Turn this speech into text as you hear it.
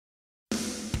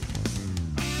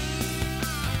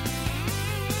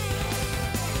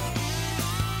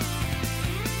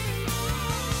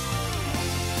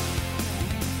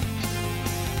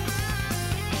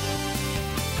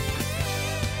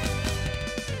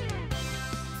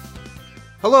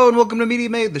Hello and welcome to Media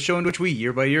Made, the show in which we,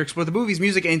 year by year, explore the movies,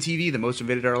 music, and TV that most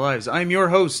invaded our lives. I'm your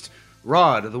host,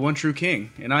 Rod, the one true king,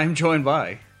 and I'm joined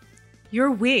by... Your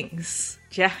wings,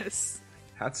 Jess.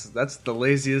 That's the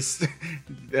laziest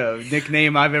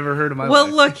nickname I've ever heard in my life. Well,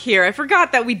 look here, I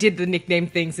forgot that we did the nickname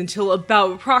things until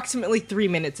about approximately 3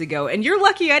 minutes ago, and you're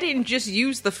lucky I didn't just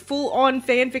use the full-on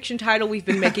fanfiction title we've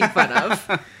been making fun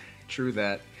of. True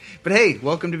that. But hey,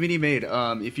 welcome to Media Made.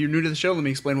 If you're new to the show, let me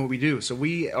explain what we do. So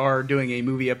we are doing a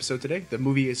movie episode today. The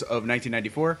movie is of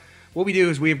 1994. What we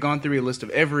do is we have gone through a list of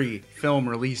every film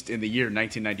released in the year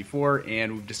 1994,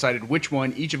 and we've decided which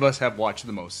one each of us have watched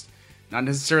the most. Not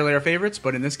necessarily our favorites,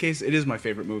 but in this case, it is my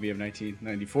favorite movie of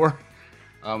 1994.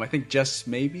 I think Jess,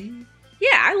 maybe?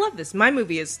 Yeah, I love this. My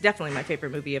movie is definitely my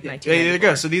favorite movie of 1994. There you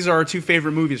go. So these are our two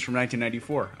favorite movies from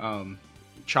 1994.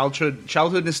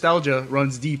 Childhood nostalgia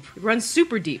runs deep. It runs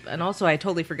super deep, and also I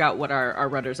totally forgot what our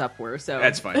runners-up were, so...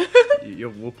 That's fine.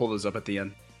 We'll pull those up at the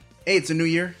end. Hey, it's a new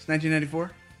year. It's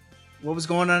 1994. What was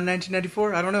going on in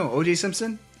 1994? I don't know. O.J.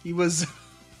 Simpson? He was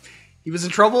in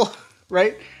trouble,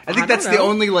 right? I think that's the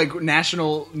only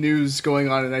national news going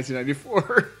on in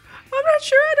 1994. I'm not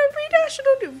sure. I don't read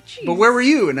national news. Jeez. But where were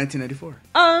you in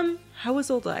 1994? How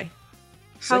was old I?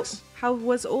 6? How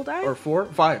was old I? Or 4?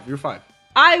 5. You're 5.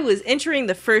 I was entering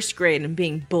the first grade and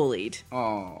being bullied.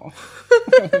 Oh.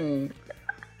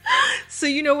 So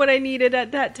you know what I needed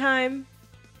at that time?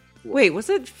 Wait, was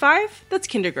it 5? That's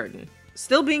kindergarten.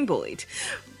 Still being bullied.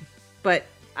 But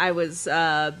I was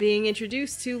being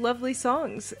introduced to lovely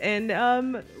songs and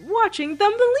watching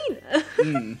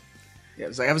Thumbelina. Yeah,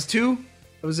 I was 2.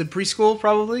 I was in preschool,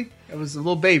 probably. I was a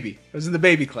little baby. I was in the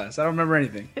baby class. I don't remember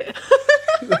anything.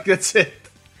 That's it.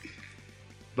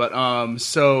 But,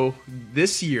 so,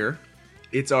 this year,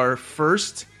 it's our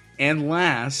first and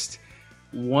last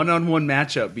one-on-one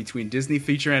matchup between Disney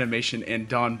Feature Animation and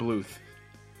Don Bluth.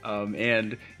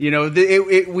 And, you know,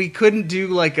 we couldn't do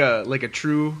like a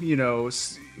true, you know,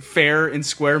 fair and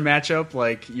square matchup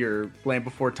like your Land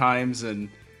Before Times and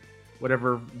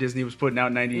whatever Disney was putting out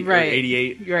in 90 or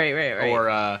 88. Right.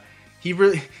 Or,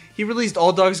 he released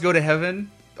All Dogs Go to Heaven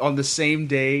on the same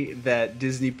day that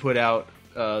Disney put out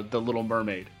The Little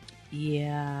Mermaid.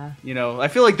 Yeah. You know, I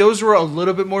feel like those were a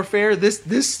little bit more fair. This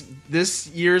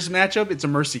year's matchup, it's a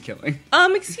mercy killing.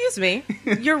 Excuse me.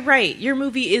 You're right. Your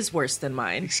movie is worse than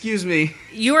mine. Excuse me.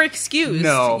 You're excused.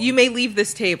 No. You may leave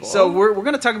this table. So we're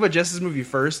going to talk about Jess's movie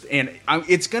first, and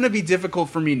it's going to be difficult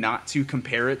for me not to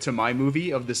compare it to my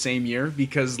movie of the same year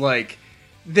because, like,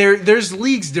 there's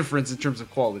leagues difference in terms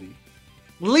of quality.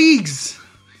 Leagues!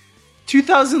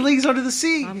 2,000 leagues under the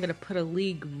sea! I'm going to put a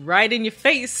league right in your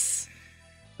face.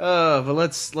 But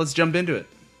let's jump into it.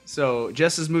 So,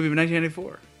 Jess's movie of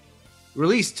 1994.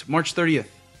 Released March 30th,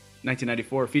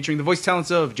 1994, featuring the voice talents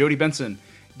of Jodie Benson,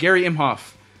 Gary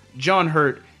Imhoff, John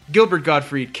Hurt, Gilbert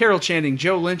Gottfried, Carol Channing,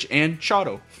 Joe Lynch, and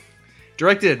Chato.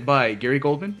 Directed by Gary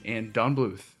Goldman and Don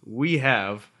Bluth. We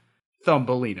have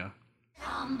Thumbelina.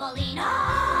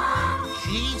 Thumbelina!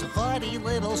 She's a funny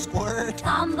little squirt.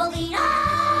 Thumbelina!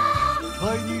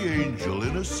 Tiny angel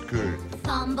in a skirt.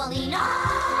 Thumbelina!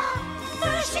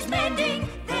 First she's mending,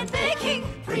 then baking,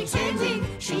 pretending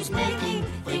she's making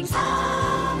things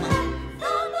hum.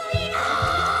 Thumbelina!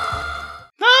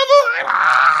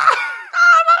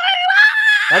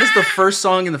 That is the first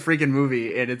song in the freaking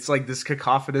movie, and it's like this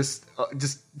cacophonous,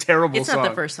 just terrible It's song. not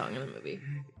the first song in the movie.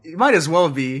 It might as well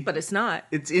be. But it's not.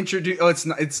 It's introduced. Oh,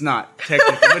 it's not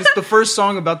technically, but it's the first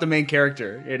song about the main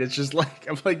character, and it's just like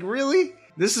I'm like, really?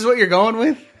 This is what you're going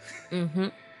with? Mm-hmm.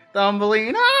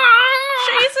 Thumbelina.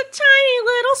 She's a tiny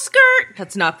little skirt.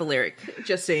 That's not the lyric,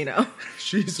 just so you know.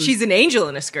 She's an angel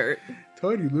in a skirt.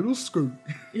 tiny little skirt.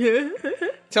 Yeah.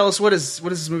 Tell us, what is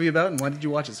this movie about, and why did you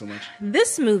watch it so much?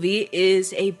 This movie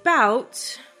is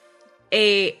about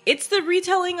it's the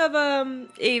retelling of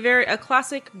a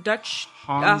classic Dutch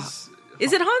Hans.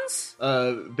 Is it Hans?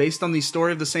 Based on the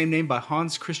story of the same name by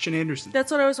Hans Christian Andersen.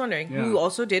 That's what I was wondering. Yeah. Who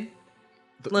also did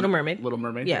Little Mermaid. Little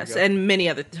Mermaid. Yes, and many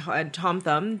other, and Tom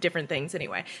Thumb, different things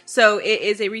anyway. So it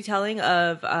is a retelling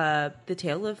of the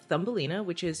tale of Thumbelina,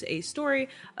 which is a story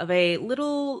of a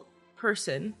little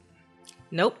person.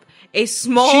 Nope. A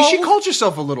small... She calls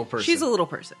herself a little person. She's a little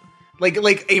person. Like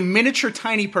a miniature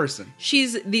tiny person.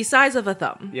 She's the size of a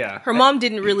thumb. Yeah. Her mom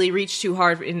didn't really reach too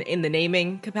hard in the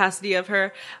naming capacity of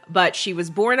her, but she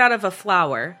was born out of a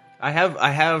flower. I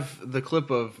have the clip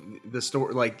of the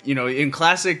story, like, you know, in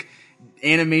classic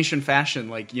animation fashion,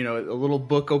 like, you know, a little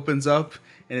book opens up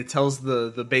and it tells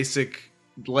the basic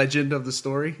legend of the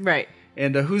story. Right.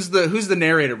 And who's the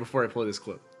narrator before I play this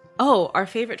clip? Oh, our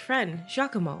favorite friend,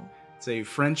 Giacomo. It's a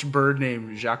French bird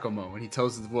named Giacomo, and he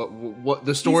tells us what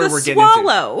the story He's a we're getting into.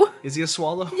 swallow. Is he a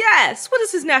swallow? Yes. What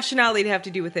does his nationality have to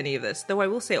do with any of this? Though I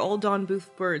will say all Don Bluth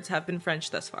birds have been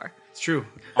French thus far. It's true.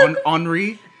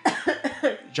 Henri,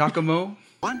 Giacomo.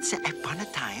 Once upon a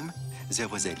time, there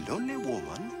was a lonely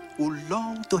woman who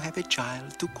longed to have a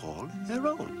child to call her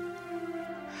own.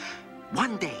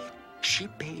 One day, she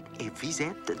paid a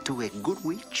visit to a good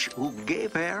witch who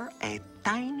gave her a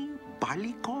tiny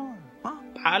barley corn.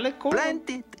 Plant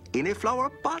it in a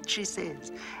flower pot, she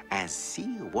says, and see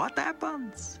what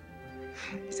happens.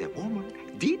 The woman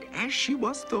did as she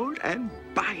was told, and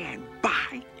by,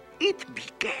 it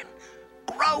began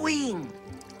growing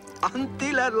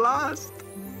until at last.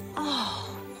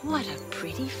 Oh, what a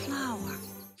pretty flower.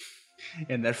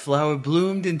 And that flower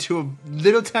bloomed into a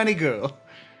little tiny girl.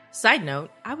 Side note,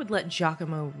 I would let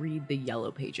Giacomo read the Yellow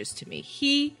Pages to me.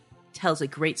 He tells a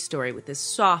great story with his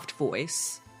soft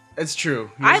voice. That's true.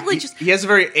 He has a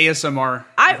very ASMR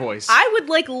voice. I would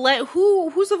let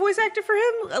who's the voice actor for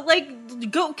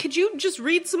him? Could you just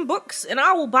read some books and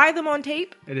I will buy them on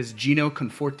tape? It is Gino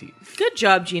Conforti. Good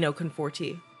job, Gino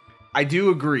Conforti. I do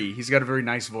agree. He's got a very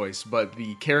nice voice, but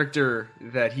the character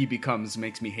that he becomes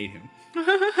makes me hate him.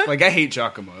 I hate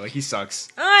Giacomo. He sucks.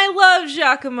 I love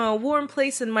Giacomo. Warm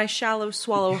place in my shallow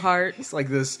swallow heart. He's like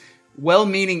this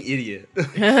well-meaning idiot.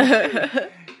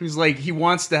 Who's he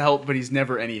wants to help, but he's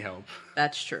never any help.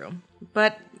 That's true.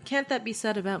 But can't that be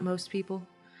said about most people?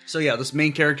 So yeah, this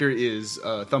main character is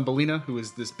Thumbelina, who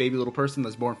is this baby little person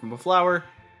that's born from a flower.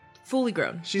 Fully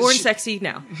grown. Born sexy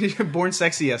now. Born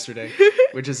sexy yesterday,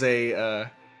 which is a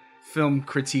film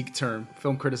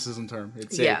criticism term.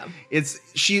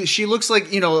 She looks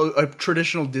like, a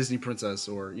traditional Disney princess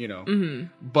or,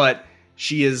 but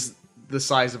she is the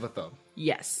size of a thumb.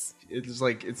 Yes. It's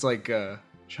like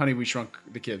Honey, We Shrunk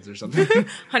the Kids or something.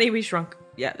 Honey, We Shrunk.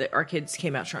 Yeah, our kids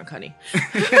came out shrunk, honey.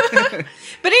 But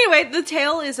anyway, the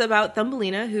tale is about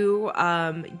Thumbelina who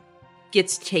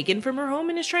gets taken from her home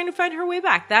and is trying to find her way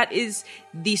back. That is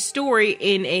the story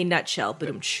in a nutshell.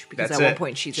 Because That's at one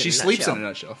point she sleeps in a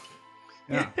nutshell.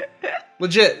 Yeah.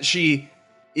 Legit, she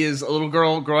is a little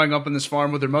girl growing up on this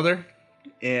farm with her mother,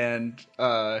 and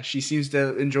she seems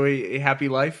to enjoy a happy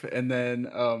life, and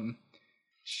then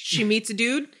she meets a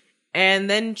dude, and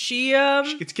then she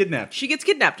gets kidnapped. She gets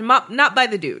kidnapped, not by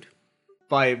the dude.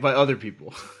 By other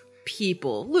people.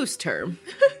 People, loose term.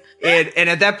 and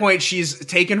at that point, she's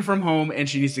taken from home, and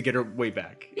she needs to get her way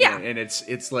back. Yeah, and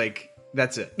it's like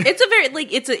that's it. It's a very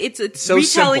it's a so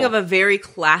retelling simple. of a very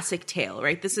classic tale,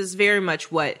 right? This is very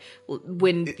much when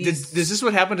is this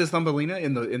what happened to Thumbelina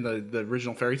in the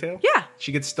original fairy tale? Yeah,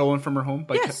 she gets stolen from her home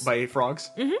by frogs.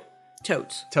 Mm-hmm.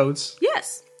 Toads.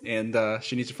 Yes. And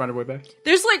she needs to find her way back.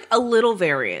 There's a little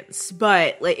variance,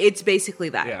 but it's basically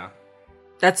that. Yeah,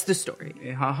 that's the story.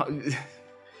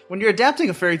 When you're adapting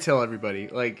a fairy tale, everybody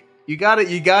you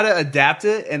gotta adapt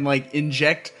it and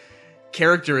inject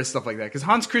character and stuff like that. Because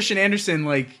Hans Christian Andersen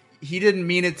he didn't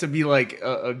mean it to be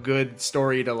a good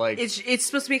story to It's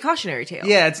supposed to be a cautionary tale.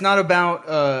 Yeah, it's not about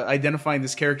identifying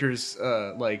this character's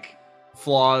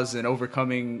flaws and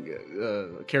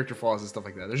overcoming character flaws and stuff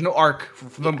like that. There's no arc for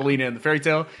Thumbelina in the fairy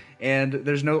tale, and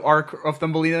there's no arc of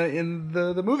Thumbelina in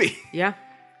the movie. Yeah,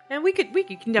 and we can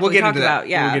definitely talk about.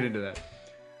 Yeah, we'll get into that.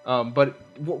 But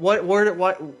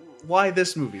why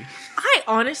this movie?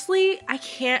 I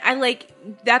can't.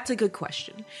 That's a good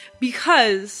question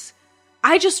because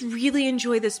I just really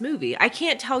enjoy this movie. I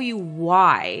can't tell you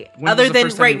why, other than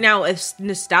right now, it's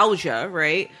nostalgia.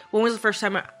 Right? When was the first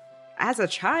time? As a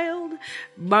child,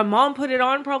 my mom put it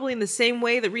on probably in the same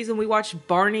way. The reason we watched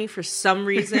Barney for some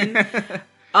reason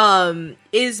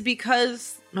is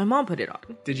because my mom put it on.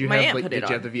 Did you have the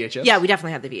VHS? Yeah, we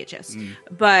definitely had the VHS.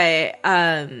 But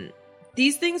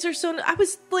these things are so. I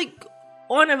was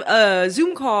on a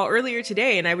Zoom call earlier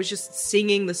today, and I was just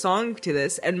singing the song to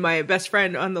this, and my best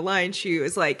friend on the line, she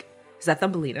was like, "Is that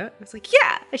Thumbelina?" I was like,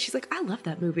 "Yeah." And she's like, "I love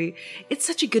that movie. It's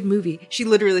such a good movie." She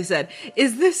literally said,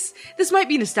 "Is this might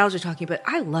be nostalgia talking, but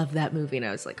I love that movie." And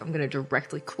I was like, "I'm going to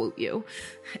directly quote you.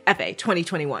 FA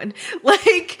 2021."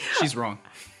 She's wrong.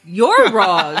 You're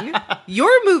wrong.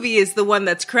 Your movie is the one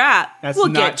that's crap. That's we'll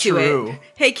not get to true. it.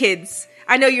 Hey kids,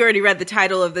 I know you already read the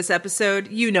title of this episode.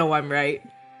 You know I'm right.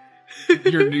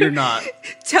 You're not.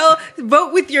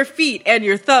 Vote with your feet and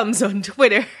your thumbs on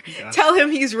Twitter. Yeah. Tell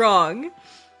him he's wrong.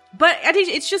 But I think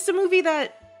it's just a movie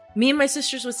that me and my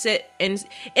sisters would sit and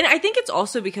I think it's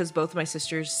also because both my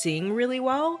sisters sing really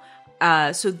well.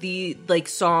 So the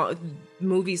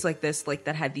movies like this,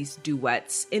 that had these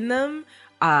duets in them,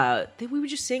 we would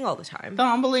just sing all the time.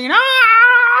 Thumbelina!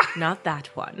 Not that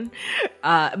one.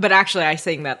 But actually I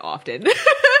sing that often.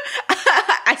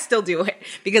 still do it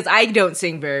because I don't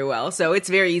sing very well, so it's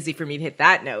very easy for me to hit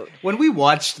that note. When we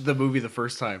watched the movie the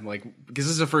first time, like, because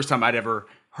this is the first time I'd ever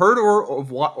heard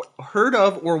of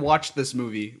or watched this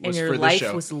movie was And your for this life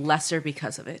show. was lesser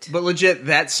because of it. But legit,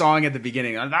 that song at the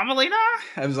beginning, Thumbelina,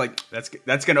 I was like,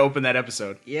 that's gonna open that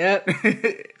episode. Yep.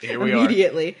 Here we are.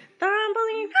 Immediately.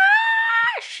 Thumbelina,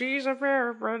 she's a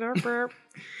rare brother.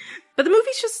 But the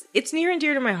movie's just, it's near and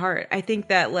dear to my heart. I think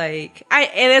that, like,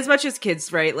 and as much as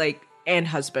kids, right, like, and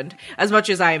husband, as much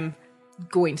as I'm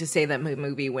going to say that the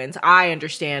movie wins, I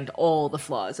understand all the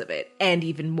flaws of it, and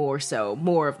even more so,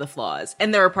 more of the flaws.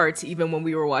 And there are parts, even when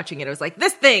we were watching it, I was like,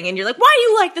 this thing, and you're like, why do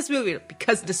you like this movie?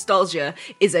 Because nostalgia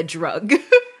is a drug.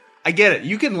 I get it.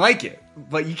 You can like it,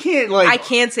 but you can't, like... I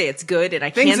can't say it's good, and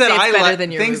I things can't say that it's I better like,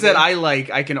 than your things movie. that I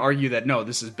like, I can argue that, no,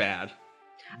 this is bad.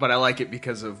 But I like it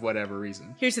because of whatever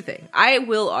reason. Here's the thing. I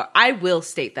will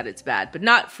state that it's bad, but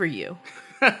not for you.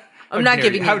 I'm not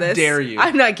giving you this. How dare you?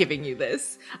 I'm not giving you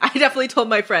this. I definitely told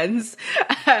my friends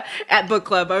at book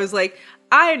club, I was like,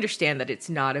 I understand that it's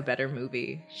not a better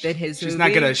movie than his movie.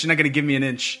 She's not gonna give me an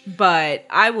inch. But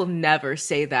I will never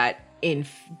say that in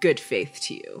good faith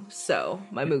to you. So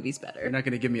my movie's better. You're not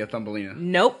gonna give me a Thumbelina.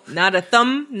 Nope. Not a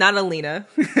thumb, not a Lena.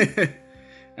 All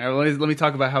right, let me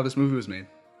talk about how this movie was made.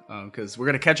 Because we're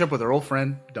gonna catch up with our old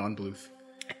friend, Don Bluth.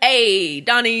 Hey,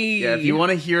 Donnie! Yeah, if you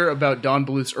want to hear about Don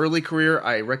Bluth's early career,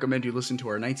 I recommend you listen to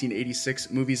our 1986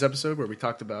 movies episode where we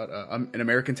talked about An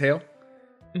American Tail.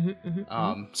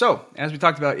 So, as we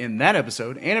talked about in that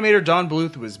episode, animator Don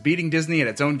Bluth was beating Disney at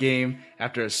its own game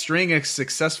after a string of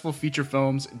successful feature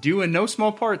films, due in no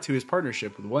small part to his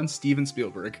partnership with one Steven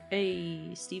Spielberg.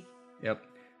 Hey, Steve. Yep.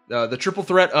 The triple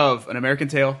threat of An American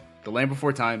Tail, The Land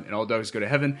Before Time, and All Dogs Go to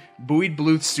Heaven buoyed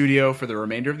Bluth's studio for the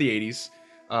remainder of the 80s.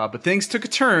 But things took a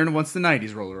turn once the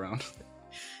 90s rolled around.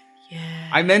 Yeah.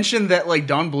 I mentioned that, like,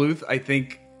 Don Bluth, I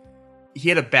think he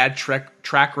had a bad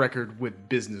track record with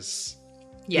business.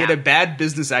 Yeah. He had a bad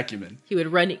business acumen. He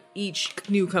would run each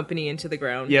new company into the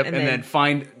ground. Yep, and then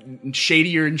find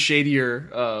shadier and shadier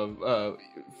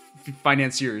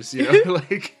financiers, you know?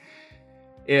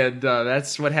 And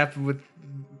that's what happened with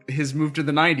his move to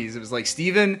the 90s. It was like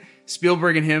Steven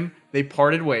Spielberg and him, they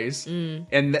parted ways.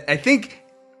 And I think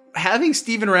having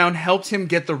Steven around helped him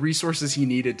get the resources he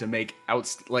needed to make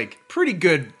pretty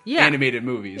good animated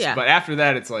movies. Yeah. But after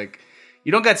that, it's like,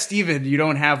 you don't got Steven, you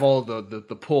don't have all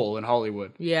the pull in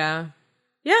Hollywood. Yeah.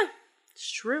 Yeah, it's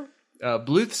true.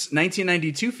 Bluth's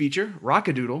 1992 feature,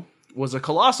 Rockadoodle, was a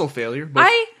colossal failure. But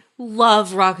I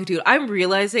love Rockadoodle. I'm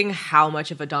realizing how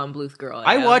much of a Don Bluth girl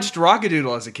I am. I watched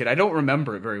Rockadoodle as a kid. I don't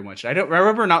remember it very much. I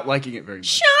remember not liking it very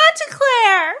much.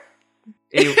 Chanticleer!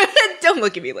 Anyway, Don't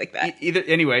look at me like that.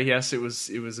 Anyway, yes, it was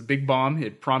a big bomb.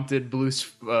 It prompted Bluth's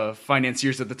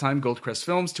financiers at the time, Goldcrest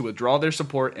Films, to withdraw their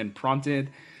support and prompted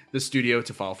the studio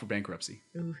to file for bankruptcy.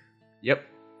 Ooh. Yep.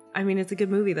 I mean, it's a good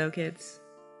movie, though, kids.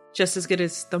 Just as good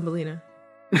as Thumbelina.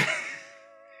 You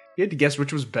had to guess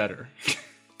which was better.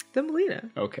 Thumbelina.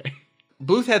 Okay.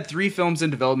 Bluth had 3 films in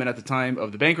development at the time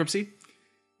of the bankruptcy.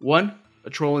 1, A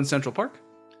Troll in Central Park.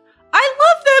 I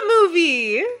love that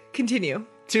movie! Continue.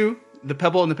 2, The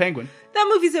Pebble and the Penguin. That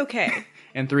movie's okay.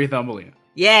 And 3, Thumbelina.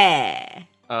 Yeah.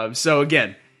 So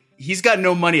again, he's got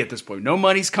no money at this point. No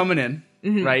money's coming in,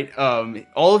 right?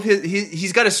 All of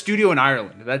he's got a studio in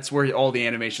Ireland. That's where all the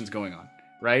animation's going on,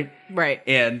 right? Right.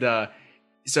 And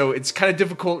so it's kind of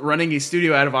difficult running a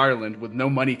studio out of Ireland with no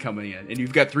money coming in, and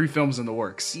you've got 3 films in the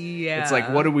works. Yeah. It's like,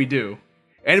 what do we do?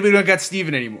 And we don't got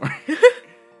Steven anymore.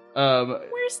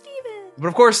 Where's Steven? But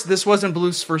of course, this wasn't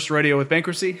Bluth's first rodeo with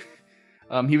bankruptcy.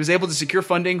 He was able to secure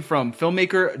funding from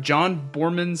filmmaker John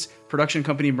Borman's production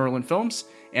company Merlin Films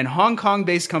and Hong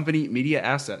Kong-based company Media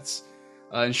Assets,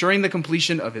 ensuring the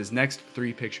completion of his next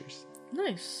 3 pictures.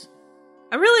 Nice.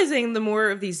 I'm realizing the more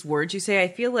of these words you say, I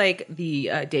feel like the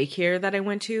daycare that I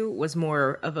went to was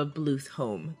more of a Bluth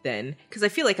home than... Because I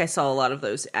feel like I saw a lot of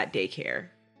those at daycare.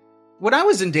 When I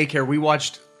was in daycare, we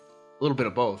watched a little bit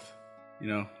of both. You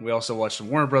know, we also watched some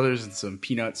Warner Brothers and some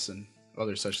Peanuts and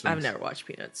other such things. I've never watched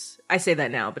Peanuts. I say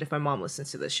that now, but if my mom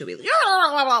listens to this, she'll be like,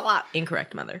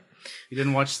 incorrect, mother. You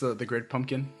didn't watch the Great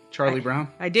Pumpkin, Charlie Brown?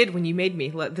 I did when you made me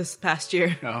this past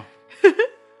year. No.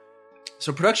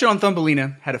 So production on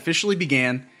Thumbelina had officially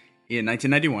began in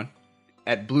 1991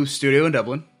 at Bluth Studio in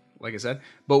Dublin, like I said,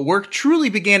 but work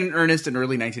truly began in earnest in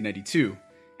early 1992.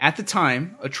 At the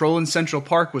time, A Troll in Central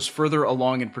Park was further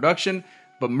along in production,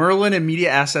 but Merlin and Media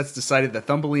Assets decided that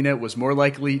Thumbelina was more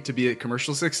likely to be a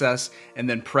commercial success and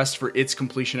then pressed for its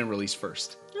completion and release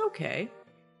first. Okay.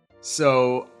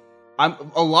 So,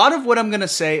 a lot of what I'm going to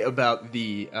say about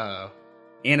the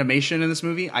animation in this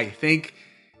movie, I think,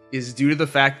 is due to the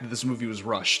fact that this movie was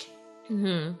rushed.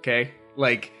 Okay?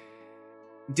 Like,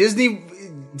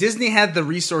 Disney had the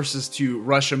resources to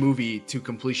rush a movie to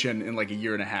completion in like a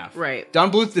year and a half. Right.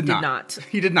 Don Bluth did not. not.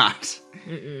 He did not.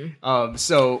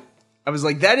 So I was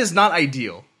like, that is not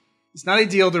ideal. It's not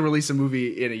ideal to release a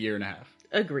movie in a year and a half.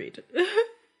 Agreed.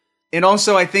 And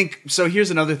also, I think, so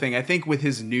here's another thing. I think with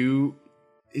his new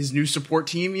support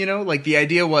team, you know, like the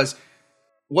idea was,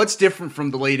 what's different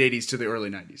from the late 80s to the early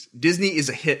 90s? Disney is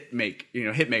a hit maker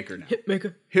now.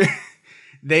 Hitmaker.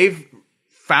 They've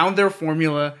found their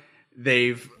formula.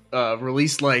 They've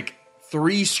released like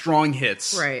 3 strong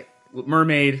hits. Right.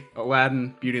 Mermaid,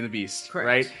 Aladdin, Beauty and the Beast. Correct.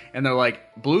 Right? And they're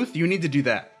like, Bluth, you need to do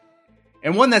that.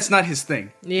 And one, that's not his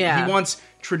thing. Yeah. He wants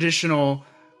traditional,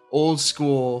 old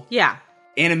school Yeah.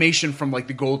 animation from like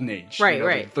the golden age. Right, the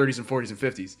right. 30s and 40s and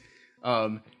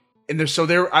 50s.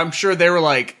 And I'm sure they were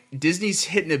like, Disney's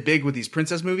hitting it big with these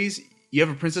princess movies. You have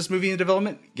a princess movie in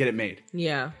development, get it made.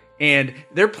 Yeah. And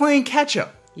they're playing catch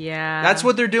up. Yeah. That's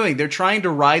what they're doing. They're trying to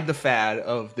ride the fad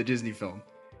of the Disney film,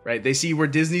 right? They see where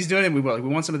Disney's doing it, and we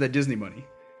want some of that Disney money.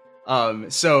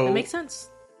 So That makes sense.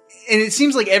 And it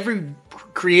seems like every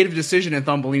creative decision in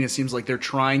Thumbelina seems like they're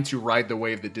trying to ride the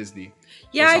wave that Disney.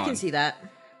 Yeah, was I on. can see that.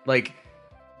 Like,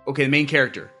 okay, the main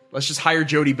character. Let's just hire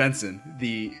Jodie Benson,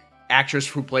 the actress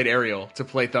who played Ariel, to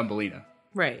play Thumbelina.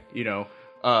 Right. You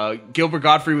know, Gilbert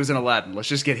Gottfried was in Aladdin. Let's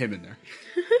just get him in there.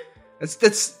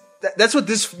 That's what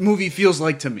this movie feels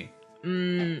like to me.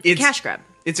 It's Cash grab.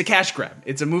 It's a cash grab.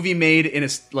 It's a movie made in a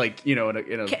like, you know,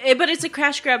 in a But it's a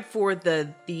cash grab for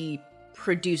the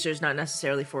producers, not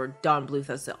necessarily for Don Bluth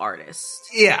as the artist.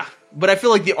 yeah. But I feel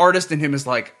like the artist in him is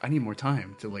like, I need more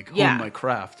time to like hone Yeah. my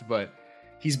craft. But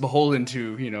he's beholden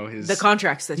to, you know, his The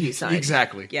contracts that he signed.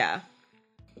 Exactly. Yeah.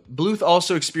 Bluth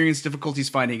also experienced difficulties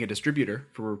finding a distributor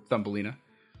for Thumbelina,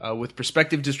 with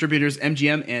prospective distributors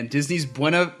MGM and Disney's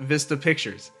Buena Vista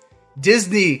Pictures.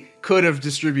 Disney could have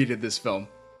distributed this film.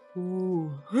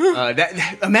 Ooh.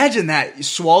 Imagine that,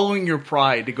 swallowing your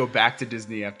pride to go back to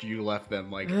Disney after you left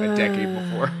them like a decade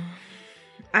before.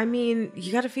 I mean,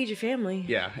 you got to feed your family.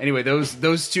 Yeah. Anyway,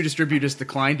 those 2 distributors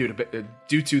declined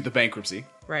due to the bankruptcy.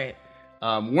 Right.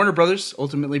 Warner Brothers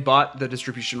ultimately bought the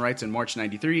distribution rights in March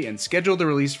 '93 and scheduled the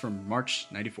release from March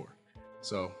 '94.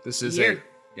 So this is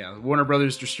Warner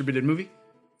Brothers distributed movie.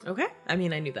 Okay. I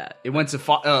mean, I knew that. It went to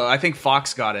I think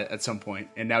Fox got it at some point,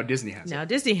 and now Disney has it. Now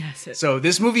Disney has it. So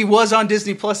this movie was on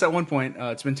Disney Plus at one point.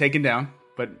 It's been taken down,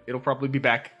 but it'll probably be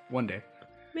back one day.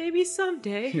 Maybe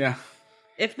someday. Yeah.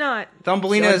 If not,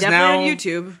 Thumbelina so is definitely now on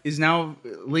YouTube. Is now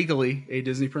legally a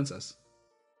Disney princess.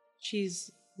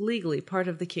 She's legally part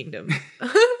of the kingdom.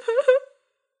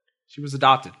 She was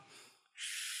adopted,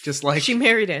 just like She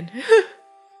married in.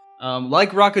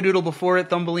 like Rockadoodle before it.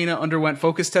 Thumbelina underwent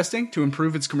focus testing to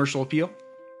improve its commercial appeal.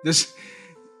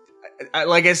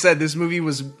 Like I said, this movie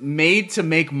was made to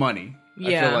make money.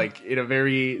 Yeah. I feel like in a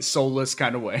very soulless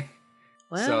kind of way.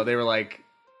 Well, So they were like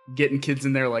getting kids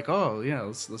in there, like, oh yeah,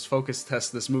 let's focus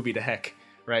test this movie to heck,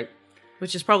 right?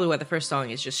 which is probably why the first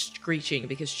song is just screeching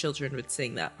because children would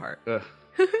sing that part. Ugh.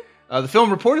 The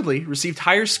film reportedly received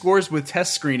higher scores with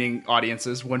test screening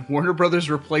audiences when Warner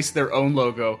Brothers replaced their own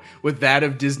logo with that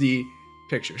of Disney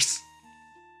Pictures.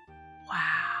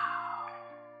 Wow.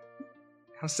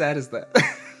 How sad is that?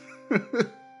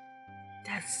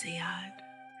 That's sad.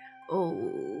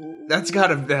 Oh. That's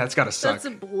gotta suck. That's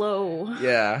a blow.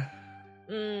 Yeah.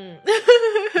 Mm.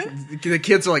 The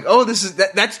kids are like, oh,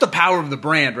 that's the power of the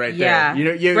brand right Yeah.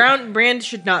 there. You know, Brown brand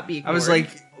should not be ignored. I was like,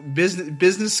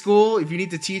 business school, if you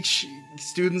need to teach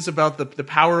students about the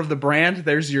power of the brand,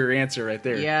 there's your answer right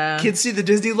there. Yeah. Kids see the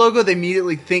Disney logo, they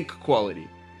immediately think quality.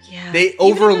 yeah. They Even if it's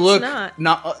overlook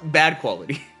not. bad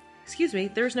quality. Excuse me,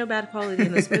 there's no bad quality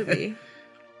in this movie.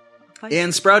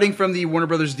 And sprouting from the Warner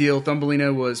Brothers deal,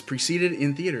 Thumbelina was preceded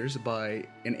in theaters by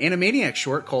an Animaniacs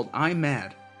short called I'm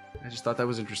Mad. I just thought that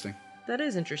was interesting. That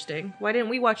is interesting. Why didn't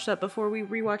we watch that before we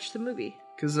rewatched the movie?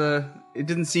 Because it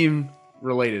didn't seem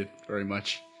related very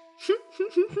much.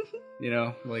 You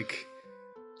know, like,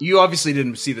 you obviously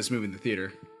didn't see this movie in the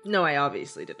theater. No, I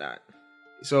obviously did not.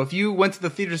 So if you went to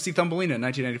the theater to see Thumbelina in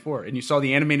 1994 and you saw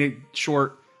the animated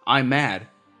short I'm Mad,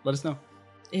 let us know.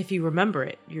 If you remember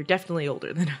it, you're definitely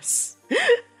older than us.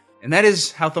 And that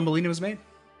is how Thumbelina was made.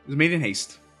 It was made in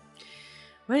haste.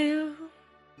 Well,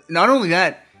 Not only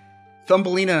that,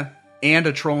 Thumbelina and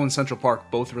A Troll in Central Park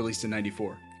both released in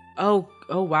 94. oh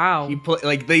wow.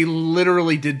 They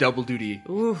literally did double duty.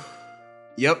 Ooh.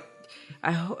 Yep.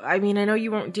 I mean, I know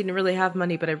you didn't really have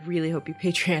money, but I really hope you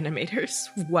paid your animators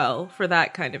well for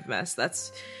that kind of mess.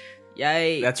 That's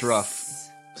yikes. That's rough.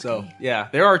 So, yeah,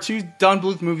 there are 2 Don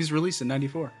Bluth movies released in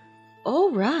 94.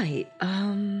 All right.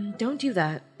 Don't do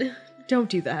that. Don't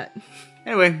do that.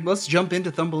 Anyway, let's jump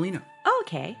into Thumbelina.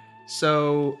 Okay.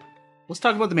 So, let's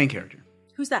talk about the main character.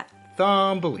 Who's that?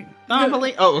 Thumbelina.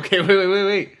 Thumbelina. Oh, okay.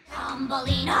 Wait.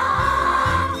 Thumbelina!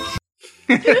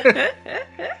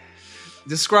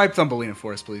 Describe Thumbelina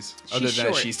for us, please. Other She's than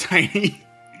short. she's tiny.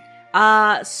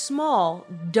 Small,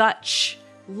 Dutch,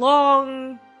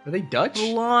 long, Are they Dutch?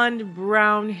 blonde,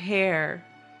 brown hair,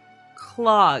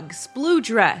 clogs, blue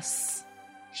dress.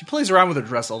 She plays around with her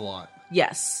dress a lot.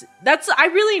 Yes, I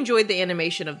really enjoyed the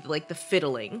animation of like the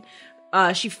fiddling.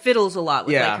 She fiddles a lot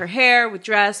with Yeah. like her hair, with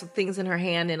dress, with things in her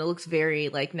hand, and it looks very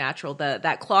like natural.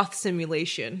 That cloth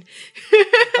simulation.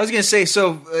 I was gonna say,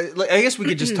 so I guess we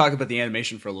could just talk about the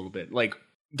animation for a little bit. Like,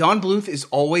 Don Bluth is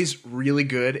always really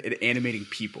good at animating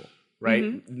people,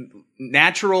 right?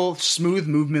 Natural, smooth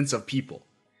movements of people.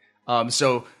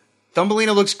 So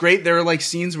Thumbelina looks great. There are like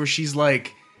scenes where she's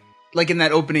like in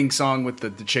that opening song with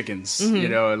the chickens, you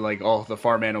know, and like all the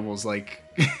farm animals, like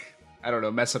I don't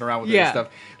know, messing around with it and Yeah. stuff.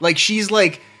 Like she's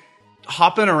like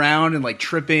hopping around and like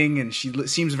tripping, and she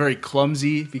seems very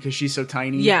clumsy because she's so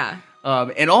tiny. Yeah,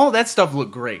 And all that stuff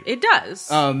looked great. it does.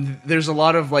 There's a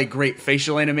lot of like great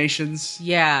facial animations.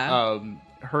 yeah.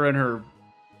 Her and her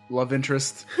love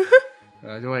interest.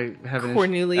 Do I have an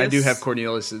Cornelius? I do have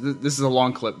Cornelius. This is a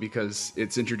long clip because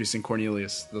it's introducing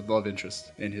Cornelius, the love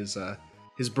interest, and his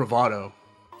bravado.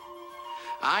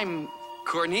 I'm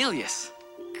Cornelius.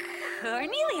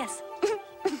 Cornelius.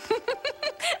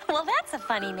 Well, that's a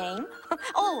funny name.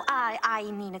 Oh, I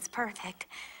mean, it's perfect.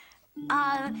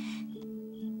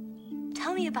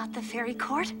 Tell me about the fairy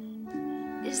court.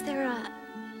 Is there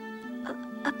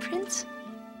a prince?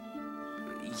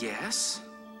 Yes?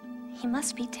 He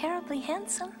must be terribly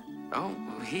handsome, Oh,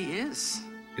 he is.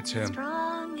 It's him.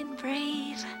 strong and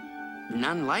brave.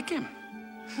 None like him.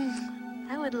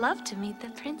 I would love to meet the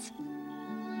prince.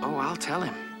 Oh, I'll tell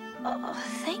him. Oh,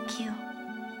 thank you.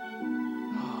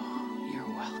 Oh, you're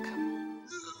welcome.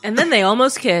 And then they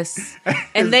almost kiss.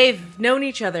 And they've known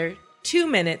each other 2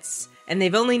 minutes, and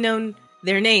they've only known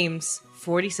their names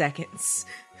 40 seconds.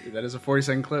 That is a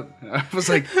 40-second clip. I was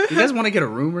like, "You guys want to get a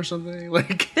room or something?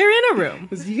 Like, They're in a room.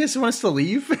 do you guys want us to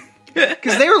leave?"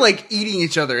 Because they were like eating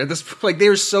each other at this. Like, they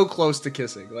were so close to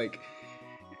kissing. Like,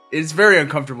 it's very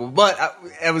uncomfortable. But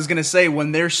I was gonna say,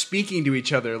 when they're speaking to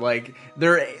each other, like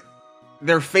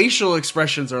their facial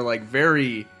expressions are like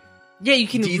very. Yeah, you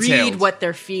can Detailed. read what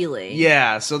they're feeling.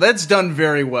 Yeah, so that's done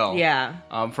very well. Yeah.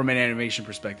 From an animation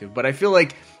perspective. But I feel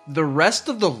like the rest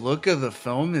of the look of the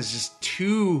film is just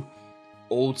too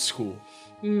old school.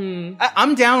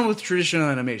 I'm down with traditional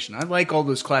animation. I like all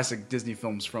those classic Disney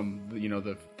films from the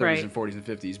 30s Right. and 40s and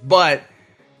 50s. But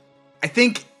I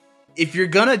think if you're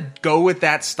gonna go with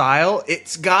that style,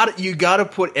 you gotta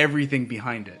put everything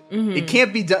behind it. It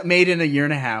can't be made in a year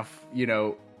and a half.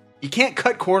 You can't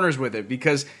cut corners with it,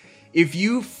 because if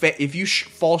you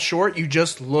fall short, you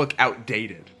just look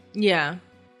outdated. Yeah.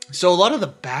 So a lot of the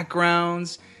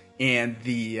backgrounds and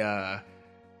the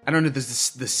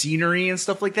the scenery and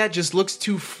stuff like that just looks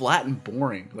too flat and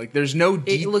boring. Like, there's no It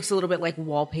deep. looks a little bit like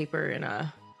wallpaper in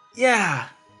a Yeah,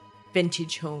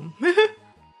 vintage home.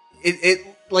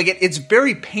 it's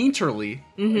very painterly.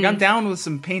 Like, I'm down with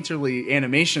some painterly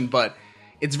animation, but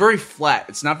it's very flat.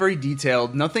 It's not very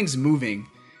detailed. Nothing's moving.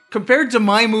 Compared to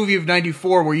my movie of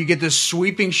 '94, where you get this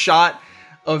sweeping shot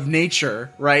of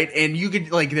nature, right? And you could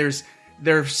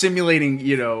they're simulating,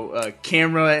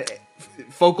 camera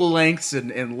focal lengths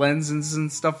and lenses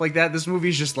and stuff like that. This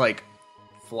movie's just like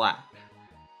flat.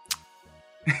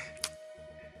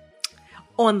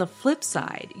 On the flip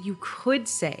side, you could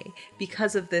say,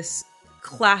 because of this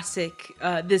classic,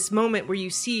 this moment where you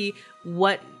see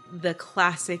what the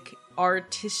classic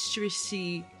artistry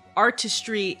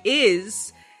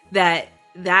is, that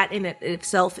in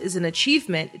itself is an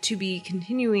achievement to be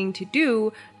continuing to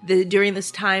do during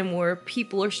this time where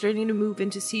people are starting to move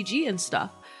into CG and stuff.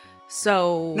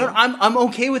 So No, I'm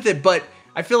okay with it, but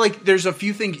I feel like there's a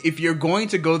few things. If you're going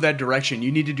to go that direction,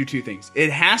 you need to do two things.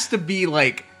 It has to be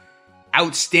like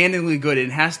outstandingly good.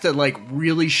 It has to like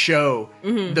really show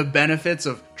the benefits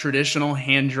of traditional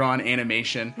hand-drawn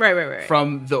animation Right.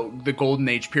 from the golden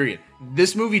age period.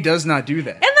 This movie does not do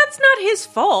that. And that's not his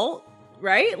fault,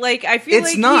 right? Like, I feel It's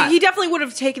like not. He definitely would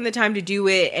have taken the time to do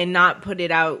it and not put it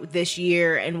out this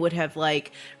year, and would have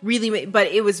like really but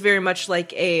it was very much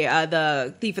like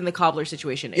the Thief and the Cobbler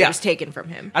situation. It Yeah. was taken from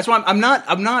him. That's why I'm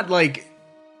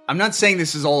not saying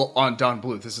this is all on Don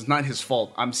Bluth. This is not his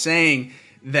fault. I'm saying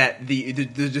that the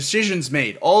decisions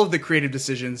made, all of the creative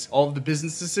decisions, all of the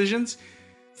business decisions,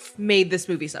 Made this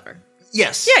movie suffer.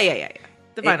 yes. Yeah.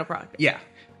 The final product. Yeah.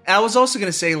 I was also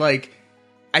going to say, like,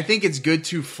 I think it's good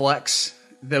to flex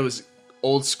those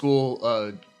old school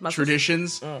Muscles.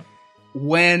 traditions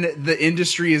when the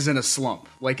industry is in a slump,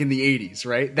 like in the 80s,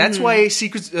 right? That's why the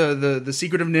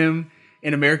Secret of NIMH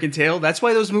and American Tail, that's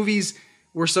why those movies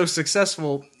were so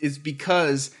successful, is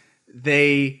because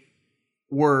they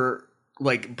were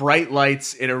like bright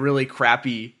lights in a really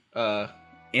crappy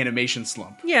animation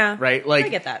slump. Yeah. Right? Like, I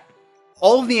get that.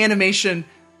 all of the animation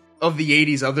of the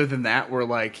 80s other than that were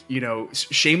like, you know,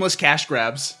 shameless cash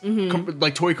grabs,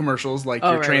 like toy commercials, like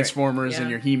your right, Transformers right. and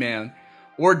Yeah. your He-Man,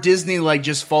 or Disney like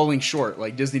just falling short,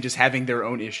 like Disney just having their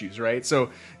own issues, right?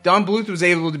 So Don Bluth was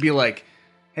able to be like,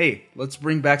 hey, let's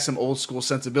bring back some old school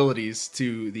sensibilities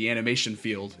to the animation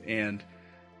field, and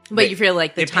But you feel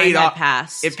like the it time paid had off-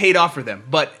 passed. It paid off for them.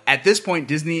 But at this point,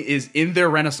 Disney is in their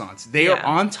renaissance. They are Yeah.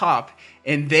 on top,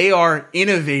 and they are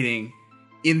innovating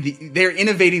they're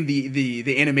innovating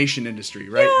the animation industry,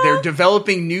 right? Yeah. They're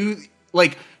developing new,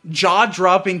 like,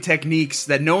 jaw-dropping techniques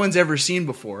that no one's ever seen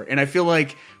before. And I feel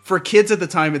like for kids at the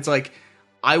time, it's like,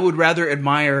 I would rather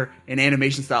admire an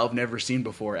animation style I've never seen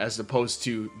before as opposed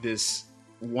to this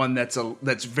one that's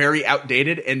very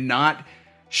outdated and not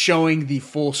showing the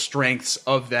full strengths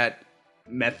of that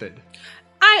method.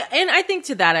 I think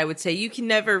to that I would say you can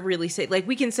never really say, like,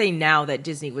 we can say now that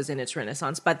Disney was in its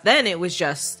renaissance, but then it was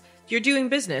just, you're doing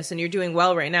business and you're doing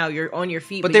well right now, you're on your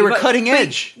feet. But they were cutting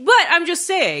edge. But I'm just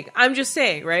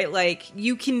saying, right? Like,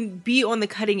 you can be on the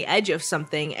cutting edge of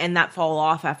something and that fall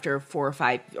off after 4 or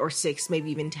 5 or 6, maybe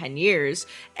even 10 years.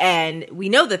 And we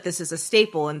know that this is a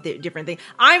staple and different thing.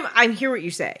 I'm hear what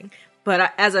you're saying.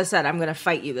 But as I said, I'm going to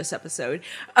fight you this episode.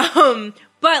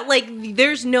 But, like,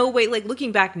 there's no way, like,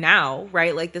 looking back now,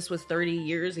 right? Like, this was 30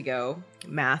 years ago,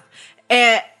 math.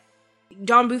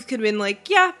 Don Bluth could have been like,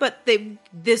 yeah, but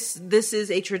this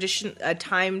is a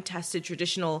time-tested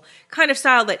traditional kind of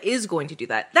style that is going to do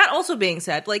that. That also being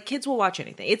said, like, kids will watch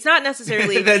anything. It's not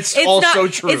necessarily... That's also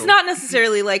true. It's not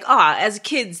necessarily like, as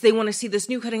kids, they want to see this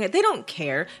new cutting edge. They don't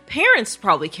care. Parents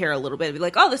probably care a little bit. Be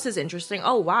like, oh, this is interesting.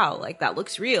 Oh, wow, like, that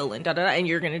looks real, and da-da-da. And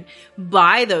you're going to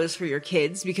buy those for your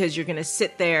kids because you're going to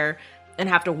sit there and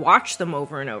have to watch them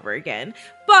over and over again.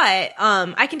 But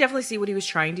I can definitely see what he was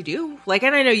trying to do. Like,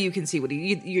 and I know you can see what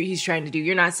he's trying to do.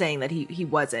 You're not saying that he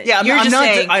wasn't. Yeah, You're just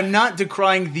saying, I'm not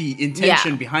decrying the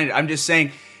intention Yeah. behind it. I'm just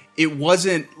saying it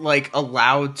wasn't like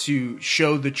allowed to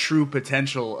show the true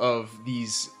potential of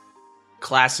these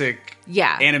classic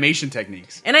animation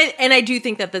techniques. and I do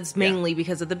think that that's mainly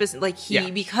because of the business.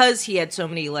 Like, because he had so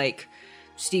many, like,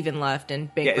 Stephen Left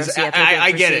and bankruptcy after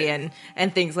I get bankruptcy it.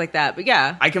 and things like that. But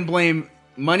yeah, I can blame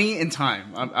money and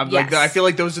time. I'm Yes. like, I feel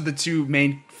like those are the two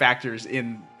main factors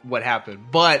in what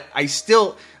happened. But I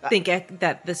still think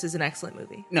that this is an excellent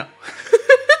movie. no.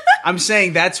 I'm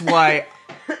saying that's why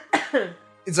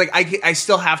it's like I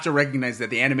still have to recognize that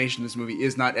the animation in this movie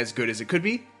is not as good as it could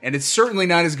be, and it's certainly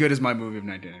not as good as my movie of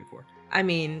 1994. I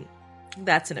mean,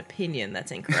 that's an opinion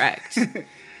that's incorrect.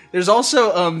 There's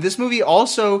also this movie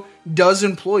also does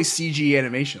employ CG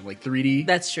animation, like 3D.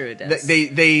 That's true. It does.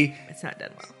 They It's not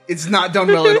done well. it's not done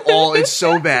well at all. It's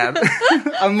so bad.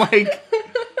 I'm like,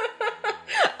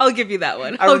 I'll give you that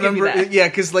one. I I'll remember, give you that. yeah,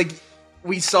 because like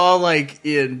we saw like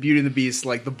in Beauty and the Beast,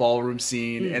 like the ballroom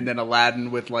scene, and then Aladdin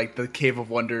with like the Cave of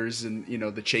Wonders and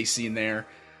the chase scene there.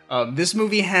 This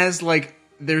movie has like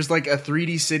there's like a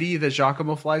 3D city that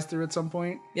Giacomo flies through at some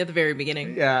point. At the very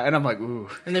beginning. Yeah, and I'm like, ooh.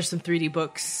 And there's some 3D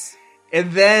books.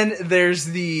 And then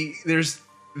they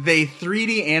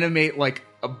 3D animate like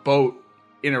a boat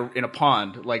in a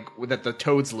pond, like that the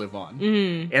toads live on,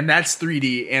 and that's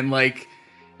 3D, and like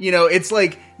it's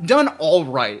like done all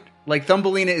right. Like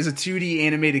Thumbelina is a 2D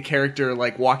animated character,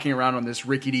 like walking around on this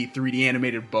rickety 3D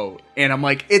animated boat, and I'm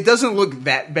like, it doesn't look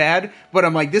that bad, but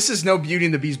I'm like, this is no Beauty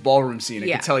and the Beast ballroom scene. I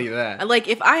can tell you that. Like,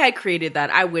 if I had created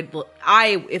that,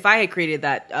 if I had created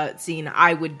that scene,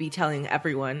 I would be telling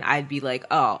everyone, I'd be like,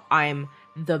 oh, I'm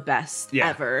the best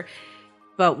ever.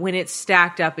 But when it's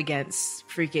stacked up against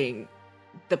freaking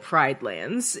the Pride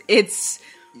Lands, it's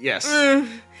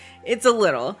it's a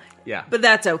little. Yeah. But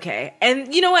that's okay.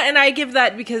 And you know what? And I give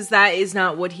that because that is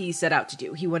not what he set out to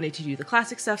do. He wanted to do the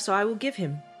classic stuff, so I will give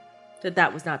him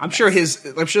that was not the I'm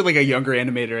best. sure like a younger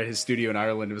animator at his studio in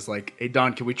Ireland was like, hey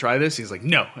Don, can we try this? He's like,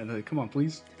 no. And they're like, come on,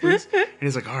 plees. And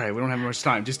he's like, all right, we don't have much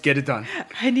time. Just get it done.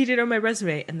 I need it on my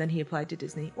resume. And then he applied to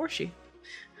Disney. Or she.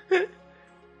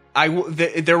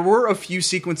 There were a few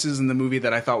sequences in the movie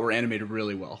that I thought were animated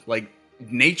really well. Like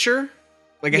nature.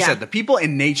 Like I said, the people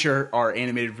in nature are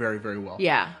animated very, very well.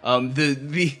 Yeah.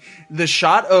 The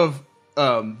shot of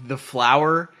the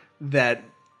flower that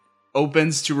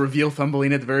opens to reveal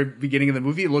Thumbelina at the very beginning of the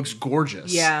movie looks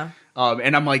gorgeous. Yeah.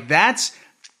 And I'm like, that's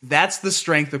the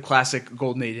strength of classic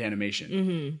Golden Age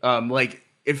animation. Mm-hmm. Like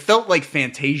it felt like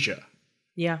Fantasia.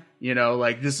 Yeah. You know,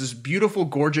 like this is beautiful,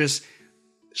 gorgeous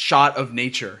shot of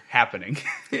nature happening.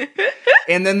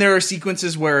 And then there are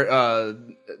sequences where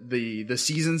the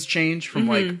seasons change from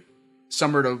like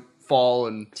summer to fall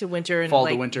and To winter and fall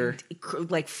like, to winter.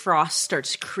 Like frost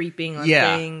starts creeping on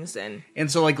Yeah. things and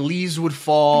So like leaves would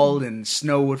fall and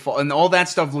snow would fall and all that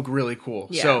stuff looked really cool.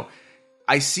 Yeah. So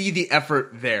I see the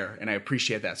effort there and I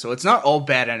appreciate that. So it's not all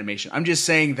bad animation. I'm just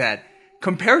saying that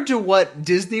compared to what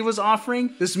Disney was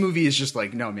offering, this movie is just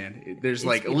like, no man, there's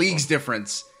like beautiful. leagues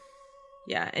difference.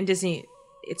 yeah, and Disney,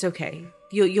 it's okay.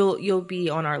 You'll be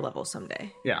on our level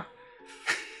someday. Yeah.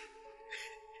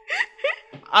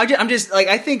 I'm just like,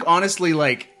 I think honestly,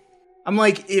 like, I'm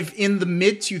like, if in the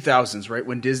mid 2000s, right,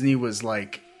 when Disney was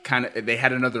like, kind of, they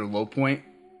had another low point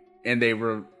and they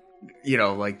were, you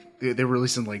know, like, they were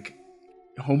releasing like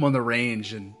Home on the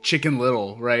Range and Chicken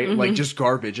Little, right? Like just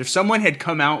garbage. If someone had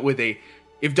come out with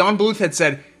if Don Bluth had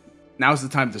said, now's the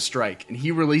time to strike, and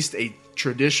he released a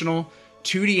traditional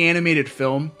 2D animated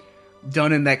film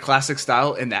done in that classic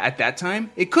style and at that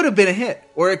time, it could have been a hit,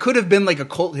 or it could have been like a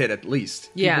cult hit at least.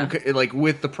 Yeah. People could, like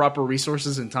with the proper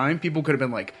resources and time, people could have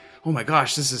been like, "Oh my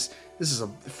gosh, this is a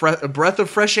breath of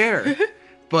fresh air."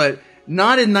 But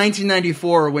not in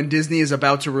 1994 when Disney is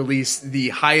about to release the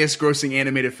highest grossing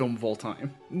animated film of all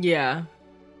time. Yeah.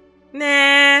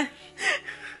 Nah.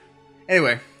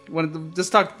 Anyway, let's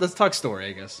talk story,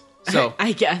 I guess. So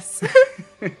I guess.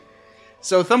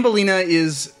 So Thumbelina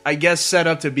is, I guess, set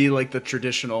up to be like the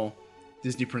traditional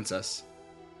Disney princess,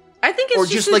 I think it's or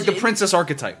just like the a- princess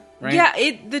archetype, right?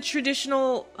 Yeah, the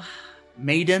traditional.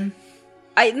 Maiden.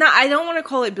 I don't want to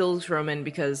call it Bildungsroman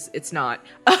because it's not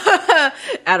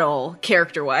at all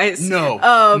character wise. No,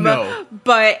 no.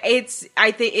 But I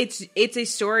think it's a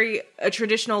story, a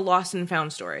traditional lost and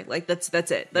found story. Like that's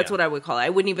it. That's Yeah. what I would call it. I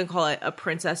wouldn't even call it a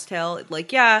princess tale.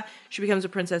 Like yeah, she becomes a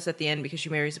princess at the end because she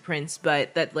marries a prince,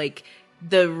 but that like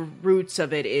the roots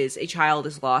of it is a child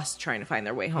is lost trying to find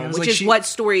their way home, it's which like is what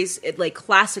stories like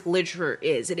classic literature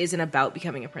is. It isn't about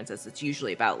becoming a princess. It's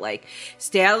usually about like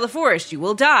stay out of the forest, you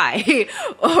will die,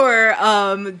 or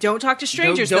don't talk to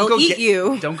strangers, they'll eat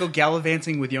you. Don't go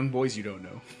gallivanting with young boys you don't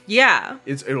know. Yeah,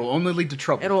 It'll only lead to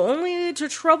trouble. it'll only lead to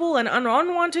trouble and an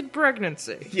unwanted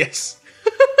pregnancy. Yes.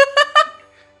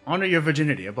 Honor your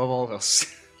virginity above all else.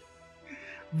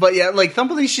 But yeah, like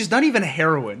Thumbelina, she's not even a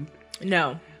heroine.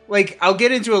 No. Like, I'll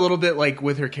get into a little bit, like,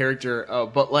 with her character,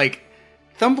 but, like,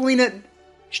 Thumbelina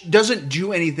doesn't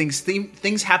do anything.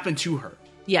 Things happen to her.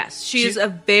 Yes, she is a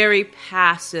very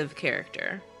passive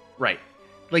character. Right.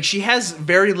 Like, she has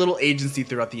very little agency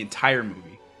throughout the entire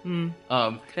movie.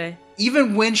 Okay.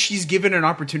 Even when she's given an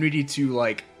opportunity to,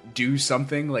 like, do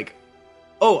something, like,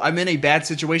 oh, I'm in a bad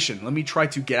situation. Let me try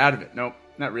to get out of it. Nope,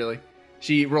 not really.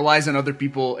 She relies on other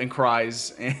people and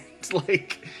cries and,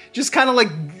 like, just kind of, like,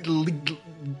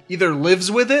 either lives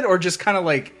with it or just kind of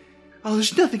like, oh,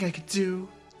 there's nothing I could do.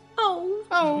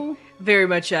 Oh. Very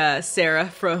much Sarah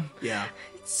from Yeah.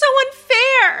 It's so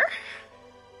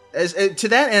unfair. To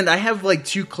that end, I have like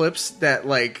two clips that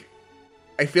like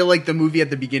I feel like the movie at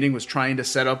the beginning was trying to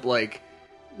set up like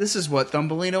this is what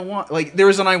Thumbelina wants. Like there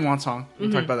is an I Want song.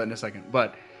 We'll talk about that in a second.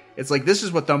 But it's like this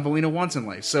is what Thumbelina wants in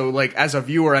life. So like as a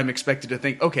viewer, I'm expected to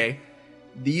think, okay,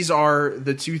 these are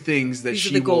the two things that These are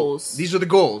she the will- goals. These are the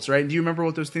goals, right? Do you remember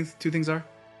what those two things are?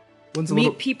 One's a Meet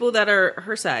little people that are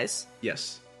her size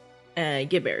yes. and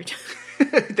get married.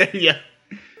 Yeah.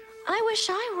 I wish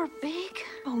I were big.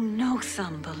 Oh, no,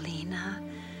 Thumbelina.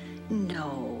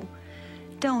 No.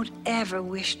 Don't ever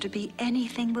wish to be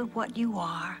anything but what you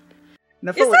are.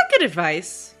 Now, Is that good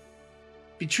advice?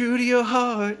 be true to your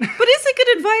heart? But is it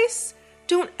good advice?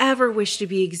 Don't ever wish to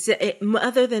be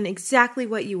other than exactly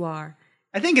what you are.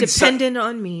 I think it's Dependent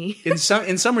on me. in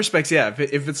some respects, yeah.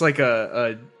 If it's like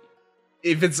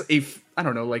if it's a I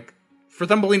don't know, like for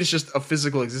Thumbelina, it's just a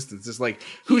physical existence. It's like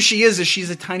who she is she's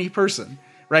a tiny person,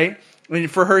 right? I mean,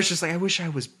 for her, it's just like I wish I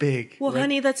was big. Well, right?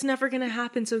 honey, that's never gonna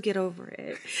happen. So get over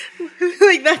it.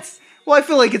 Like that's. Well, I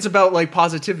feel like it's about like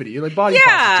positivity, like body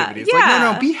Yeah, positivity. It's like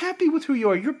yeah. no, be happy with who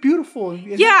you are. You're beautiful.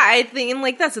 Yeah, I think, and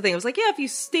like that's the thing. I was like, yeah, if you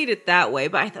state it that way,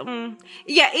 but I thought,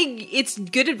 it's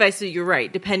good advice that you're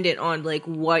right, dependent on like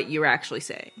what you're actually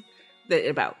saying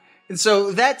about. And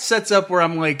so that sets up where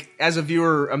I'm like, as a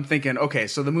viewer, I'm thinking, okay,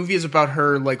 so the movie is about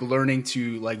her like learning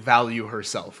to like value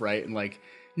herself, right? And like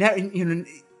now, you know,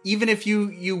 even if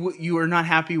you are not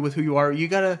happy with who you are, you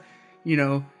gotta, you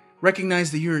know,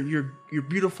 recognize that you're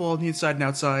beautiful on the inside and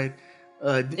outside.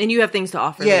 And you have things to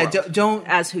offer. Yeah, the world don't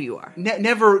as who you are.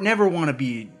 never want to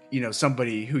be, you know,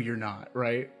 somebody who you're not,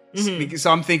 right? Mm-hmm. So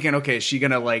I'm thinking, okay, is she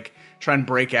gonna like try and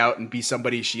break out and be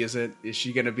somebody she isn't? Is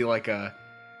she gonna be like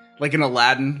like in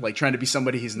Aladdin, like trying to be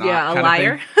somebody he's not. Yeah, a kind of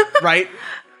liar. thing. Right?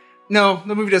 No,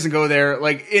 the movie doesn't go there.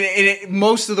 Like,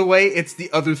 most of the way, it's the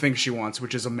other thing she wants,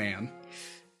 which is a man.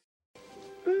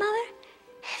 Mother,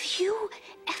 have you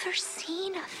ever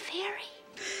seen a fairy?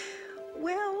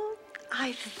 Well,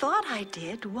 I thought I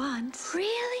did once.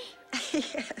 Really?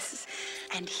 Yes.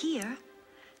 And here,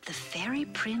 the fairy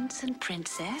prince and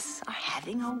princess are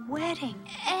having a wedding.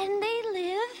 And they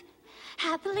live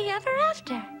happily ever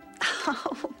after.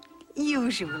 Oh,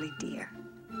 usually, dear.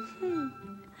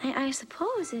 I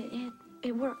suppose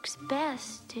it works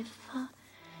best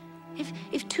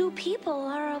if two people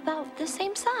are about the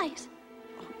same size.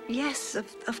 Yes,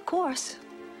 of course.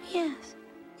 Yes.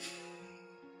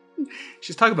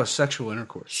 She's talking about sexual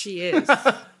intercourse. She is.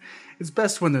 It's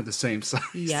best when they're the same size.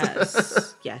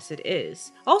 Yes. Yes, it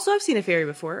is. Also, I've seen a fairy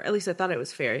before. At least I thought it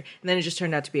was fairy. And then it just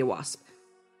turned out to be a wasp.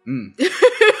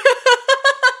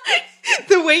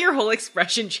 The way your whole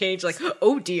expression changed, like,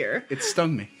 oh dear. It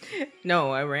stung me.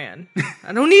 No, I ran.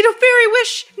 I don't need a fairy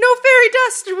wish. No fairy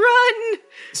dust. Run.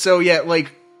 So yeah,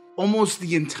 like almost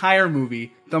the entire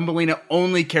movie, Thumbelina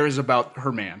only cares about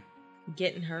her man.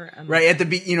 Getting her. Right at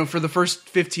the for the first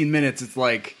 15 minutes, it's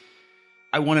like,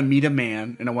 I want to meet a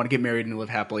man and I want to get married and live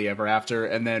happily ever after.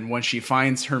 And then when she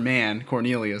finds her man,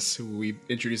 Cornelius, who we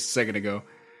introduced a second ago,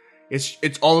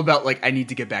 it's all about like, I need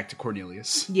to get back to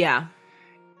Cornelius. Yeah.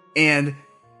 And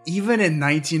even in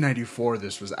 1994,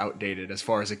 this was outdated as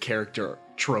far as a character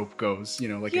trope goes. You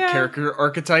know, like a character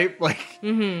archetype. Like,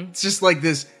 It's just like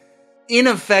this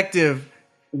ineffective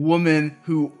woman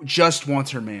who just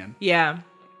wants her man. Yeah.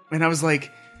 And I was like,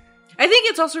 I think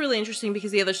it's also really interesting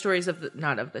because the other stories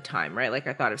not of the time, right? Like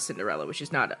I thought of Cinderella, which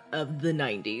is not of the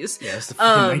 90s. Yeah, it's the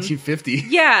freaking 1950.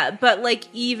 Yeah, but like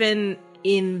even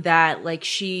in that, like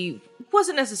she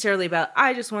wasn't necessarily about,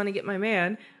 I just want to get my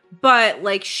man. But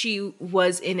like she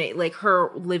was in it, like her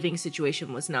living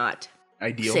situation was not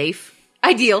ideal.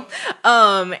 Ideal.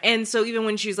 And so even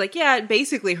when she's like, yeah,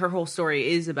 basically her whole story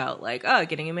is about like,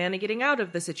 getting a man and getting out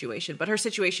of the situation. But her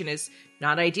situation is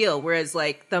not ideal. Whereas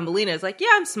like Thumbelina is like, yeah,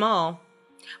 I'm small,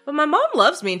 but my mom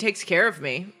loves me and takes care of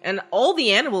me. And all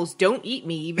the animals don't eat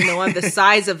me, even though I'm the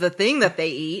size of the thing that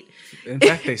they eat. In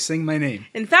fact, they sing my name.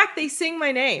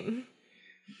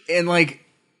 And like,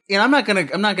 and I'm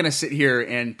not gonna sit here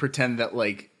and pretend that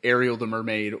like Ariel the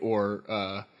Mermaid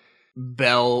or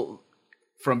Belle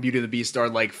from Beauty and the Beast are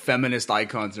like feminist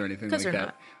icons or anything like that.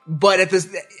 Not. But at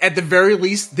the very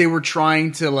least, they were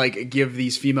trying to like give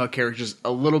these female characters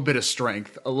a little bit of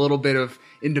strength, a little bit of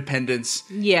independence.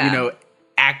 Yeah. You know,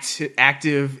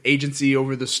 active agency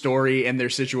over the story and their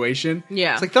situation.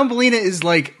 Yeah. It's like Thumbelina is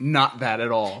like not that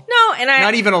at all. No, and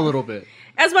not even a little bit.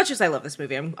 As much as I love this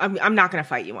movie, I'm not going to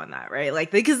fight you on that, right? Like,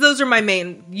 because those are my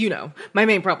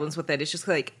main problems with it. It's just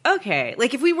like, okay,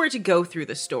 like if we were to go through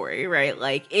the story, right?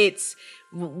 Like it's,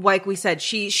 like we said,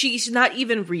 she's not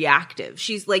even reactive.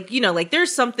 She's like, like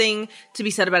there's something to be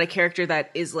said about a character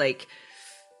that is like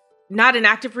not an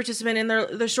active participant in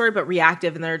their story, but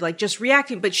reactive, and they're like just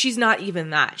reacting. But she's not even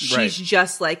that. She's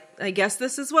just like, I guess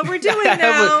this is what we're doing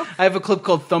now. I have a clip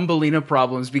called Thumbelina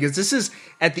Problems, because this is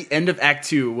at the end of Act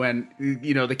 2 when,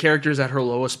 the character's at her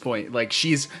lowest point. Like,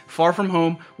 she's far from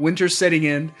home, winter's setting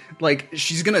in, like,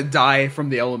 she's gonna die from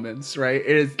the elements, right?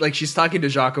 It's like she's talking to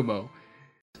Giacomo.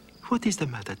 What is the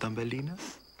matter, Thumbelina?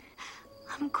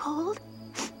 I'm cold,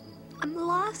 I'm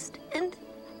lost, and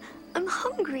I'm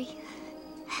hungry.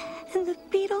 And the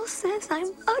beetle says I'm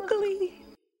ugly.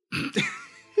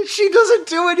 She doesn't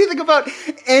do anything about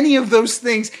any of those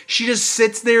things. She just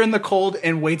sits there in the cold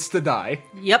and waits to die.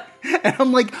 Yep. And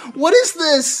I'm like, what is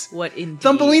this? What indeed?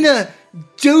 Thumbelina,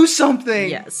 do something.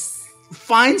 Yes.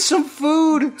 Find some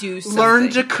food. Do something. Learn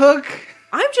to cook.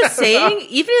 I'm just saying,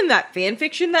 even in that fan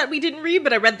fiction that we didn't read,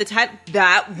 but I read the title,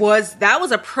 that was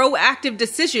a proactive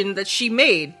decision that she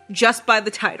made just by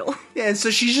the title. Yeah, and so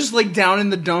she's just like down in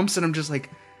the dumps, and I'm just like,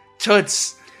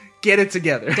 Toots, get it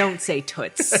together. Don't say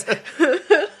toots.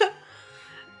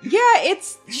 Yeah,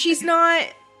 she's not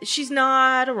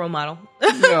a role model.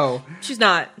 No. She's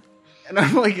not. And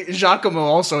I'm like, Giacomo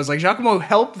also is like, Giacomo,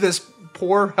 help this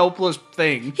poor, helpless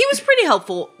thing. He was pretty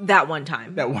helpful that one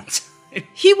time.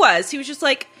 He was just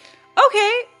like,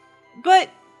 okay, but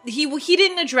he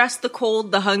didn't address the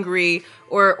cold, the hungry,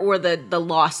 or the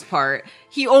lost part.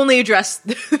 He only addressed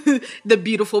the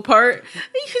beautiful part.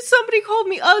 Somebody called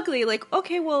me ugly. Like,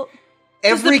 okay, well,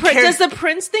 does the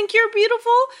prince think you're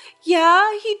beautiful?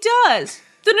 Yeah, he does.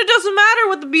 Then it doesn't matter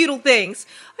what the beetle thinks.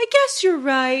 I guess you're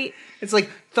right. It's like,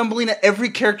 Thumbelina, every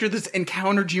character that's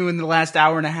encountered you in the last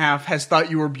hour and a half has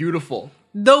thought you were beautiful.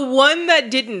 The one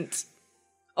that didn't.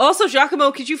 Also,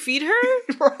 Giacomo, could you feed her?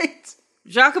 Right.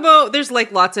 Giacomo, there's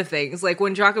like lots of things. Like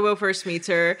when Giacomo first meets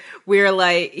her, we're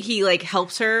like, he like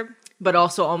helps her, but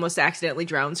also almost accidentally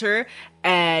drowns her.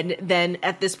 And then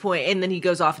at this point, and then he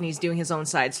goes off and he's doing his own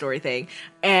side story thing.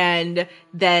 And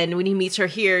then when he meets her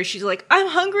here, she's like, I'm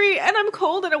hungry and I'm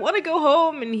cold and I want to go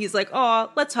home. And he's like,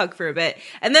 oh, let's hug for a bit.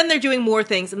 And then they're doing more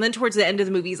things. And then towards the end of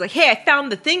the movie, he's like, hey, I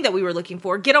found the thing that we were looking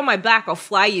for. Get on my back. I'll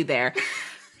fly you there.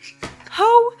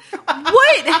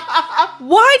 What?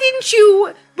 Why didn't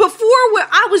you, before when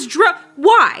I was drunk,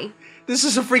 why? This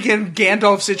is a freaking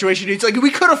Gandalf situation. It's like, we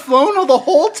could have flown all the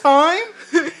whole time?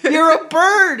 You're a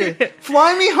bird.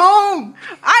 Fly me home.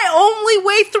 I only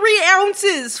weigh 3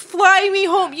 ounces. Fly me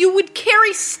home. You would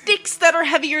carry sticks that are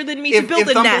heavier than me to build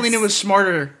a nest. If Thumbelina was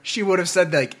smarter, she would have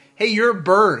said like, hey, you're a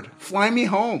bird. Fly me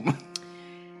home.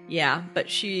 Yeah, but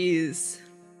she's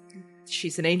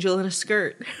an angel in a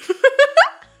skirt.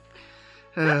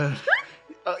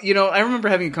 You know, I remember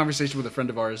having a conversation with a friend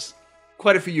of ours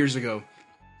quite a few years ago,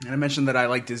 and I mentioned that I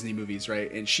like Disney movies, right?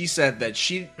 And she said that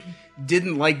she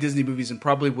didn't like Disney movies and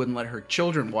probably wouldn't let her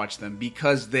children watch them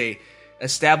because they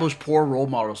establish poor role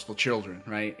models for children,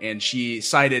 right? And she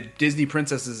cited Disney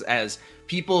princesses as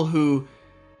people who,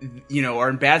 you know, are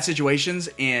in bad situations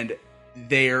and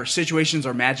their situations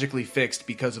are magically fixed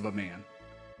because of a man,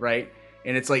 right?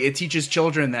 And it's like, it teaches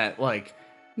children that, like,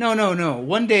 no.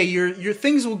 One day your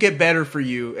things will get better for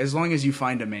you as long as you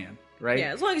find a man, right?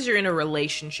 Yeah, as long as you're in a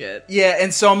relationship. Yeah,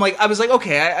 and so I was like,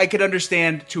 okay, I could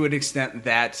understand to an extent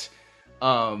that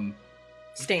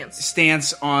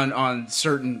stance on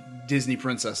certain Disney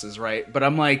princesses, right? But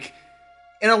I'm like,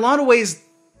 in a lot of ways,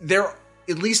 they're,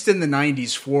 at least in the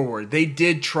 90s forward, they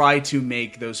did try to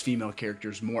make those female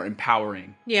characters more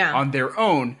empowering on their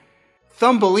own.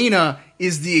 Thumbelina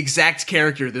is the exact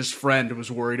character this friend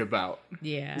was worried about.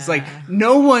 Yeah. It's like,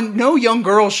 no young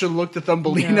girl should look to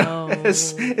Thumbelina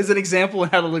as an example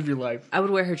of how to live your life. I would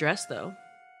wear her dress, though.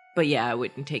 But yeah, I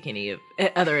wouldn't take any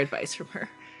other advice from her.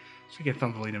 Should get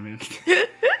Thumbelina, man. All right,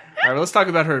 well, let's talk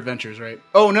about her adventures, right?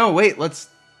 Oh, no, wait, let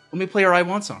me play our I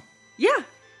Want song. Yeah.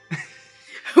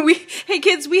 Hey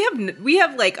kids, we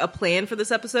have like a plan for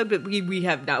this episode, but we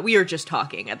have not. We are just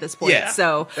talking at this point,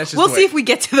 so we'll see if we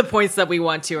get to the points that we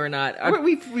want to or not.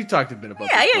 We've talked a bit about.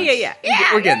 Yeah.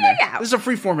 We're getting there. This is a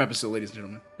free-form episode, ladies and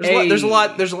gentlemen. There's a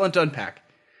lot to unpack.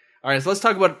 All right, so let's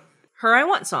talk about her I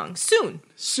Want song.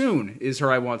 Soon is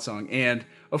her I Want song, and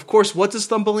of course, what does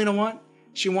Thumbelina want?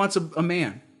 She wants a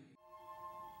man.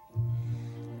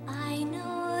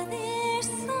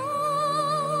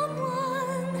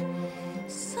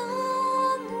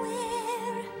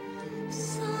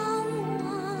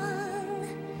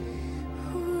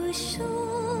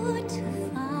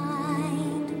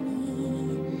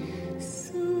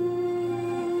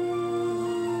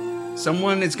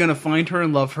 Someone is going to find her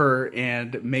and love her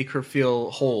and make her feel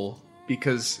whole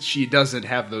because she doesn't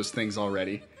have those things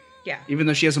already. Yeah. Even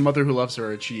though she has a mother who loves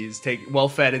her and she's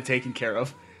well-fed and taken care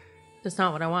of. That's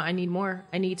not what I want. I need more.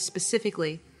 I need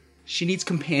specifically. She needs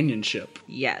companionship.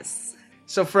 Yes.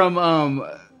 So from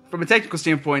a technical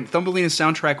standpoint, Thumbelina's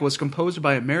soundtrack was composed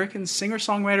by American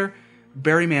singer-songwriter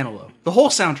Barry Manilow. The whole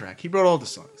soundtrack. He wrote all the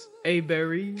songs. Hey,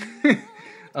 Barry.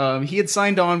 He had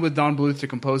signed on with Don Bluth to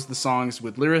compose the songs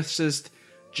with lyricist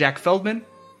Jack Feldman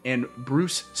and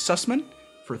Bruce Sussman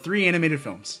for 3 animated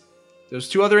films.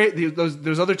 Those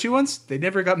other 2 ones, they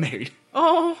never got made.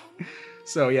 Oh.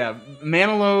 So yeah,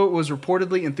 Manilow was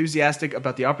reportedly enthusiastic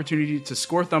about the opportunity to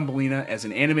score Thumbelina as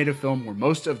an animated film where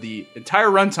most of the entire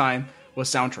runtime was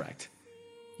soundtracked.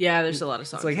 Yeah, there's a lot of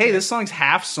songs. It's like, hey, this song's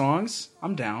half songs.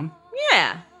 I'm down.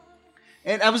 Yeah.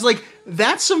 And I was like,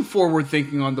 that's some forward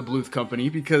thinking on the Bluth Company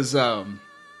because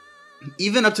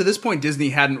even up to this point, Disney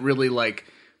hadn't really like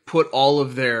put all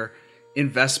of their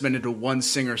investment into one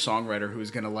singer-songwriter who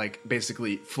was going to like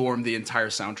basically form the entire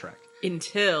soundtrack.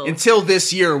 Until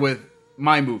this year with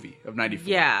My Movie of 94.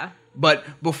 Yeah. But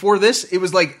before this, it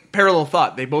was like parallel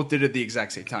thought. They both did it at the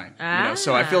exact same time. You know?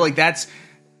 So I feel like that's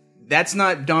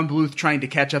not Don Bluth trying to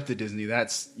catch up to Disney.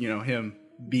 That's, him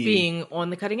being on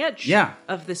the cutting edge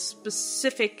of this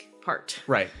specific part.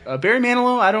 Right. Barry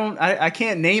Manilow, I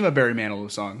can't name a Barry Manilow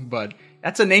song, but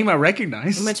that's a name I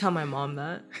recognize. I'm going to tell my mom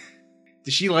that.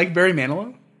 Does she like Barry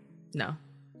Manilow? No.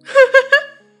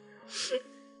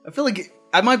 I feel like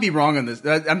I might be wrong on this.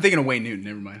 I'm thinking of Wayne Newton.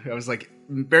 Never mind. I was like,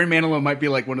 Barry Manilow might be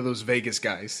like one of those Vegas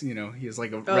guys. He has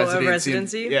like a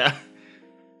residency. Yeah.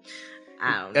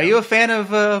 I don't know. Are you a fan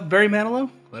of Barry Manilow?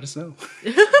 Let us know.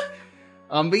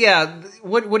 But yeah,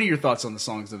 what are your thoughts on the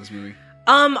songs of this movie?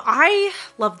 I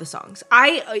love the songs.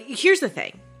 Here's the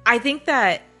thing. I think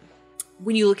that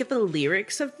when you look at the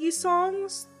lyrics of these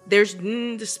songs, there's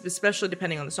especially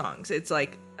depending on the songs, it's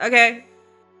like, okay,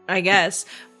 I guess.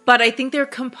 But I think they're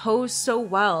composed so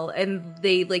well, and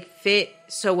they like fit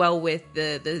so well with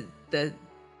the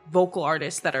vocal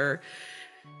artists that are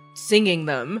singing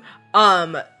them.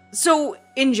 So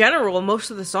in general,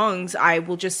 most of the songs I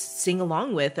will just sing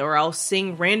along with, or I'll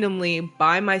sing randomly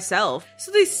by myself.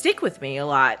 So they stick with me a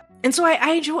lot. And so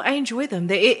I enjoy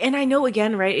them. And I know,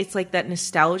 again, right, it's like that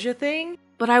nostalgia thing,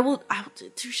 but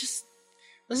there's just...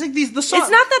 I think the songs...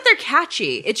 It's not that they're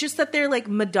catchy. It's just that they're like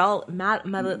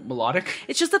melodic?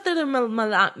 It's just that they're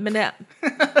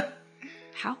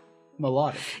How?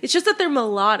 Melodic. It's just that they're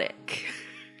melodic.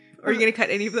 Are you going to cut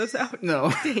any of those out?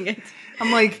 No. Dang it.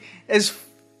 I'm like,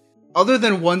 other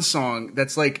than one song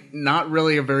that's like not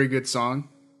really a very good song,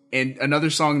 and another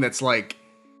song that's like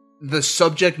the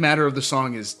subject matter of the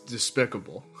song is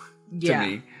despicable to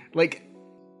me. Like,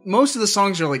 most of the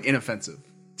songs are like inoffensive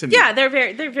to me. Yeah,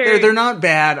 they're not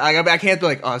bad. I can't be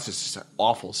like, oh, it's just an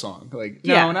awful song. Like,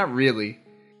 no, not really.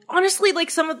 Honestly, like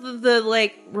some of the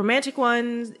like romantic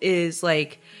ones is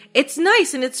like, it's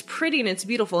nice and it's pretty and it's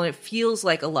beautiful and it feels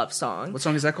like a love song. What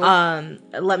song is that called?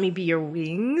 Let Me Be Your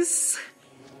Wings.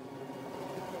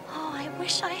 Oh, I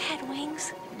wish I had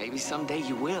wings. Maybe someday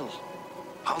you will.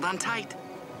 Hold on tight.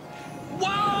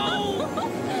 Whoa!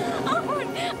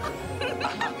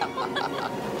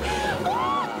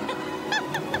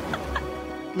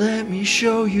 Let me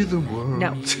show you the world.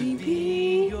 No. Let me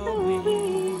be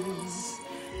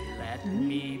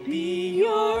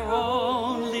your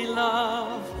only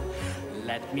love.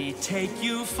 Let me take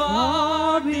you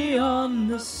far beyond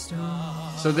the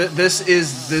stars. So this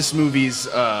is this movie's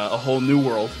A Whole New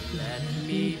World. Let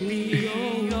me be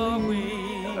your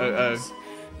wings.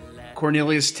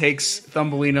 Cornelius takes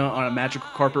Thumbelina on a magical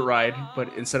carpet ride,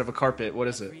 but instead of a carpet, what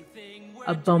is it?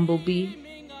 A bumblebee.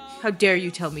 How dare you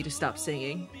tell me to stop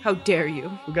singing? How dare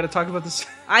you? We gotta talk about this.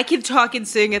 I can talk and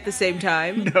sing at the same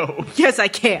time. No. Yes, I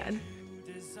can.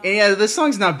 And yeah, this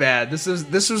song's not bad. This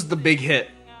was the big hit.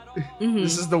 Mm-hmm.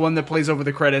 This is the one that plays over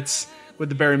the credits with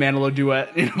the Barry Manilow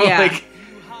duet. You know, yeah. Like,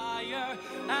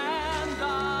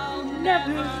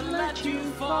 never let you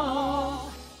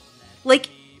fall. Like,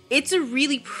 it's a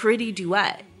really pretty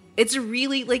duet. It's a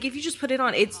really, like, if you just put it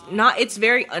on, it's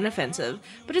very unoffensive,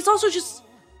 but it's also just,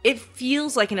 it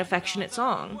feels like an affectionate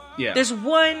song. Yeah. There's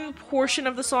one portion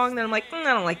of the song that I'm like, I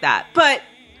don't like that, but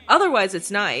otherwise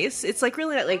it's nice. It's like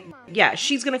really, like, yeah,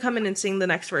 she's gonna come in and sing the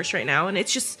next verse right now, and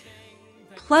it's just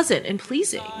pleasant and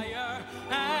pleasing.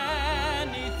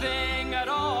 Anything at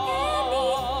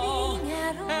all.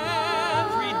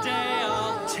 Every day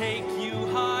I'll take you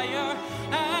higher,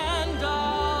 and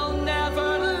I'll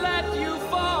never let you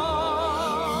fall.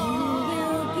 You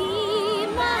will be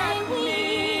my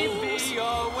wings. Be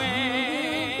your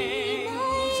wings.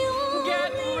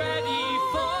 Get ready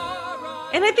for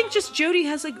us. And I think just Jodie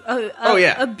has like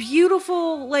yeah. a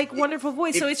beautiful, like, wonderful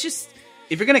voice. So it's just,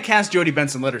 if you're gonna cast Jodie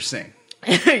Benson, let her sing.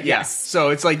 yes.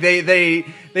 So it's like they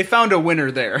found a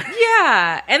winner there.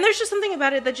 Yeah, and there's just something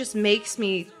about it that just makes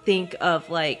me think of,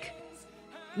 like,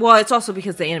 well, it's also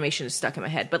because the animation is stuck in my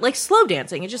head, but like slow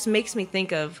dancing, it just makes me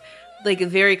think of like a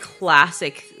very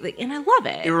classic, like, and I love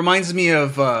it. It reminds me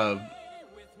of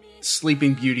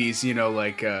Sleeping Beauties, you know,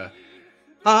 like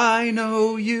I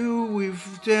know you,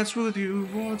 we've danced with you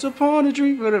once upon a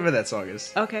dream, whatever that song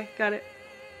is. Okay, got it.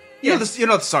 You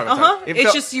know the song. I'm talking.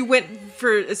 It's just you went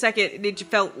for a second. It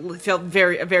felt a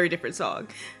very different song.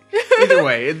 Either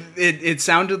way, it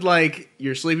sounded like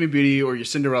your Sleeping Beauty or your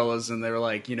Cinderellas, and they were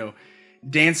like, you know,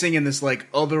 dancing in this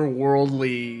like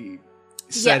otherworldly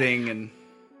setting. Yeah. And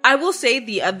I will say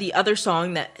the other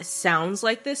song that sounds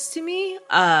like this to me,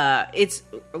 it's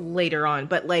later on,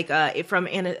 but like from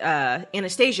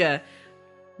Anastasia.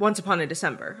 Once Upon a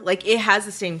December. Like, it has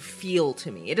the same feel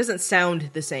to me. It doesn't sound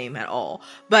the same at all.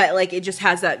 But, like, it just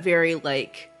has that very,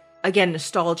 like, again,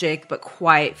 nostalgic but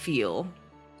quiet feel.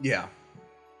 Yeah.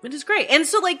 It is great. And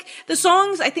so, like,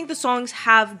 I think the songs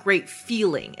have great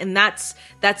feeling. And that's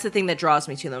the thing that draws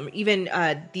me to them. Even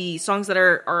the songs that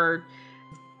are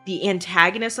the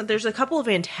antagonists, there's a couple of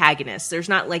antagonists. There's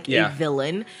not, like, a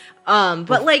villain.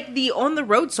 But, like, the On the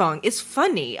Road song is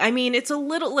funny. I mean, it's a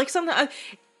little, like, something...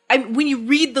 when you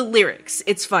read the lyrics,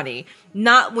 it's funny.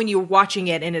 Not when you're watching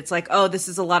it and it's like, oh, this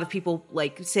is a lot of people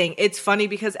like saying it's funny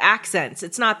because accents.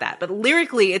 It's not that. But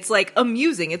lyrically, it's like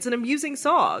amusing. It's an amusing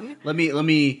song. Let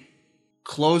me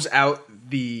close out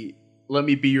the Let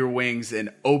Me Be Your Wings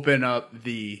and open up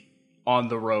the On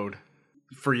the Road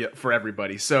for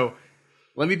everybody. So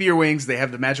Let Me Be Your Wings, they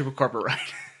have the magical carpet ride.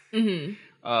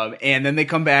 Mm-hmm. And then they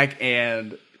come back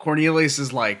and Cornelius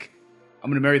is like, I'm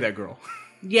going to marry that girl.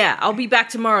 Yeah, I'll be back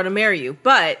tomorrow to marry you.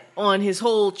 But on his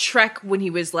whole trek when he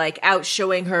was like out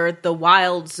showing her the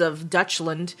wilds of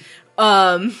Dutchland,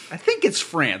 I think it's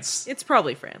France. it's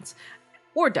probably France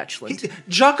or Dutchland.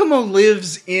 Giacomo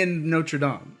lives in Notre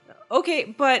Dame. Okay,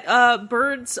 but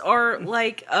birds are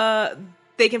like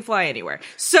they can fly anywhere.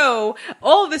 So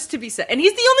all of this to be said, and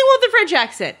he's the only one with a French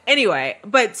accent. Anyway,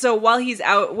 but so while he's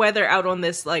out, while they're out on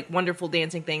this like wonderful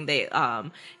dancing thing, they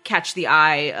catch the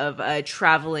eye of a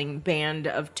traveling band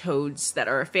of toads that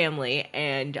are a family,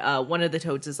 and one of the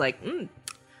toads is like,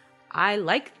 I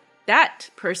like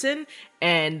that person,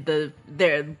 and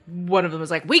one of them is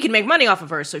like, we can make money off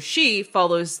of her. So she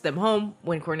follows them home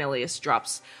when Cornelius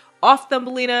drops off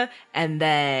Thumbelina and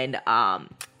then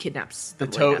kidnaps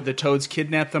Thumbelina. The toads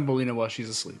kidnap Thumbelina while she's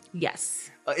asleep. Yes.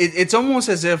 It's almost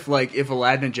as if like if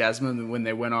Aladdin and Jasmine, when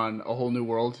they went on A Whole New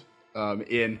World,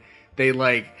 they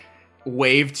like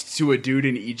waved to a dude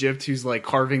in Egypt who's like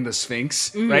carving the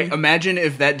Sphinx, right? Imagine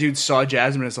if that dude saw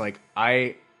Jasmine and was like,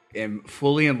 I am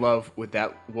fully in love with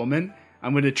that woman.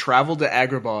 I'm going to travel to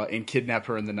Agrabah and kidnap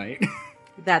her in the night.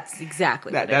 That's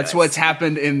exactly that's what's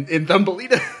happened in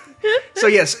Thumbelina. So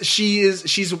yes,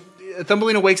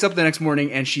 Thumbelina wakes up the next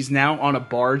morning and she's now on a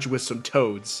barge with some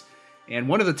toads. And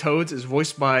one of the toads is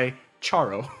voiced by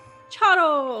Charo.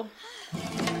 Charo!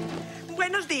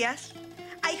 Buenos dias.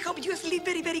 I hope you sleep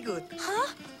very, very good. Huh?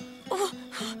 Oh,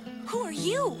 who are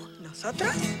you?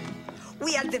 Nosotros?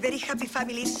 We are the very happy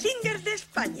family singers de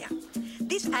España.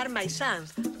 These are my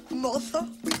sons, Mozo,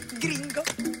 Gringo,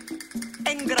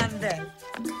 and Grande.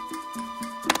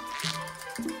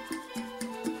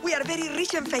 We are very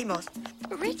rich and famous.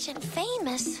 Rich and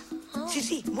famous? Oh.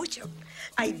 Sí, mucho.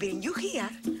 I bring you here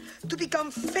to become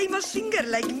famous singer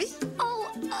like me. Oh,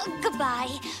 goodbye.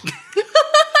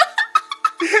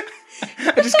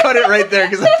 I just caught it right there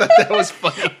because I thought that was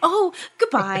funny. Oh,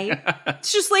 goodbye.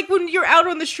 It's just like when you're out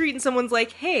on the street and someone's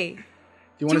like, hey, do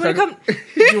you want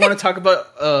to talk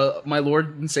about my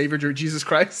Lord and Savior Jesus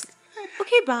Christ?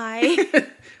 Okay, bye.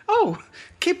 Oh,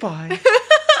 okay, bye.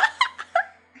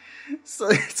 So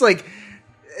it's like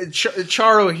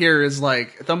Charo here is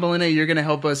like, Thumbelina, you're going to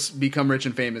help us become rich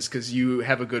and famous because you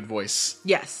have a good voice.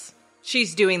 Yes.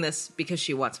 She's doing this because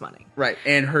she wants money. Right.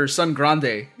 And her son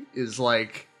Grande is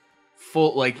like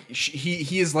full, like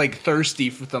he is like thirsty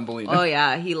for Thumbelina. Oh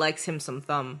yeah, he likes him some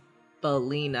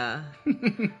Thumbelina.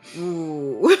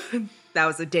 Ooh, that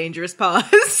was a dangerous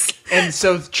pause. And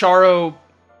so Charo,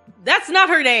 that's not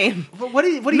her name. What do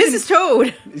you Mrs.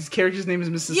 Toad. His character's name is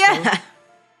Mrs. Yeah. Toad?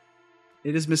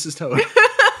 It is Mrs. Toad.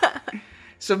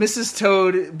 So Mrs.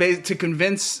 Toad, to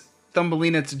convince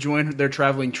Thumbelina to join their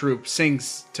traveling troupe,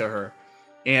 sings to her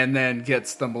and then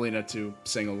gets Thumbelina to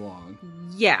sing along.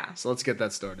 Yeah. So let's get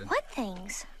that started. What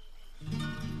things?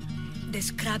 The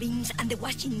scrubbings and the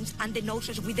washings and the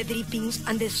noses with the drippings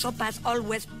and the sopas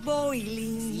always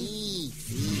boiling.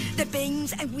 The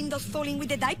panes and windows falling with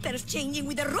the diapers changing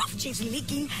with the roof cheese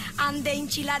leaking and the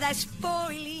enchilada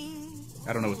spoiling.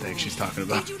 I don't know what the heck she's talking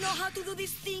about. Did you know how to do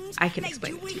these things? I can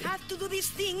explain it to you. You have to do these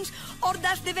things, or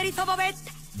does the very thought of it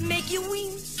make you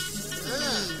wince?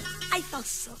 I thought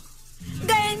so.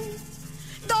 Then,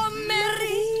 don't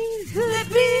marry the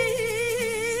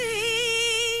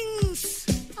prince.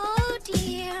 Oh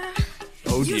dear.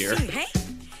 Oh You dear. sing, hey?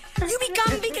 You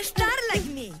become big star like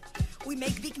me. We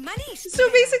make big money. So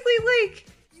basically, like,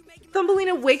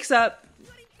 Thumbelina wakes up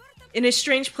in a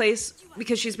strange place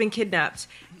because she's been kidnapped.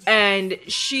 And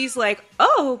she's like,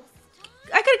 oh,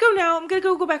 I gotta go now. I'm gonna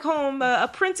go back home. A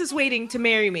prince is waiting to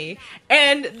marry me.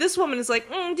 And this woman is like,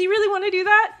 do you really want to do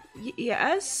that?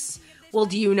 Yes. Well,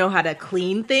 do you know how to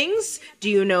clean things? Do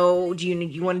you know how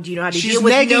to She's deal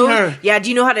with nagging her. Yeah, do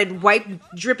you know how to wipe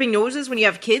dripping noses when you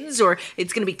have kids? Or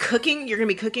it's going to be cooking? You're going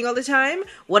to be cooking all the time?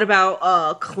 What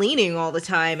about cleaning all the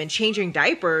time and changing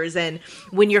diapers? And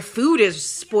when your food is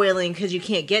spoiling because you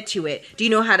can't get to it, do you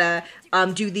know how to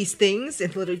do these things?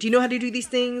 And do you know how to do these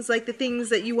things? Like the things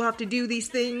that you have to do these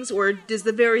things? Or does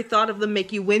the very thought of them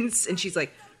make you wince? And she's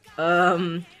like,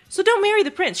 so don't marry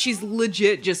the prince. She's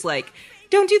legit just like,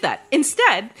 don't do that.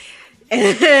 Instead,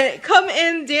 come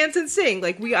and dance and sing.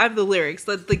 Like, I have the lyrics.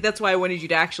 That's why I wanted you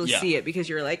to actually see it, because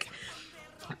you're like,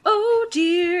 oh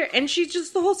dear. And she's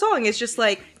just, the whole song is just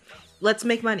like, let's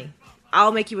make money.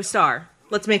 I'll make you a star.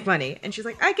 Let's make money. And she's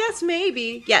like, I guess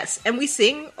maybe. Yes. And we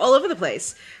sing all over the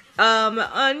place.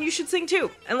 And you should sing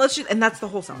too. And and that's the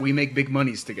whole song. We make big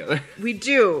monies together. We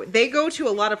do. They go to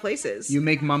a lot of places. You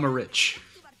make mama rich.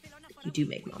 You do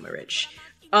make mama rich.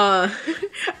 And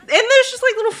there's just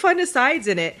like little fun asides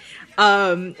in it.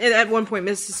 And at one point,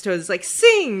 Mrs. Toad is like,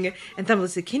 sing. And Thumbelina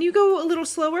said, can you go a little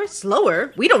slower?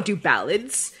 Slower? We don't do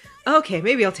ballads. okay,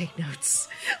 maybe I'll take notes.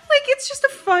 Like, it's just a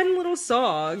fun little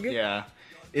song. Yeah.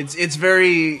 It's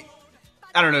very,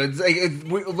 I don't know, it's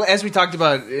like, as we talked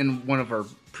about in one of our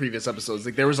previous episodes,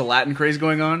 like there was a Latin craze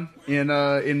going on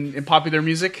in popular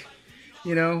music,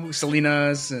 you know,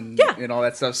 Selena's and all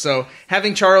that stuff. So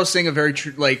having Charo sing a very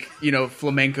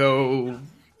flamenco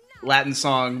Latin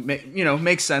song,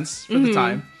 makes sense for the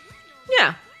time.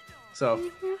 Yeah.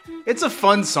 So it's a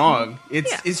fun song.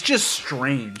 It's just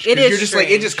strange. It is. You're just strange.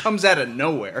 like, it just comes out of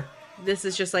nowhere. This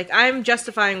is just like, I'm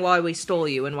justifying why we stole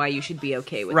you and why you should be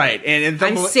okay with Right, it.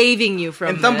 I'm saving you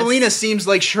from this. Thumbelina seems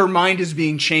like her mind is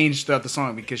being changed throughout the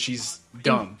song because she's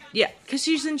dumb. Yeah, because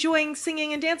she's enjoying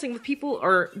singing and dancing with people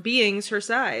or beings her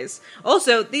size.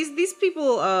 Also, these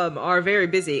people are very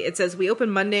busy. It says we open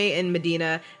Monday in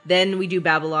Medina, then we do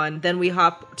Babylon, then we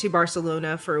hop to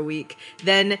Barcelona for a week,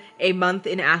 then a month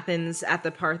in Athens at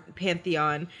the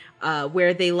Pantheon,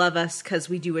 where they love us because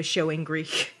we do a show in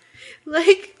Greek.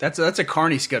 Like, that's a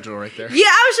Carney schedule right there. Yeah,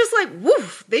 I was just like,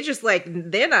 woof. They just like,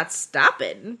 they're not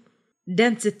stopping.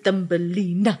 Dance it,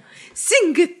 Thumbelina.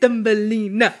 Sing it,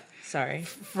 Thumbelina. Sorry.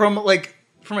 From a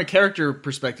character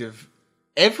perspective,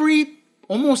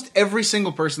 almost every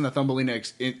single person that Thumbelina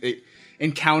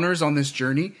encounters on this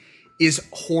journey is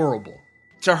horrible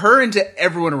to her and to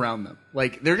everyone around them.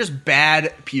 Like, they're just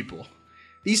bad people.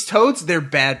 These toads, they're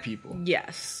bad people.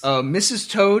 Yes. Mrs.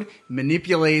 Toad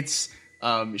manipulates.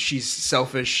 She's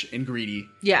selfish and greedy.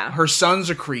 Yeah. Her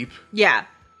son's a creep. Yeah.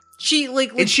 She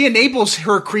and she enables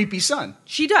her creepy son.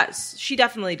 She does. She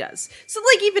definitely does. So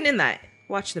like even in that,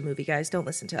 watch the movie, guys. Don't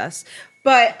listen to us.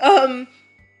 But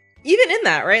even in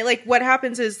that, right? Like what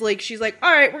happens is like she's like,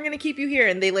 all right, we're gonna keep you here,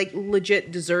 and they like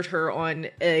legit desert her on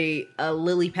a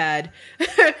lily pad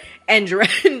and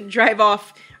drive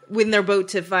off in their boat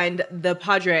to find the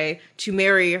padre to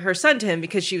marry her son to him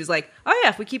because she was like, oh yeah,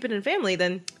 if we keep it in family,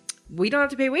 then we don't have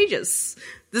to pay wages.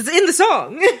 This is in the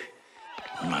song.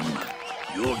 Mama,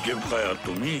 you give her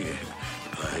to me.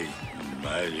 I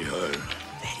marry her.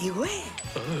 Very well.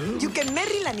 You can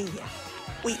marry La Niña.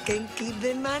 We can keep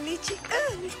the money she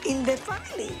earns in the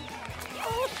family.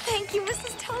 Oh, thank you,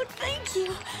 Mrs. Toad. Thank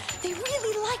you. They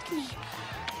really like me.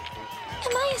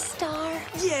 Am I a star?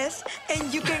 Yes,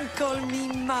 and you can call me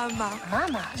Mama.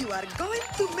 Mama? You are going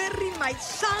to marry my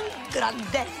son,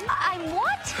 Grande. I'm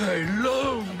what? I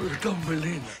love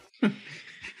Thumbelina.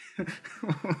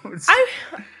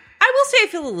 I will say I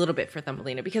feel a little bit for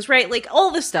Thumbelina because, right, like all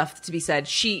this stuff to be said,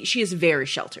 she is very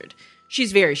sheltered.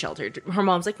 She's very sheltered. Her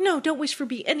mom's like, no, don't wish for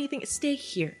be anything. Stay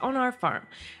here on our farm.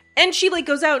 And she like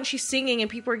goes out and she's singing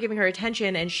and people are giving her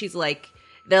attention and she's like,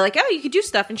 they're like, oh, you could do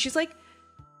stuff. And she's like,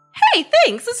 hey,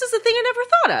 thanks. This is a thing I never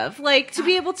thought of. Like, to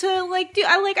be able to, like,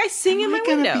 I sing in my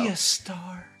window. Am I gonna be a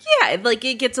star? Yeah, like,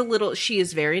 it gets a little, she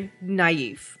is very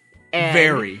naive. And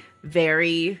very.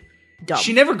 Very dumb.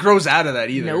 She never grows out of that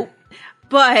either. Nope.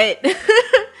 But,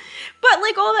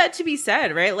 like, all that to be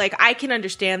said, right? Like, I can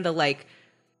understand the, like,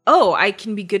 oh, I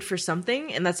can be good for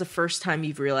something, and that's the first time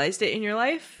you've realized it in your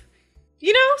life.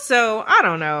 You know? So, I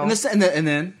don't know. And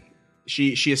then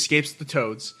she escapes the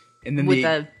toads. And then with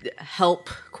the help,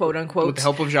 quote unquote, with the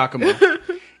help of Giacomo,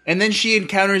 and then she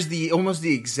encounters almost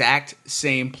the exact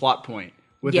same plot point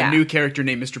with a new character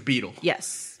named Mr. Beetle.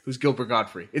 Yes, who's Gilbert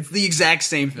Gottfried. It's the exact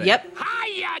same thing. Yep.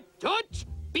 Hiya, Toots.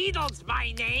 Beetle's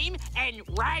my name, and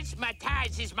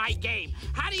Razzmatazz is my game.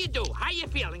 How do you do? How you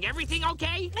feeling? Everything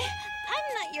okay?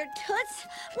 I'm not your Toots.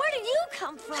 Where did you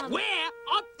come from? Where?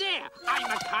 Up there.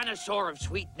 I'm a connoisseur of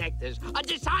sweet nectars, a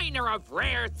designer of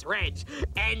rare threads,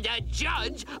 and a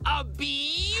judge of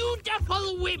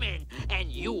beautiful women.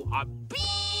 And you are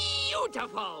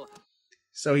beautiful.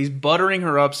 So he's buttering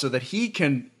her up so that he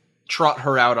can trot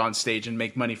her out on stage and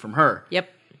make money from her. Yep.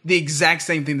 The exact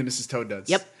same thing that Mrs. Toad does.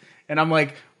 Yep. And I'm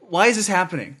like, why is this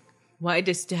happening? Why is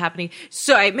this happening?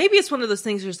 So maybe it's one of those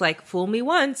things where it's like, fool me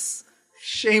once.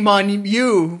 Shame on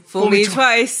you. Fool me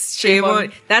twice. Shame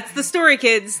on... That's the story,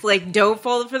 kids. Like, don't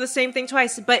fall for the same thing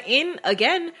twice. But in,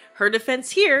 again, her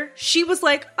defense here, she was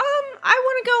like, I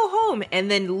want to go home. And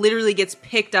then literally gets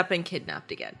picked up and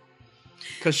kidnapped again.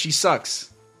 Because she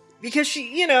sucks. Because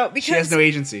she has no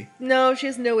agency. No, she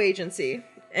has no agency.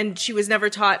 And she was never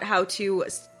taught how to...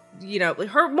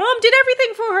 her mom did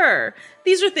everything for her.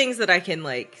 These are things that I can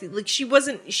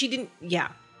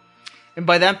And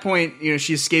by that point,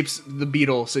 she escapes the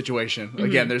Beetle situation. Mm-hmm.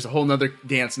 Again, there's a whole nother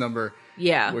dance number.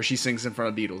 Yeah. Where she sings in front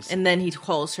of Beetles. And then he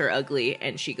calls her ugly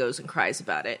and she goes and cries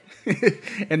about it.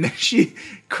 And then she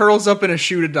curls up in a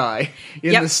shoe to die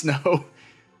in the snow.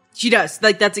 She does.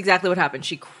 Like, that's exactly what happened.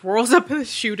 She curls up in a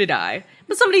shoe to die.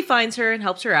 But somebody finds her and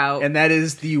helps her out. And that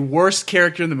is the worst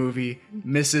character in the movie,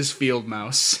 Mrs. Field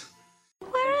Mouse.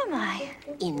 Where am I?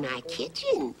 In my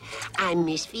kitchen. I'm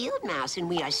Miss Fieldmouse, and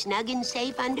we are snug and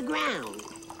safe underground.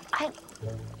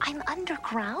 I'm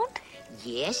underground?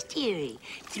 Yes, dearie.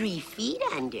 3 feet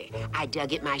under. I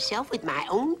dug it myself with my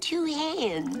own 2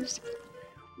 hands.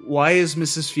 Why is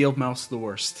Mrs. Fieldmouse the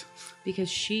worst? Because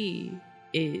she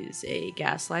is a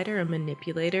gaslighter, a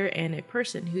manipulator, and a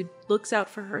person who looks out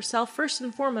for herself first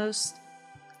and foremost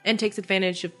and takes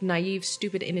advantage of naive,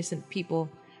 stupid, innocent people,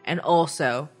 and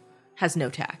also has no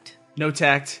tact. No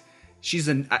tact. She's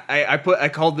I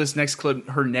called this next clip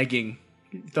her negging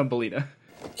Thumbelina.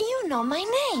 You know my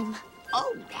name.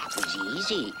 Oh, that was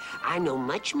easy. I know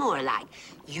much more, like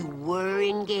you were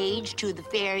engaged to the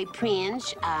fairy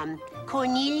prince,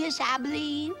 Cornelius, I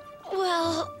believe.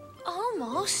 Well,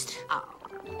 almost. Oh,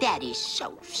 that is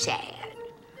so sad.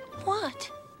 What?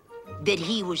 That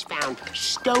he was found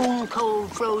stone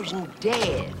cold frozen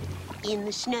dead in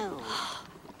the snow.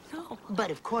 No.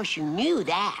 But of course you knew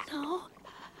that.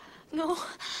 No.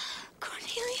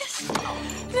 Cornelius.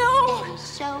 No. That is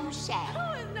so sad.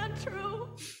 No, it's not true.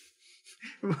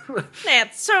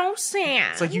 That's so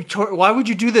sad. It's like, why would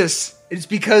you do this? It's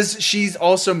because she's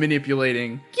also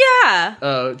manipulating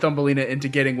Thumbelina into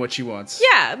getting what she wants.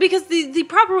 Yeah, because the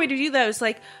proper way to do that is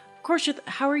like, of course,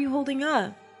 how are you holding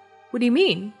up? What do you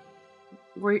mean?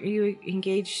 Were you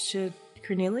engaged to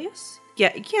Cornelius?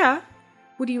 Yeah.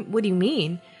 What do you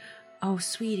mean? Oh,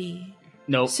 sweetie.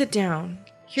 Nope. Sit down.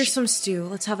 Here's some stew.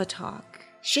 Let's have a talk.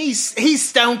 He's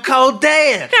stone cold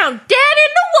dead. Found dead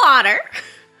in the water.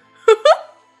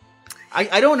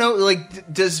 I don't know,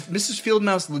 like, does Mrs.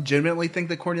 Fieldmouse legitimately think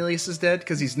that Cornelius is dead?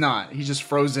 Because he's not. He's just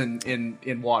frozen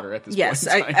in water at this point. Yes,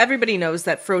 everybody knows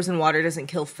that frozen water doesn't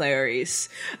kill fairies.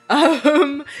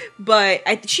 But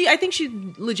I think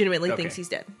she legitimately thinks he's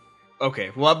dead.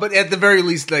 Okay, well, but at the very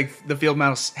least, like, the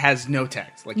Fieldmouse has no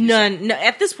tact. Like None. No,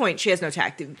 at this point, she has no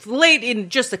tact. Late in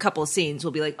just a couple of scenes,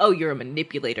 we'll be like, oh, you're a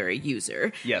manipulator, a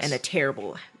user. Yes. And a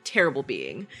terrible, terrible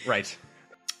being. Right.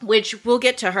 Which we'll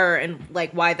get to her and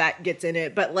like why that gets in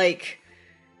it, but like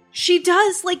she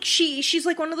does like she's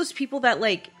like one of those people that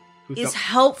like is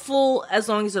helpful as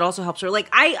long as it also helps her. Like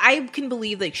I can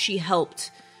believe like she helped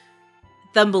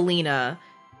Thumbelina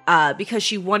because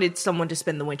she wanted someone to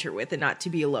spend the winter with and not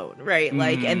to be alone, right?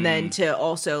 Like and then to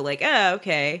also like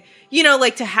okay, you know,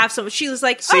 like to have someone. She was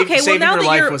like saving now her that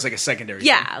life was like a secondary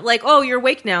thing. Like you're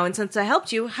awake now, and since I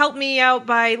helped you, help me out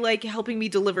by like helping me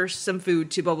deliver some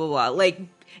food to blah blah blah. Like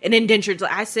an indentured,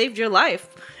 I saved your life.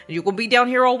 You're gonna be down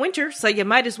here all winter, so you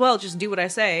might as well just do what I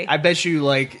say. I bet you,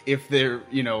 like,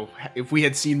 if we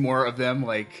had seen more of them,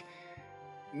 like,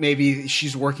 maybe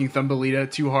she's working Thumbelina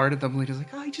too hard, and Thumbelina's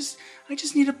like, oh, I just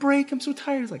need a break. I'm so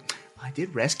tired. It's like, well, I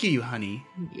did rescue you, honey.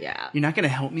 Yeah. You're not gonna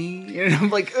help me? And I'm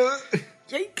like,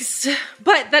 yikes.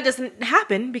 But that doesn't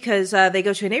happen because they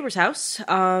go to a neighbor's house,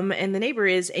 and the neighbor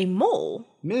is a mole.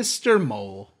 Mr.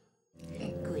 Mole.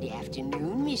 Good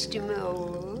afternoon, Mr.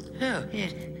 Mole. Oh,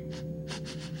 yes.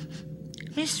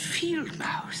 Miss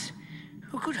Fieldmouse.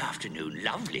 Oh, good afternoon.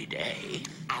 Lovely day.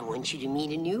 I want you to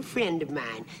meet a new friend of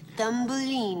mine,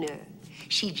 Thumbelina.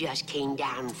 She just came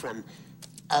down from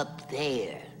up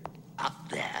there. Up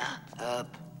there?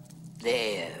 Up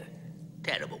there.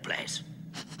 Terrible place.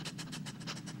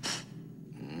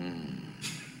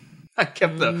 I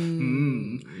kept the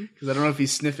because I don't know if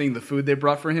he's sniffing the food they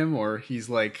brought for him or he's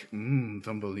like,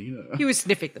 Thumbelina. He was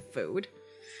sniffing the food.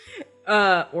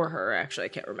 Or her, actually, I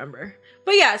can't remember.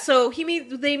 But yeah, so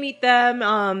they meet them.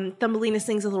 Thumbelina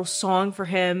sings a little song for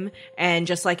him, and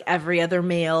just like every other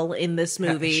male in this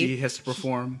movie, she has to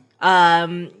perform.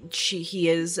 He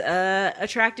is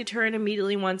attracted to her and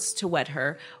immediately wants to wed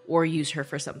her or use her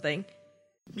for something.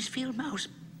 Miss Fieldmouse,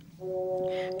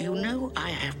 you know I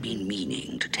have been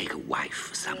meaning to take a wife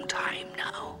for some time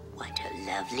now. What a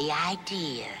lovely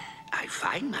idea. I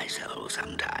find myself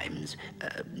sometimes,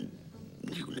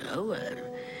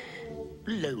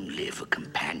 lonely for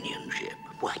companionship.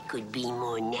 What could be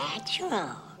more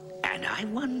natural? And I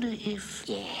wonder if...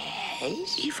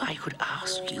 Yes? If I could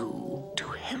ask you to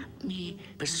help me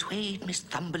persuade Miss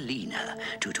Thumbelina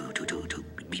to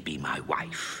be my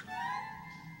wife.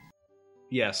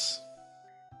 Yes.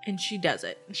 And she does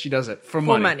it. She does it for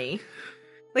money.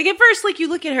 Like, at first, like, you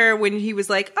look at her when he was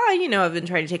like, I've been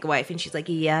trying to take a wife. And she's like,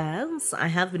 yes, I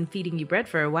have been feeding you bread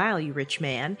for a while, you rich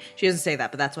man. She doesn't say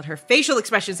that, but that's what her facial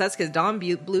expression says, because Dawn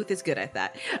Bluth is good at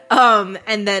that.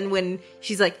 And then when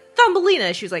she's like,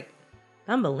 Thumbelina, she was like,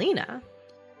 Thumbelina?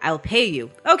 I'll pay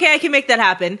you. Okay, I can make that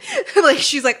happen. Like,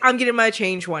 she's like, I'm getting my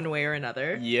change one way or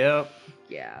another. Yep.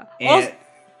 Yeah. And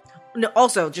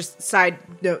Also, just side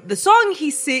note, the song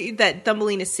that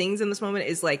Thumbelina sings in this moment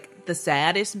is like the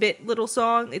saddest little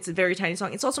song. It's a very tiny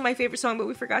song. It's also my favorite song, but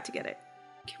we forgot to get it.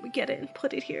 Can we get it and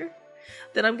put it here?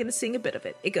 Then I'm going to sing a bit of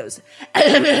it. It goes.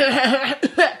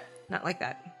 Not like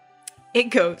that. It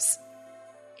goes.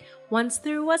 Once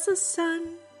there was a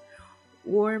sun,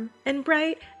 warm and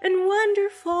bright and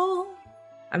wonderful.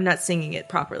 I'm not singing it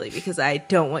properly because I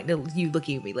don't want you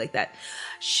looking at me like that.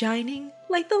 Shining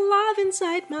like the love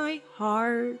inside my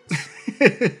heart.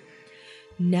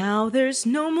 Now there's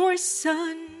no more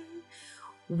sun.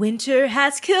 Winter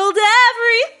has killed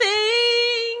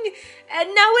everything.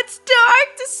 And now it's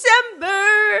dark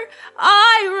December.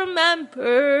 I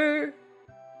remember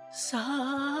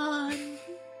sun.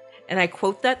 And I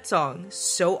quote that song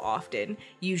so often,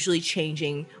 usually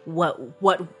changing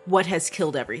what has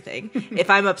killed everything. If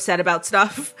I'm upset about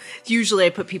stuff, usually I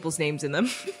put people's names in them.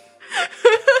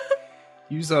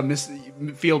 Use Miss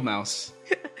Field Mouse.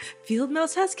 Field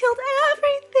Mouse has killed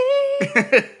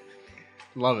everything.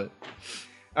 Love it.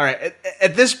 All right.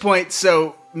 At this point,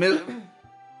 so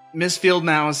Miss Field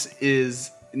Mouse is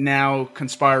now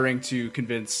conspiring to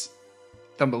convince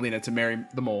Thumbelina to marry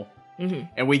the mole. Mm-hmm.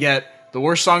 And we get the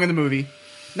worst song in the movie.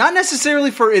 Not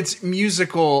necessarily for its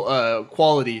musical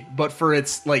quality, but for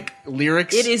its, like,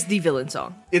 lyrics. It is the villain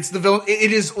song. It's the villain.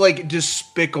 It is, like,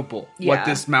 despicable what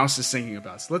this mouse is singing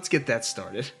about. So let's get that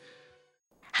started.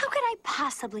 How could I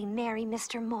possibly marry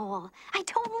Mr. Mole? I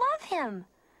don't love him.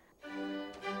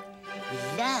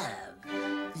 Love.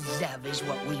 Love is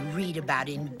what we read about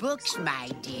in books, my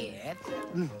dear.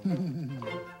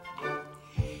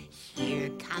 Here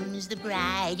comes the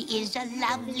bride is a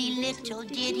lovely little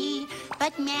ditty,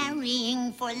 but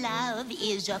marrying for love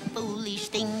is a foolish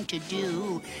thing to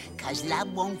do. 'Cause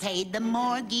love won't pay the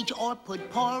mortgage or put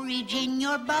porridge in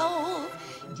your bowl.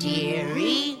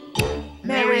 Dearie,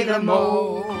 marry the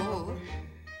mole.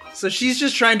 So she's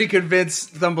just trying to convince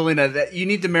Thumbelina that you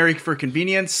need to marry for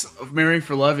convenience. Marrying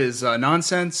for love is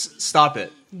nonsense. Stop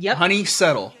it. Yep. Honey,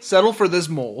 settle. Settle for this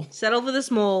mole. Settle for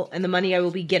this mole and the money I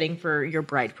will be getting for your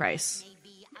bride price.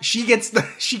 She gets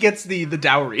the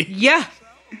dowry. Yeah.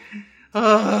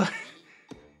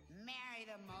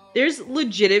 There's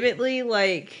legitimately,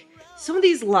 like, some of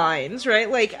these lines, right?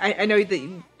 Like, I know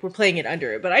that we're playing it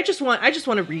under it, but I just want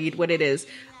to read what it is.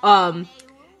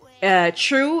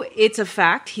 True, it's a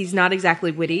fact. He's not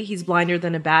exactly witty. He's blinder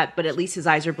than a bat, but at least his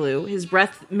eyes are blue. His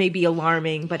breath may be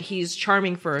alarming, but he's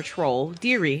charming for a troll.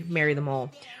 Dearie, marry the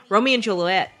mole. Romeo and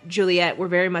Juliet were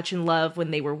very much in love when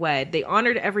they were wed. They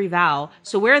honored every vow.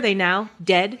 So where are they now?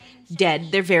 Dead? Dead.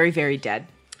 They're very, very dead.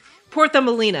 Poor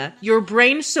Thumbelina, your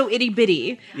brain's so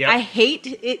itty-bitty. Yep. I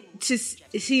hate it to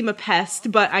seem a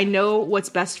pest, but I know what's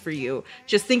best for you.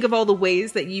 Just think of all the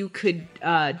ways that you could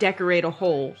decorate a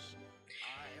hole.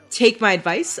 Take my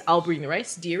advice. I'll bring the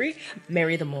rice. Dearie,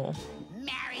 marry the mole.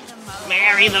 marry the mole.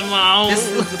 Marry the mole. This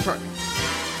is the part.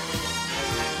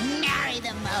 Marry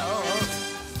the mole.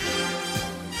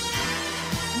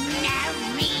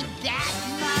 Marry that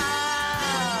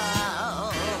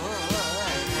mole.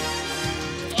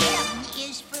 M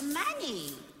is for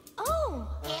money. Oh,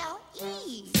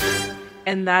 L-E.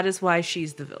 And that is why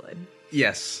she's the villain.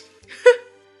 Yes.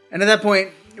 And at that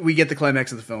point, we get the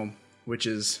climax of the film, which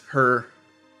is her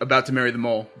about to marry the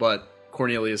mole, but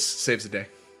Cornelius saves the day.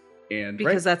 And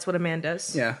because that's what a man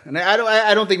does. Yeah, and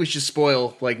I don't think we should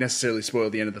necessarily spoil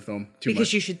the end of the film too much.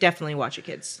 Because you should definitely watch it,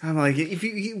 kids. I'm like, if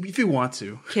you want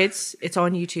to. Kids, it's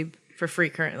on YouTube for free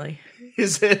currently.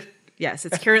 Is it? Yes,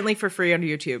 it's currently for free on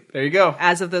YouTube. There you go.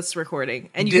 As of this recording.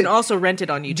 And you can also rent it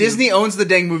on YouTube. Disney owns the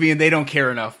dang movie and they don't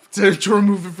care enough to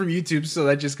remove it from YouTube, so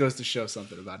that just goes to show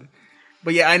something about it.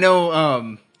 But yeah, I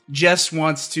know Jess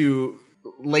wants to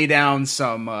lay down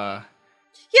some... Yeah,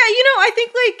 I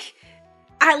think,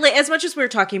 as much as we're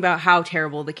talking about how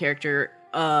terrible the character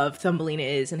of Thumbelina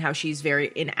is and how she's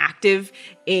very inactive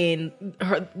in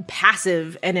her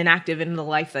passive and inactive in the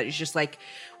life that is just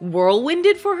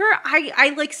whirlwinded for her,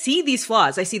 I see these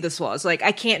flaws. I see those flaws.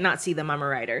 I can't not see them. I'm a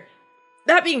writer.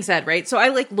 That being said, right? So I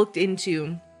looked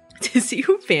into to see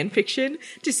fan fiction,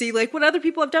 to see what other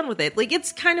people have done with it.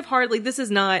 It's kind of hard. This is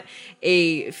not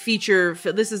a feature.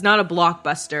 This is not a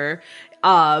blockbuster.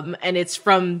 And it's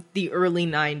from the early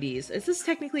 90s. Is this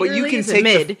technically early? You can take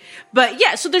mid? But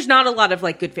yeah, so there's not a lot of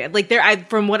good fan.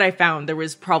 From what I found, there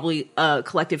was probably a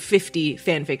collective 50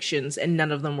 fan fictions, and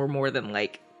none of them were more than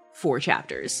 4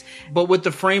 chapters. But with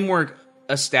the framework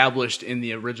established in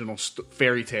the original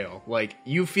fairy tale,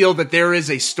 you feel that there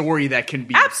is a story that can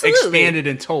be expanded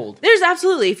and told. There's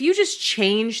absolutely. If you just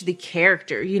change the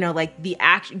character,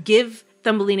 give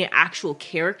Thumbelina actual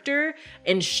character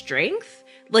and strength.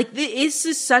 This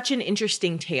is such an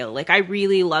interesting tale. I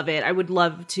really love it. I would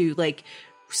love to,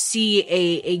 see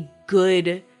a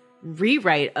good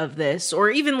rewrite of this, or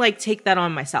even like take that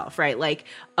on myself, right? Like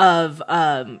of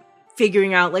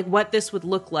figuring out like what this would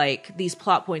look like, these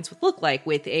plot points would look like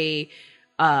with a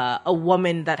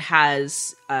woman that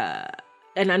has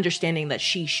an understanding that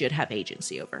she should have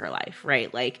agency over her life,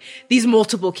 right? Like these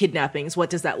multiple kidnappings, what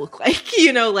does that look like?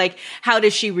 You know, like how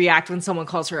does she react when someone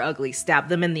calls her ugly? Stab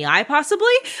them in the eye,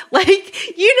 possibly?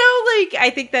 Like, you know, like I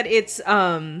think that it's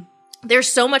there's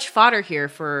so much fodder here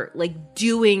for like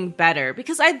doing better,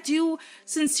 because I do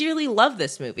sincerely love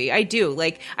this movie. I do.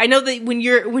 Like, I know that when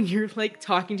you're like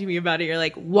talking to me about it, you're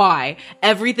like, why?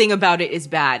 Everything about it is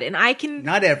bad. And I can...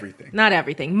 Not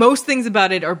everything. Most things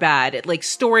about it are bad. Like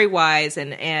story wise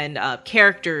and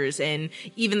characters and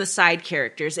even the side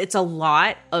characters. It's a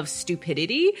lot of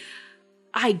stupidity.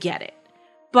 I get it.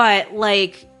 But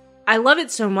like, I love it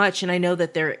so much. And I know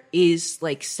that there is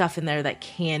like stuff in there that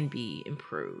can be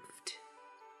improved.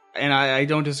 And I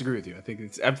don't disagree with you.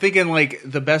 I'm thinking like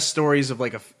the best stories of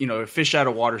like a fish out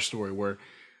of water story where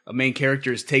a main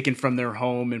character is taken from their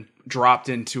home and dropped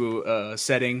into a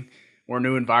setting or a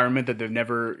new environment that they've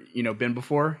never, been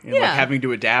before, and like having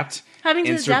to adapt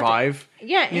and survive.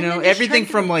 Yeah. Everything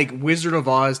from like Wizard of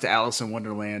Oz to Alice in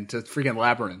Wonderland to freaking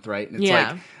Labyrinth, right? And it's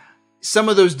like some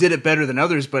of those did it better than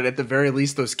others, but at the very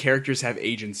least those characters have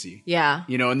agency. Yeah.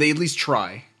 And they at least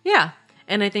try. Yeah.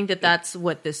 And I think that that's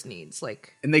what this needs.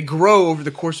 Like, and they grow over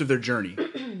the course of their journey.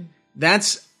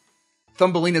 That's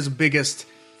Thumbelina's biggest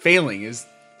failing, is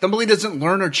Thumbelina doesn't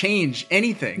learn or change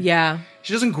anything. Yeah.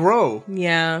 She doesn't grow.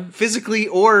 Yeah. Physically,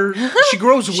 or she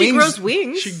grows wings. She grows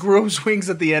wings. She grows wings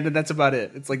at the end, and that's about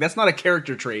it. It's like, that's not a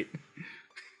character trait.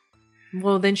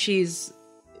 Well, then she's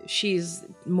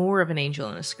more of an angel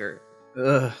in a skirt.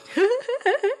 Ugh.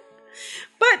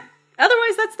 But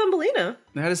otherwise, that's Thumbelina.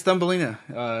 That is Thumbelina.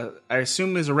 I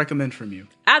assume is a recommend from you.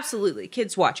 Absolutely.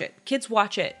 Kids watch it.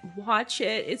 Watch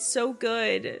it. It's so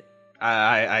good.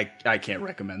 I can't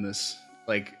recommend this.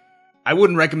 Like, I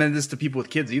wouldn't recommend this to people with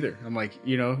kids either. I'm like,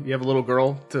 you have a little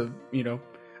girl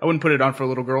I wouldn't put it on for a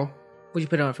little girl. Would you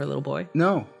put it on for a little boy?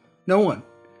 No. No one.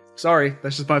 Sorry.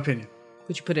 That's just my opinion.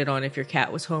 Would you put it on if your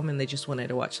cat was home and they just wanted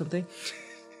to watch something?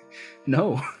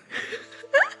 No.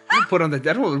 I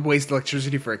don't want to waste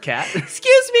electricity for a cat.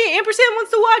 Excuse me, Ampersand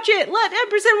wants to watch it. Let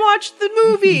Ampersand watch the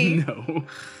movie. No.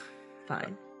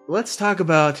 Fine. Let's talk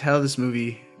about how this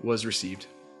movie was received.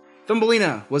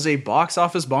 Thumbelina was a box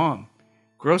office bomb,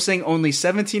 grossing only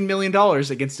 $17 million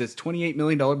against its $28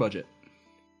 million budget.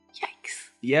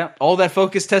 Yikes. Yeah, all that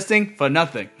focus testing for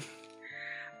nothing.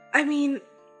 I mean,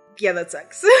 yeah, that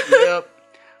sucks. Yep.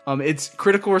 Its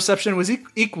critical reception was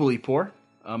equally poor.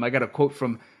 I got a quote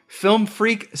from Film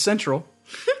Freak Central.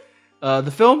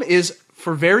 The film is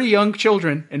for very young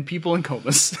children and people in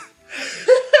comas.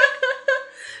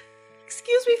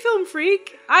 Excuse me, Film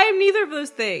Freak. I am neither of those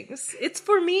things. It's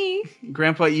for me.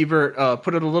 Grandpa Ebert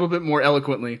put it a little bit more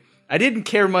eloquently. I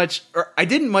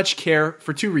didn't much care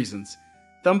for two reasons.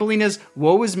 Thumbelina's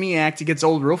woe is me act gets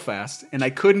old real fast, and I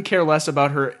couldn't care less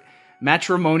about her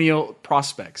matrimonial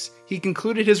prospects. He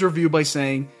concluded his review by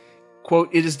saying, quote,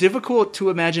 "It is difficult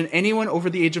to imagine anyone over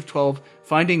the age of 12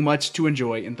 finding much to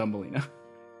enjoy in Thumbelina."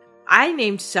 I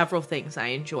named several things I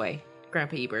enjoy,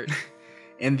 Grandpa Ebert.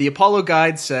 And the Apollo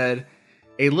Guide said,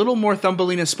 "A little more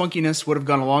Thumbelina spunkiness would have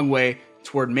gone a long way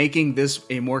toward making this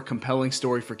a more compelling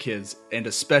story for kids, and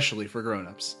especially for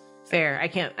grown-ups." Fair. I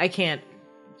can't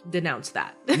denounce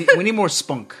that. We need more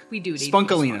spunk. We do need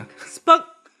Spunkalina. more spunk.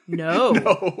 No.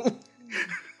 No.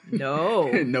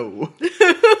 No. No.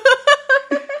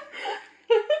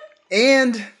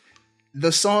 And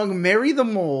the song Mary the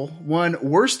Mole won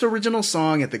Worst Original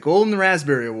Song at the Golden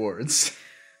Raspberry Awards,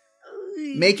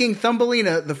 making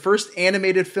Thumbelina the first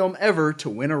animated film ever to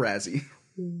win a Razzie.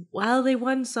 Well, they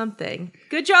won something.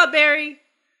 Good job, Barry.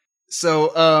 So,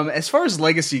 as far as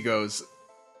legacy goes,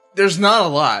 there's not a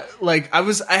lot. Like,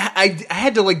 I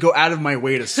had to like go out of my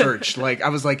way to search. Like, I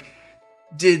was like,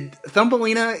 did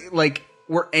Thumbelina, like,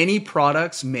 were any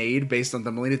products made based on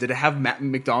Thumbelina? Did it have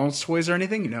McDonald's toys or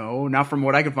anything? No, not from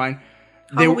what I could find.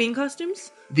 Halloween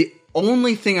costumes? The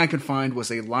only thing I could find was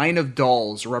a line of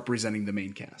dolls representing the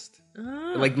main cast.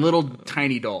 Oh. Like little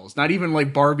tiny dolls. Not even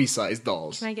like Barbie-sized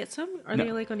dolls. Can I get some? Are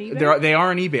they like on eBay? They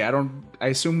are on eBay. I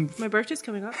assume... My birthday's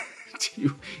coming up.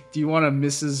 Do you want a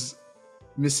Mrs.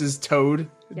 Toad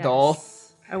doll?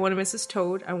 I want a Mrs.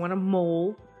 Toad. I want a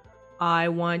mole. I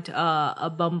want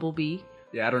a bumblebee.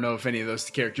 Yeah, I don't know if any of those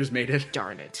characters made it.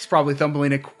 Darn it. It's probably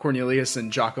Thumbelina, Cornelius,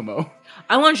 and Giacomo.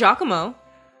 I want Giacomo.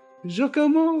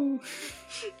 Giacomo.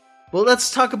 Well,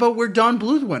 let's talk about where Don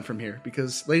Bluth went from here,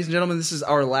 because, ladies and gentlemen, this is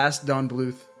our last Don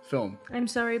Bluth film. I'm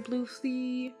sorry,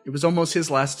 Bluethy. It was almost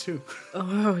his last too.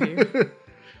 Oh, dear.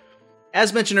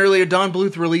 As mentioned earlier, Don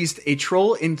Bluth released A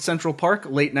Troll in Central Park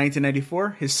late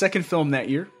 1994, his second film that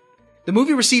year. The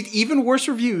movie received even worse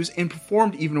reviews and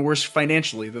performed even worse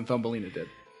financially than Thumbelina did.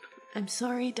 I'm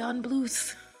sorry, Don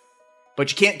Bluth.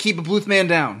 But you can't keep a Bluth man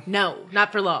down. No,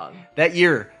 not for long. That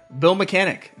year, Bill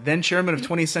Mechanic, then chairman of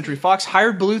 20th Century Fox,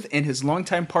 hired Bluth and his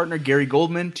longtime partner Gary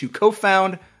Goldman to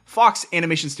co-found Fox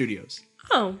Animation Studios.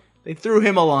 Oh. They threw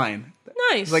him a line.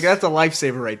 Nice. It's like, that's a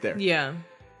lifesaver right there. Yeah.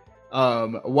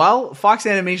 While Fox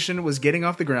Animation was getting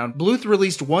off the ground, Bluth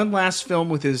released one last film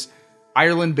with his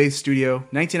Ireland-based studio,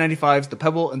 1995's The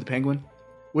Pebble and the Penguin,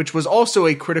 which was also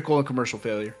a critical and commercial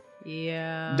failure.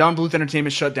 Yeah. Don Bluth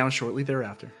Entertainment shut down shortly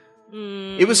thereafter.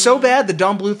 It was so bad that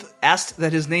Don Bluth asked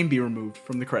that his name be removed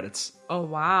from the credits. Oh,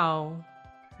 wow.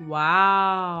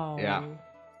 Wow. Yeah.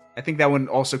 I think that one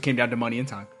also came down to money and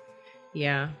time.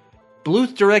 Yeah.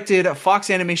 Bluth directed Fox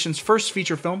Animation's first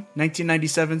feature film,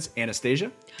 1997's Anastasia.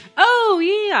 Oh,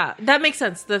 yeah. That makes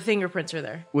sense. The fingerprints are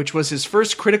there. Which was his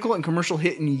first critical and commercial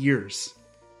hit in years.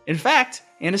 In fact,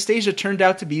 Anastasia turned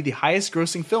out to be the highest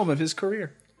grossing film of his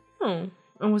career. Oh.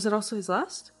 And was it also his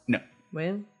last? No.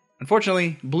 Well.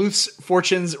 Unfortunately, Bluth's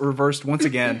fortunes reversed once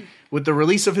again with the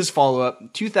release of his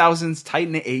follow-up, 2000's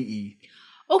Titan AE.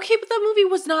 Okay, but that movie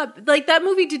was not... Like, that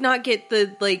movie did not get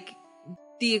the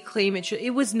acclaim it should.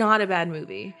 It was not a bad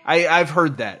movie. I've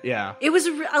heard that, yeah. It was,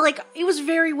 it was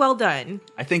very well done.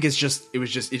 I think it just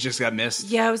got missed.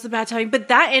 Yeah, it was the bad timing. But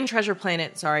that and Treasure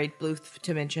Planet, sorry, Bluth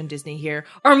to mention Disney here,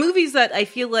 are movies that I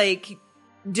feel like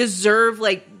deserve,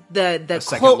 like,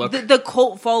 the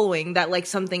cult following that, like,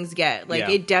 some things get. Like,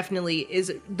 It definitely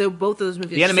is. Both of those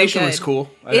movies. The animation so was cool.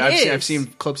 I've seen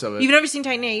clips of it. You've never seen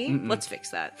Titan AE? Let's fix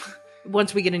that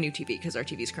once we get a new TV, because our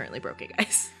TV is currently broken,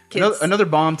 guys. Another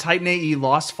bomb. Titan AE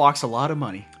lost Fox a lot of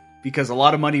money because a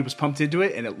lot of money was pumped into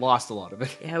it, and it lost a lot of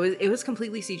it. Yeah, it was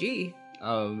completely CG.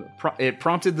 It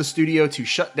prompted the studio to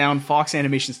shut down Fox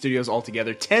Animation Studios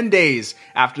altogether 10 days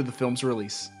after the film's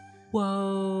release.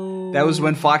 Whoa. That was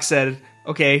when Fox said,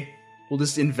 okay, we'll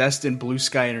just invest in Blue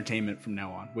Sky Entertainment from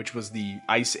now on, which was the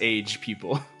Ice Age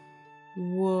people.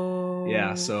 Whoa.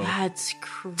 Yeah, so that's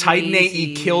crazy. Titan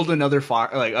AE killed another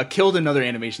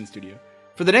animation studio.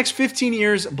 For the next 15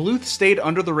 years, Bluth stayed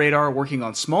under the radar, working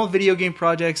on small video game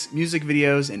projects, music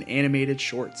videos, and animated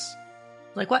shorts.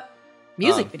 Like what?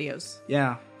 Music videos.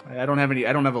 Yeah, I don't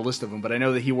have a list of them, but I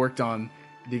know that he worked on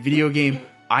the video game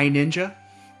iNinja.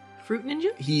 Fruit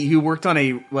Ninja? He worked on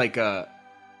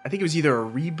I think it was either a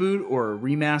reboot or a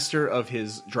remaster of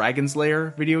his Dragon's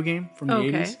Lair video game from the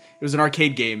 80s. It was an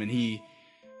arcade game, and he,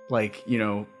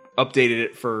 updated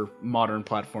it for modern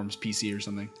platforms, PC or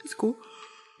something. That's cool.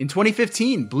 In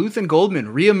 2015, Bluth and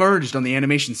Goldman re-emerged on the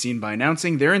animation scene by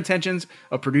announcing their intentions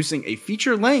of producing a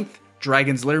feature-length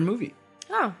Dragon's Lair movie.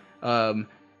 Oh.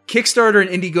 Kickstarter and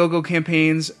Indiegogo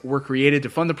campaigns were created to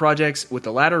fund the projects, with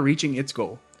the latter reaching its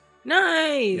goal.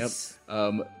 Nice.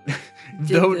 Yep.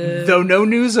 Though no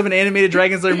news of an animated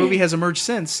Dragon's Lair movie has emerged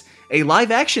since, a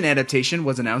live-action adaptation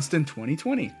was announced in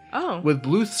 2020. Oh. With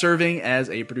Bluth serving as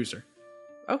a producer.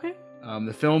 Okay.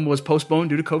 The film was postponed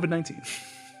due to COVID-19.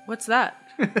 What's that?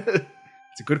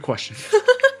 It's a good question.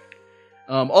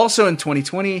 Also in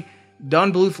 2020,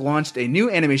 Don Bluth launched a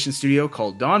new animation studio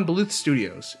called Don Bluth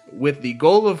Studios, with the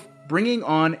goal of bringing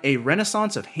on a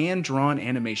renaissance of hand-drawn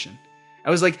animation. I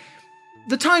was like,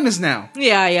 the time is now.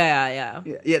 Yeah.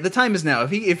 Yeah, the time is now.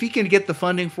 If he can get the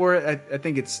funding for it, I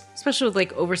think it's... Especially with,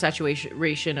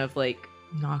 oversaturation of,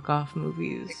 knockoff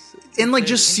movies. And,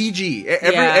 just CG.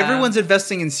 Everyone's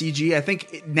investing in CG. I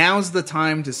think now's the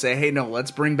time to say, hey, no,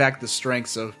 let's bring back the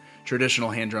strengths of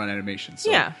traditional hand-drawn animation. So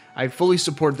yeah. I fully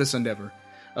support this endeavor.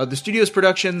 The studio's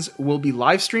productions will be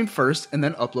live-streamed first and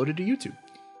then uploaded to YouTube.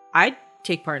 I'd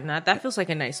take part in that. That feels like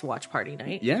a nice watch party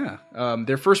night. Yeah.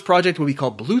 Their first project will be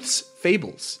called Bluth's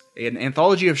Fables, an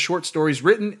anthology of short stories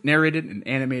written, narrated, and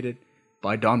animated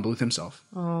by Don Bluth himself.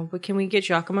 Oh, but can we get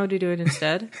Giacomo to do it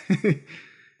instead?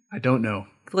 I don't know.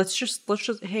 Let's just let's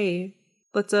at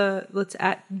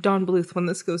Don Bluth when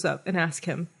this goes up and ask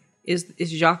him, is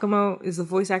the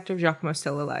voice actor of Giacomo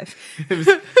still alive?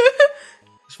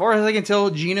 As far as I can tell,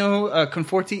 Gino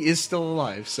Conforti is still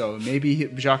alive, so maybe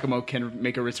Giacomo can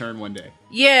make a return one day.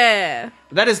 Yeah.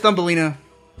 That is Thumbelina.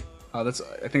 I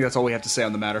think that's all we have to say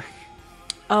on the matter.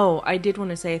 Oh, I did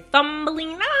want to say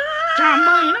Thumbelina.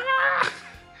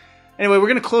 Anyway, we're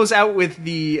going to close out with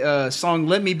the song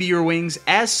Let Me Be Your Wings,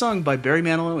 as sung by Barry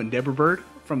Manilow and Deborah Byrd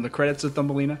from the credits of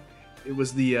Thumbelina. It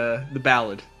was the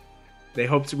ballad. They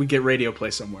hoped we'd get radio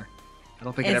play somewhere. I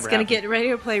don't think it ever happened. It's going to get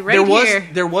radio play here.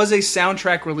 There was a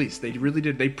soundtrack release. They really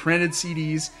did. They printed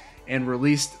CDs and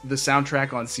released the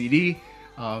soundtrack on CD.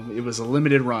 It was a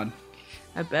limited run.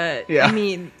 I bet. Yeah. I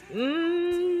mean,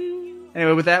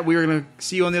 Anyway, with that, we are going to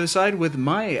see you on the other side with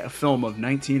my film of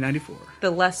 1994.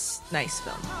 the less nice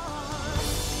film.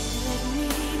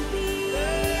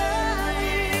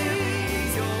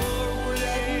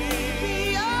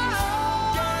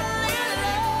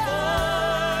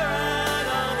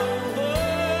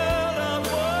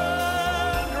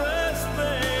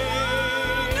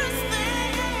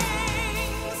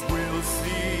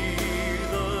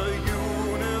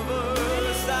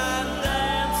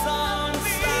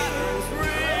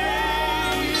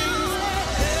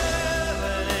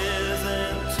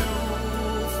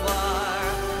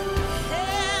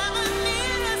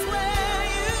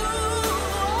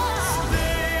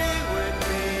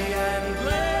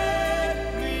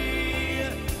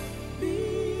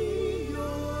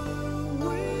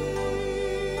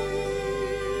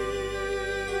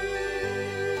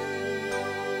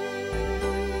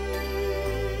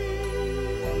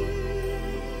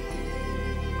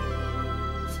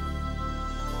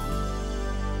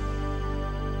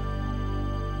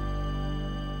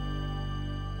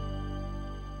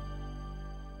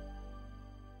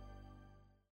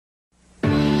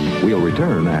 We'll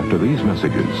return after these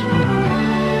messages.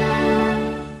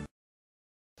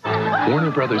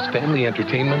 Warner Brothers Family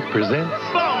Entertainment presents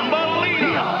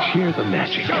Thumbelina. Share the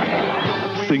magic.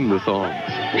 Sing the songs.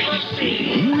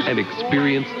 And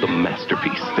experience the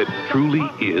masterpiece that truly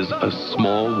is a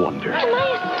small wonder. Am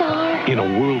I a star? In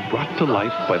a world brought to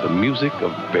life by the music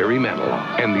of Barry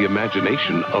Manilow and the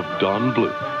imagination of Don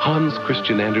Bluth. Hans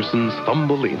Christian Andersen's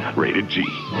Thumbelina, rated G.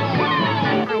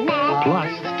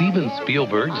 Plus, Steven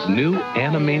Spielberg's new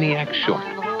Animaniac short,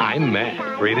 I'm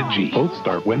Mad, rated G. Both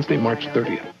start Wednesday, March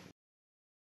 30th.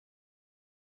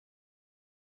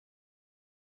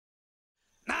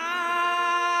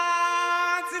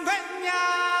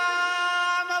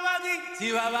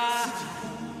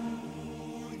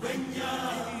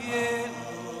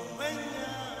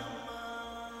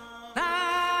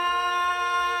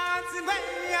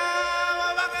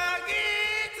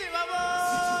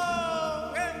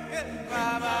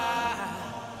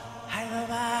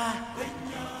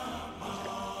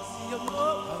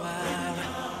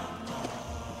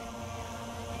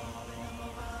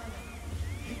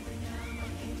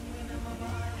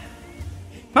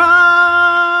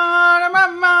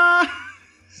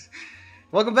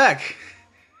 Welcome back.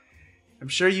 I'm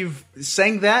sure you've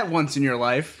sang that once in your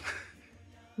life.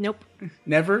 Nope.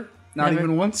 Never? Not Never.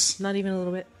 even once? Not even a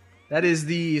little bit. That is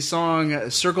the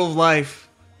song Circle of Life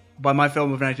by My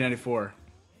Film of 1994.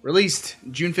 Released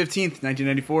June 15th,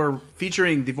 1994,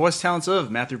 featuring the voice talents of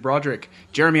Matthew Broderick,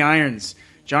 Jeremy Irons,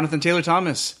 Jonathan Taylor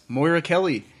Thomas, Moira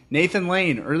Kelly, Nathan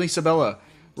Lane, Ernie Sabella,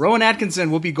 Rowan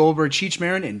Atkinson, Whoopi Goldberg, Cheech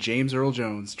Marin, and James Earl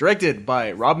Jones. Directed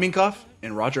by Rob Minkoff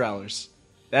and Roger Allers.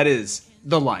 That is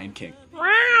The Lion King.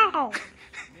 Wow.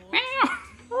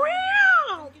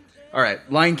 All right,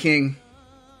 Lion King.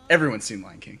 Everyone's seen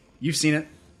Lion King. You've seen it.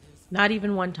 Not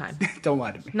even one time. Don't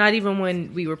lie to me. Not even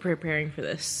when we were preparing for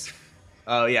this.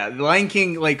 Oh, yeah. The Lion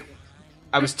King, like,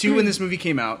 I was 2 when this movie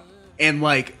came out. And,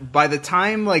 like, by the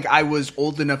time, like, I was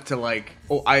old enough to, like,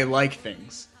 oh, I like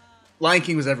things. Lion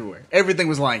King was everywhere. Everything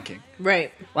was Lion King.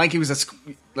 Right. Lion King was at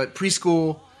like,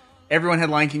 preschool. Everyone had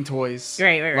Lion King toys.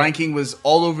 Right. Lion King was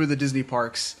all over the Disney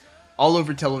parks, all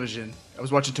over television. I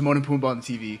was watching Timon and Pumbaa on the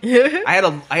TV. I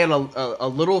had a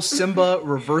little Simba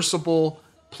reversible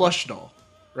plush doll,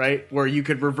 right, where you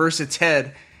could reverse its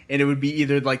head, and it would be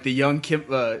either like the young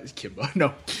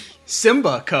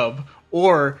Simba cub,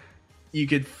 or you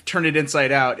could turn it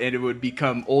inside out, and it would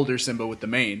become older Simba with the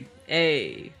mane.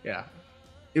 Hey. Yeah.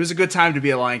 It was a good time to be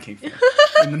a Lion King fan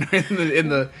in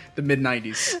the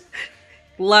mid-90s.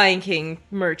 Lion King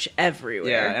merch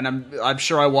everywhere. Yeah, and I'm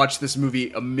sure I watched this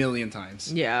movie a million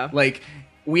times. Yeah. Like,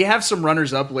 we have some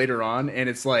runners-up later on, and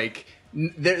it's like,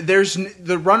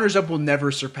 the runners-up will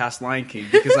never surpass Lion King,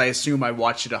 because I assume I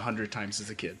watched it 100 times as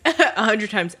a kid. 100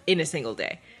 times in a single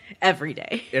day. Every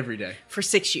day. Every day. For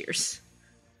 6 years.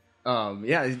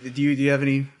 Yeah, do you have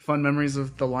any fun memories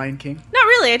of The Lion King? Not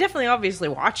really. I definitely obviously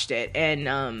watched it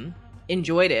and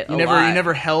enjoyed it a lot. You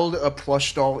never held a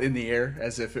plush doll in the air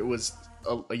as if it was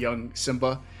a young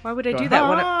Simba? Why would I do that?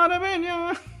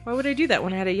 Why would I do that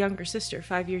when I had a younger sister,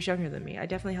 5 years younger than me? I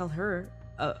definitely held her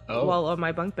while on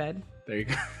my bunk bed. There you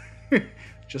go.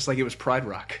 Just like it was Pride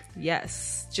Rock.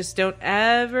 Yes. Just don't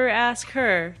ever ask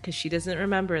her, because she doesn't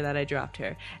remember that I dropped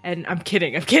her. And I'm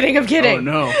kidding. Oh,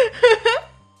 no.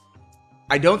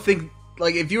 I don't think,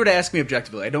 like, if you were to ask me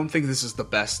objectively, I don't think this is the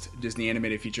best Disney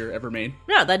animated feature ever made.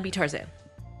 No, that'd be Tarzan.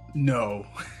 No.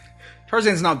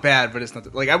 Tarzan's not bad, but it's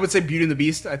not... Like, I would say Beauty and the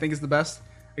Beast, I think, is the best.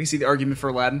 I can see the argument for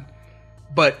Aladdin.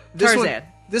 But this Tarzan.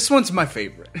 This one's my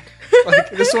favorite.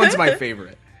 This one's my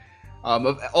favorite.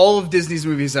 Of all of Disney's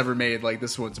movies ever made,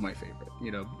 this one's my favorite.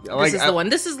 This is the one.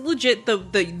 This is legit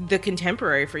the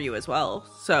contemporary for you as well.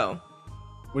 So,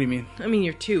 what do you mean? I mean,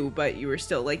 you're 2, but you were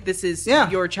still this is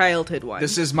your childhood one.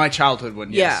 This is my childhood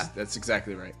one. Yes, that's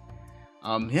exactly right.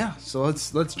 So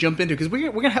let's jump into, because we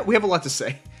have a lot to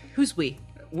say. Who's we?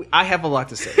 I have a lot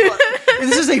to say.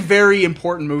 This is a very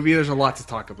important movie. There's a lot to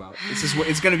talk about.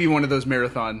 It's going to be one of those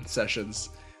marathon sessions.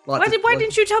 Why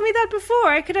didn't you tell me that before?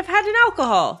 I could have had an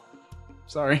alcohol.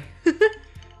 Sorry.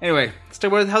 Anyway, let's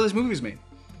talk about how this movie was made.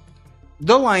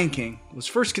 The Lion King was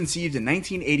first conceived in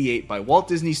 1988 by Walt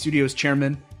Disney Studios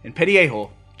chairman and petty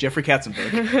a-hole Jeffrey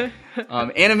Katzenberg,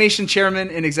 animation chairman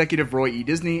and executive Roy E.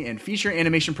 Disney, and feature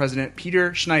animation president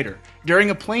Peter Schneider during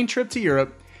a plane trip to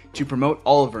Europe to promote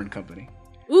Oliver and Company.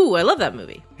 Ooh, I love that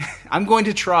movie. I'm going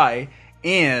to try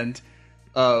and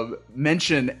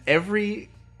mention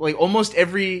almost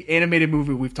every animated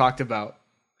movie we've talked about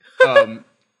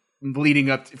leading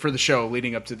up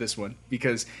to this one,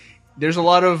 because there's a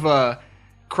lot of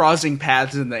crossing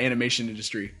paths in the animation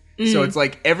industry. Mm-hmm. So it's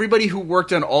everybody who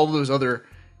worked on all those other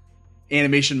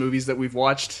animation movies that we've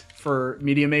watched for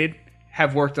Media Made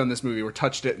have worked on this movie or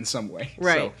touched it in some way.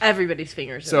 Right. So, everybody's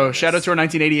fingers. So shout out to our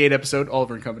 1988 episode,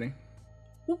 Oliver and Company.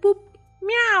 Whoop, whoop.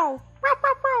 Meow. Row,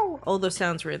 row, row. All those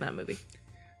sounds were in that movie.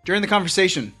 During the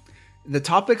conversation, the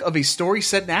topic of a story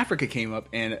set in Africa came up,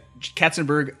 and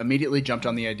Katzenberg immediately jumped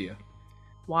on the idea.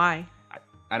 Why?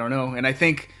 I don't know. And I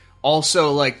think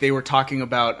also they were talking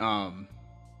about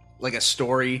a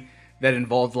story that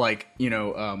involved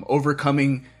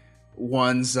overcoming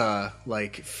one's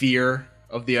fear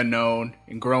of the unknown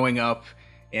and growing up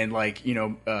and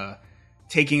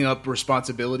taking up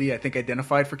responsibility, I think,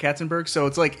 identified for Katzenberg. So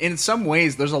it's in some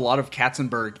ways there's a lot of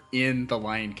Katzenberg in The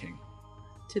Lion King.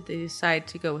 Did they decide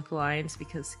to go with lions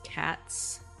because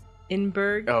cats in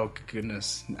Berg? Oh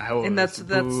goodness! And that's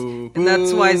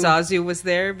why Zazu was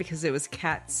there, because it was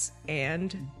cats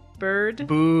and bird.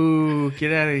 Boo!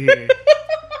 Get out of here!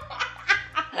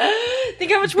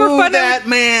 Think how much more fun that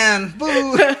man!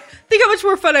 Boo! Think how much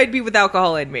more fun I'd be with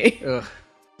alcohol in me. Ugh.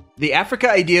 The Africa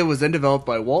idea was then developed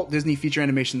by Walt Disney Feature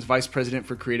Animation's Vice President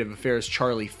for Creative Affairs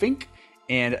Charlie Fink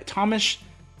and Thomas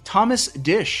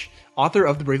Dish, author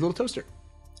of The Brave Little Toaster.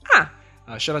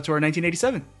 Shout out to our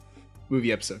 1987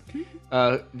 movie episode.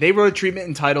 They wrote a treatment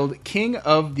entitled King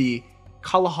of the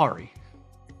Kalahari.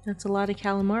 That's a lot of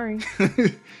calamari.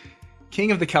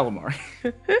 King of the Calamari.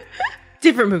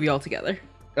 Different movie altogether.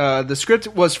 The script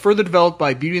was further developed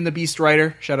by Beauty and the Beast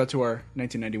writer, shout out to our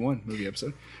 1991 movie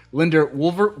episode, Linda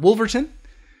Wolverton,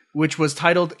 which was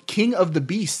titled King of the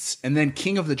Beasts and then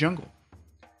King of the Jungle.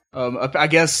 I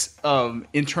guess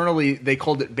internally they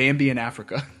called it Bambi in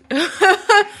Africa.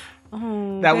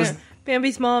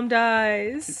 Bambi's mom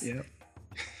dies. Yeah.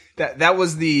 That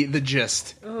was the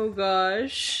gist. Oh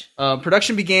gosh.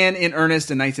 Production began in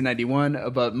earnest in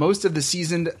 1991, but most of the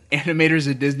seasoned animators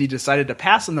at Disney decided to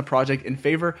pass on the project in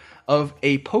favor of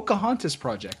a Pocahontas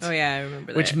project. Oh yeah, I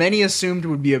remember that. Which many assumed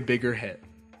would be a bigger hit.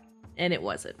 And it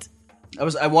wasn't.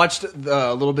 I watched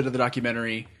a little bit of the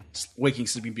documentary Waking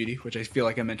Sleeping Beauty, which I feel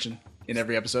like I mentioned in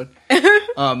every episode.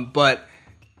 But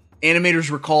animators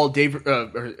recall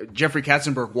Jeffrey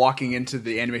Katzenberg walking into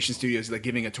the animation studios,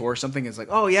 giving a tour or something. It's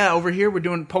oh yeah, over here we're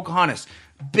doing Pocahontas,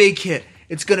 big hit.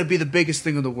 It's gonna be the biggest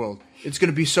thing in the world. It's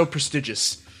gonna be so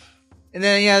prestigious. And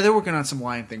then they're working on some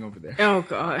lion thing over there. Oh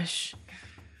gosh.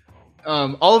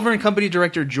 Oliver and Company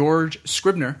director George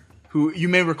Scribner, who you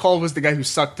may recall was the guy who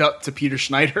sucked up to Peter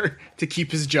Schneider to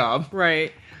keep his job,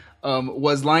 right?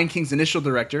 Was Lion King's initial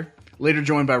director. Later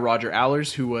joined by Roger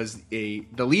Allers, who was the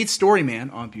lead story man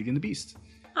on Beauty and the Beast.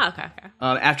 Oh, okay.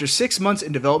 After 6 months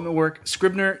in development work,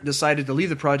 Scribner decided to leave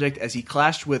the project as he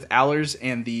clashed with Allers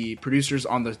and the producers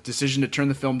on the decision to turn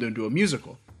the film into a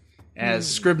musical. As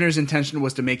Scribner's intention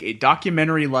was to make a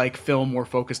documentary-like film more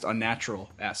focused on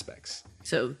natural aspects.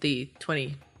 So the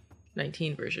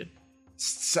 2019 version.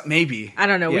 Maybe. I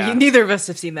don't know. Yeah. Neither of us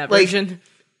have seen that version.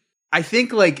 I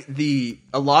think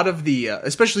a lot of the,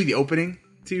 especially the opening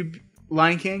to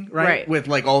Lion King, right? With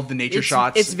all of the nature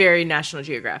shots. It's very National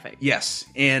Geographic. Yes.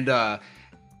 And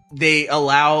they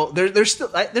allow there's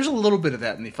a little bit of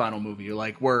that in the final movie,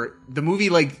 where the movie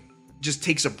just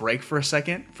takes a break for a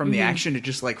second from the action. It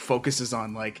just focuses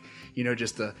on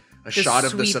just a shot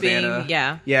of the savannah.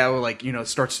 Yeah, or it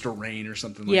starts to rain or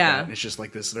something like that. And it's just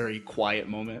this very quiet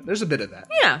moment. There's a bit of that.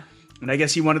 Yeah. And I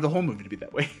guess he wanted the whole movie to be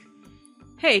that way.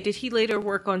 Hey, did he later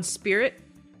work on Spirit?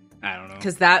 I don't know.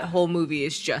 Because that whole movie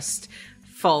is just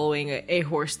following a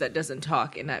horse that doesn't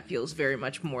talk, and that feels very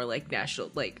much more like national,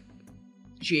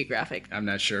 Geographic. I'm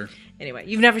not sure. Anyway,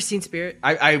 you've never seen Spirit?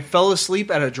 I fell asleep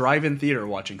at a drive-in theater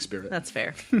watching Spirit. That's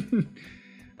fair.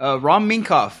 Ram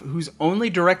Minkoff, whose only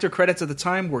director credits at the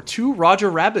time were 2 Roger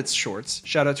Rabbit's shorts.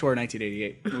 Shout out to our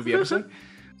 1988 movie episode.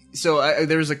 So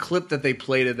there was a clip that they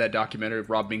played of that documentary of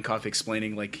Rob Minkoff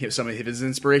explaining like some of his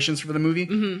inspirations for the movie.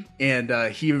 Mm-hmm.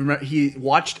 And he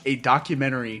watched a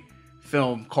documentary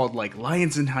film called like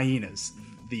Lions and Hyenas,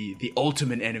 the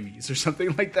ultimate enemies or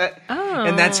something like that. Oh.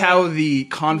 And that's how the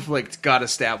conflict got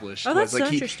established. Oh, that's like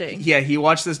so interesting. He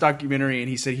watched this documentary and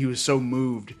he said he was so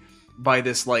moved by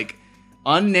this like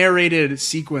unnarrated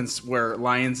sequence where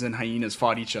lions and hyenas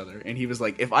fought each other. And he was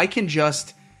like, if I can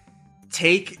just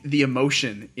take the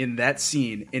emotion in that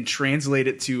scene and translate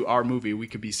it to our movie, we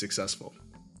could be successful.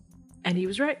 And he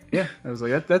was right. Yeah, I was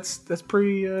like, that's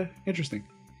pretty interesting.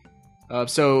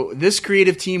 So this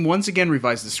creative team once again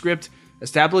revised the script,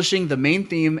 establishing the main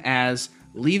theme as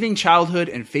leaving childhood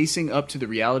and facing up to the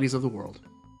realities of the world.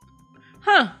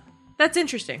 Huh. That's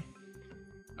interesting.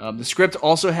 The script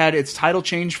also had its title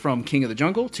changed from King of the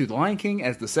Jungle to The Lion King,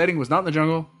 as the setting was not in the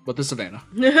jungle, but the savannah.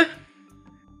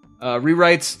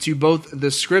 Rewrites to both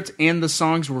the script and the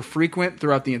songs were frequent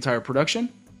throughout the entire production.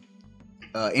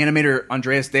 Animator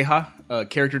Andreas Deha,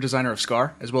 character designer of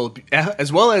Scar, as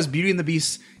well as Beauty and the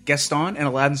Beast's Gaston and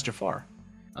Aladdin's Jafar,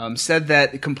 said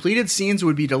that completed scenes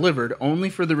would be delivered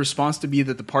only for the response to be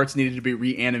that the parts needed to be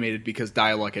reanimated because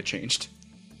dialogue had changed.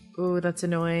 Ooh, that's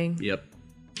annoying. Yep.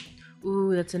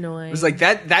 Ooh, that's annoying. It was like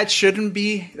that shouldn't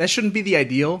be the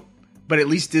ideal, but at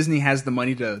least Disney has the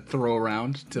money to throw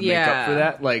around to make up for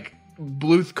that. Like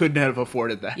Bluth couldn't have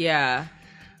afforded that. Yeah.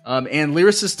 And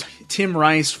lyricist Tim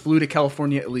Rice flew to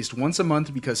California at least once a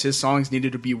month because his songs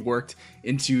needed to be worked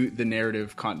into the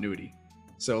narrative continuity.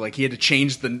 So like he had to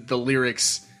change the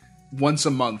lyrics once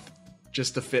a month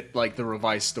just to fit like the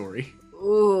revised story.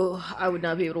 Ooh, I would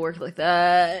not be able to work like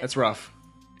that. That's rough.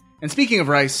 And speaking of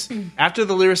Rice, after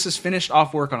the lyricist finished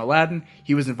off work on Aladdin,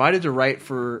 he was invited to write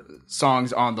for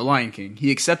songs on The Lion King. He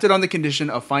accepted on the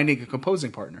condition of finding a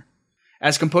composing partner.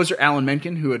 As composer Alan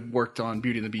Menken, who had worked on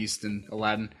Beauty and the Beast and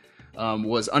Aladdin,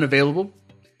 was unavailable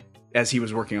as he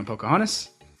was working on Pocahontas,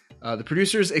 the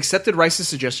producers accepted Rice's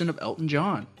suggestion of Elton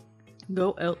John.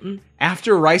 Go Elton.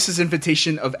 After Rice's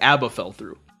invitation of ABBA fell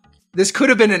through. This could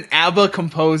have been an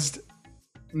ABBA-composed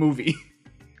movie.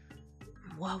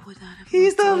 What would that have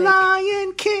He's the like?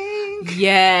 Lion King.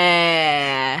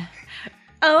 Yeah.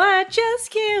 Oh, I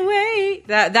just can't wait.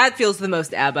 That feels the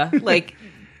most ABBA. Like,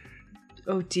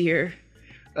 oh dear.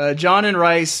 John and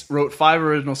Rice wrote 5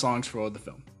 original songs for the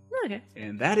film. Okay.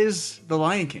 And that is The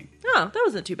Lion King. Oh, that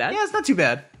wasn't too bad. Yeah, it's not too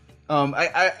bad.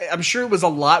 I'm sure it was a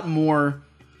lot more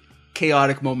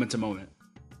chaotic moment to moment.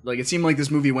 Like, it seemed like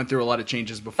this movie went through a lot of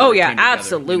changes before. Oh it yeah, came together,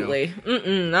 absolutely. You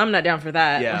know? I'm not down for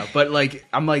that. Yeah, but like,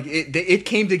 I'm like, it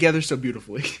came together so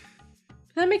beautifully.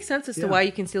 That makes sense as to why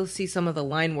you can still see some of the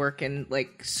line work and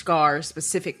like Scar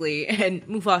specifically and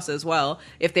Mufasa as well.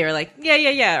 If they're like,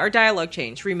 yeah, our dialogue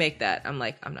changed, remake that. I'm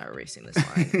like, I'm not erasing this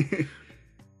line.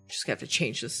 Just gonna have to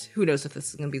change this. Who knows if this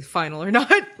is gonna be the final or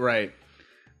not? Right.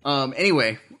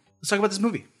 Anyway, let's talk about this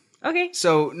movie. Okay.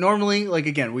 So normally, like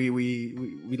again,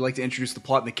 we'd like to introduce the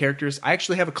plot and the characters. I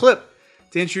actually have a clip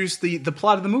to introduce the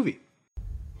plot of the movie.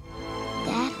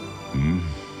 Dad,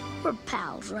 we're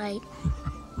pals, right?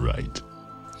 Right.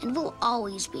 And we'll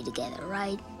always be together,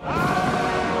 right?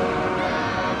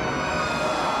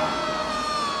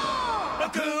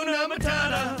 Hakuna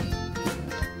Matata,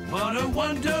 what a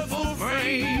wonderful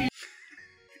phrase.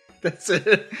 That's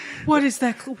it. What is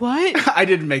that? What? I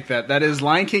didn't make that. That is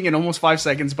Lion King in Almost 5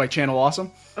 Seconds by Channel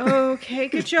Awesome. Okay,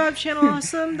 good job, Channel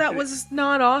Awesome. That was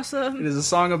not awesome. It is a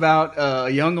song about a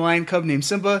young lion cub named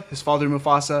Simba, his father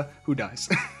Mufasa, who dies.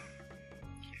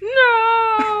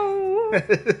 No!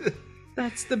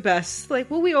 That's the best. Like,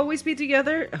 will we always be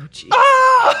together? Oh, jeez.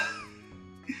 Ah!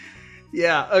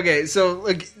 Yeah, okay, so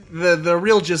like the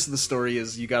real gist of the story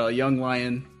is you got a young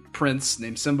lion prince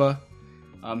named Simba.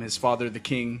 His father, the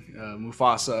king,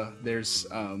 Mufasa. There's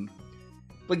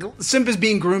like Simba's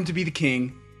being groomed to be the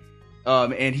king,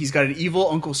 and he's got an evil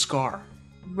Uncle Scar.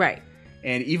 Right.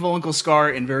 And evil Uncle Scar,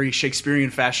 in very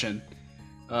Shakespearean fashion,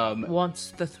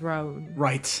 wants the throne.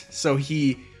 Right. So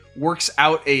he works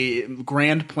out a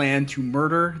grand plan to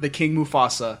murder the King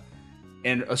Mufasa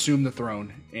and assume the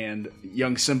throne. And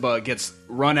young Simba gets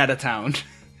run out of town.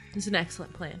 It's an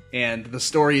excellent plan. And the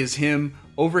story is him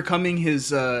overcoming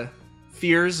his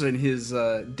fears and his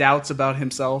doubts about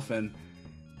himself, and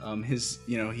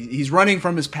he's running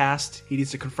from his past. He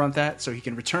needs to confront that so he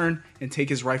can return and take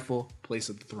his rightful place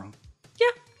at the throne.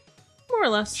 Yeah, more or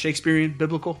less. Shakespearean,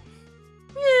 biblical.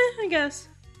 Yeah, I guess.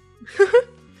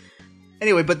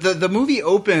 Anyway, but the movie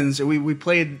opens. We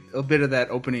played a bit of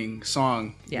that opening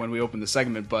song when we opened the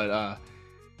segment, but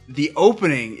the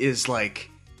opening is like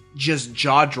just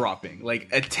jaw dropping, like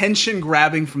attention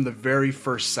grabbing from the very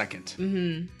first second.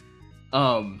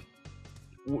 Mm-hmm.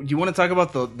 Do you want to talk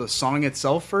about the song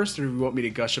itself first, or do you want me to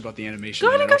gush about the animation? Go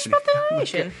ahead and gush about the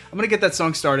animation. Okay. I'm gonna get that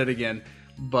song started again,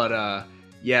 but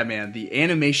yeah, man, the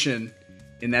animation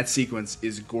in that sequence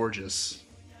is gorgeous.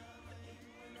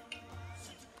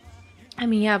 I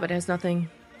mean, yeah, but it has nothing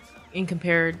in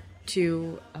compared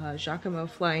to Giacomo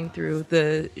flying through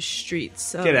the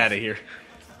streets. Get out of here.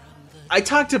 I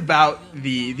talked about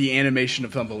the animation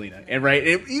of Thumbelina, and right,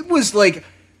 it was like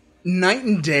night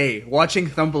and day watching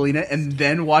Thumbelina and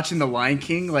then watching The Lion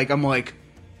King. Like, I'm like,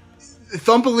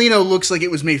 Thumbelina looks like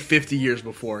it was made 50 years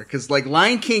before, because like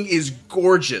Lion King is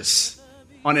gorgeous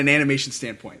on an animation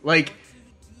standpoint. Like,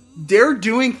 they're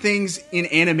doing things in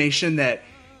animation that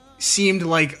seemed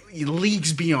like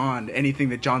leagues beyond anything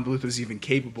that John Bluth was even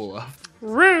capable of.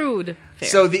 Rude. Fair.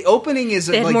 So the opening is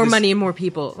they had like more this, money and more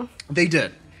people. They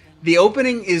did. The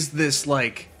opening is this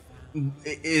like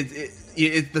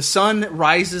the sun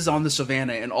rises on the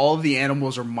savannah and all of the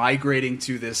animals are migrating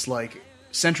to this like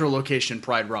central location,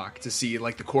 Pride Rock, to see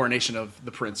like the coronation of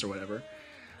the prince or whatever.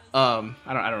 I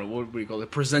don't know, what do you call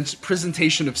it?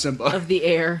 Presentation of Simba. Of the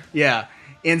air. Yeah.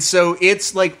 And so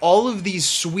it's like all of these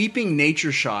sweeping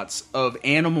nature shots of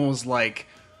animals like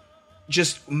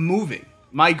just moving,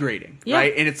 migrating,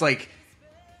 right? And it's like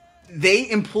they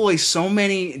employ so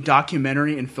many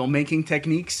documentary and filmmaking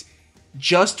techniques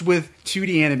just with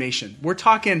 2D animation. We're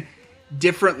talking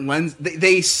different lens.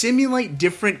 They simulate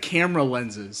different camera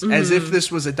lenses as if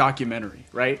this was a documentary,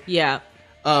 right? Yeah.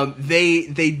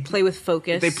 They play with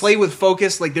focus. They play with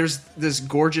focus. Like there's this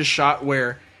gorgeous shot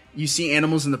where you see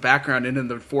animals in the background, and in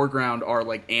the foreground are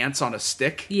like ants on a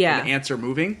stick. Yeah. And the ants are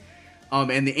moving.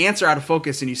 And the ants are out of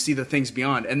focus, and you see the things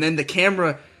beyond. And then the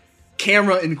camera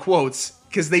in quotes,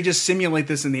 because they just simulate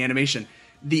this in the animation.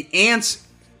 The ants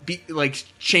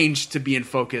change to be in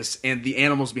focus, and the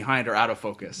animals behind are out of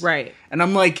focus. Right. And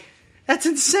I'm like, that's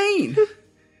insane.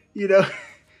 You know?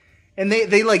 And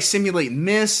they like simulate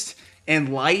mist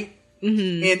and light.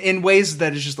 In ways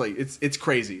that is just like it's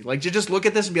crazy. Like to just look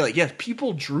at this and be like, yeah,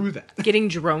 people drew that. Getting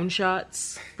drone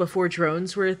shots before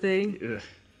drones were a thing. Ugh.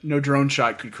 No drone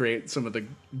shot could create some of the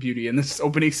beauty in this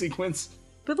opening sequence.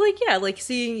 But like, yeah, like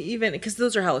seeing even because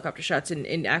those are helicopter shots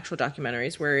in actual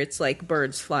documentaries where it's like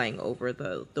birds flying over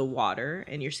the water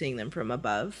and you're seeing them from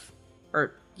above,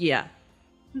 or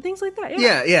and things like that.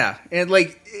 Yeah, and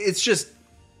like it's just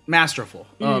masterful.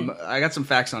 I got some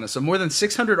facts on it. So more than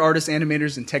 600 artists,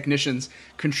 animators, and technicians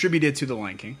contributed to The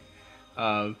Lion King,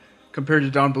 compared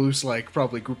to Don Bluth's like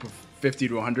probably group of 50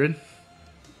 to 100.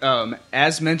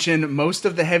 As mentioned, most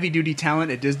of the heavy-duty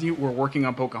talent at Disney were working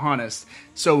on Pocahontas.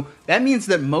 So that means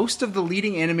that most of the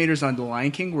leading animators on The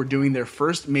Lion King were doing their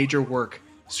first major work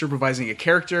supervising a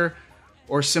character,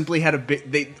 or simply had a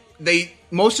big...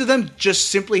 Most of them just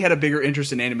simply had a bigger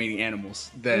interest in animating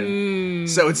animals than...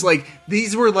 So it's like,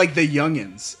 these were like the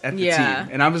youngins at the team.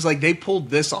 And I was like, they pulled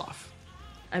this off.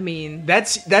 I mean...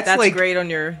 That's like great on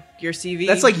your CV.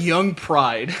 That's like young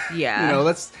pride. Yeah. You know,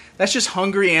 that's just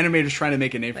hungry animators trying to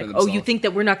make a name for themselves. Oh, you think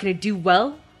that we're not going to do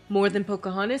well more than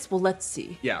Pocahontas? Well, let's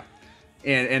see. Yeah.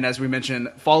 And as we mentioned,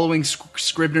 following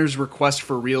Scribner's request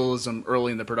for realism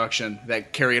early in the production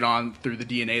that carried on through the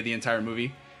DNA of the entire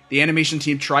movie, the animation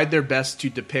team tried their best to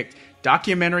depict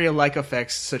documentary-like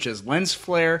effects such as lens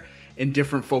flare and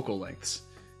different focal lengths.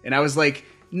 And I was like,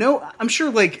 no, I'm sure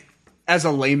like as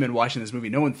a layman watching this movie,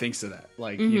 no one thinks of that.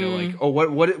 Like, you know, like, oh,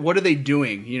 what are they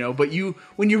doing? You know, but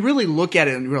when you really look at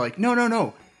it and you're like,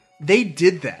 no, they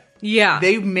did that. Yeah.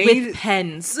 They made with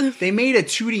pens. They made a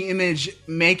 2D image,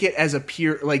 make it as a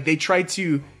pure, like they tried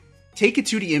to take a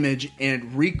 2D image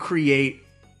and recreate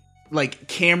like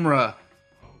camera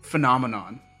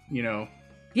phenomenon, you know?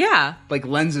 Yeah. Like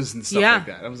lenses and stuff like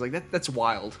that. I was like, that's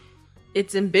wild.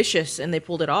 It's ambitious and they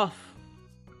pulled it off.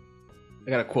 I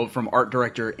got a quote from art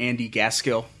director Andy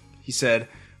Gaskill. He said,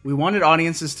 "We wanted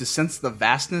audiences to sense the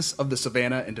vastness of the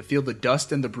savannah and to feel the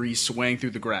dust and the breeze swaying through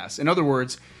the grass. In other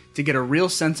words, to get a real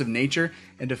sense of nature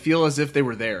and to feel as if they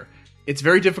were there. It's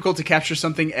very difficult to capture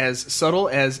something as subtle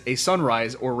as a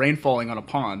sunrise or rain falling on a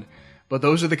pond, but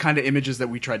those are the kind of images that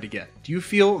we tried to get. Do you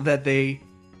feel that they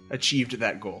achieved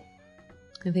that goal?"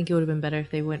 I think it would have been better if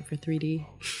they went for 3D.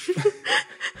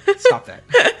 Stop that.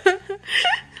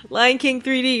 Lion King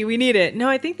 3D, we need it. No,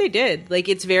 I think they did. Like,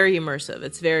 it's very immersive.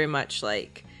 It's very much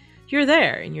like you're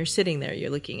there and you're sitting there.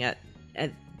 You're looking at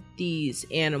these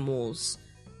animals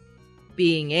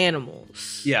being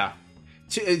animals. Yeah.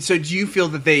 So do you feel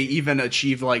that they even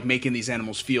achieved like making these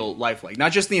animals feel lifelike,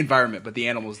 not just the environment, but the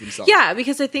animals themselves? Yeah,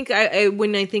 because I think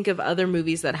when I think of other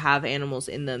movies that have animals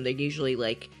in them, they usually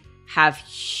like have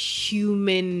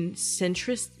human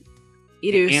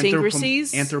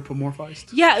idiosyncrasies, anthropomorphized.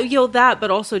 Yeah, that, but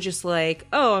also just like,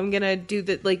 oh, I'm gonna do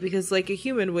that, like because like a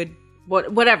human would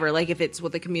whatever, like if it's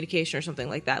with a communication or something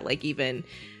like that, like even,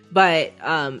 but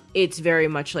it's very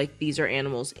much like these are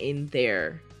animals in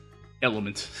their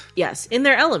element. Yes, in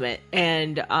their element,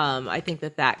 and I think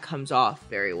that comes off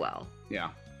very well. Yeah.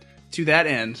 To that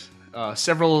end,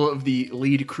 several of the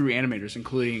lead crew animators,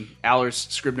 including Allers,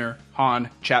 Scribner, Hahn,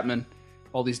 Chapman,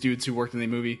 all these dudes who worked in the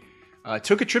movie,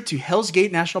 took a trip to Hell's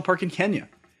Gate National Park in Kenya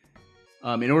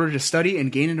in order to study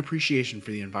and gain an appreciation for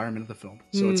the environment of the film.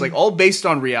 So it's like all based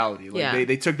on reality. Like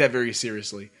they took that very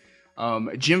seriously.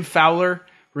 Jim Fowler,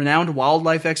 renowned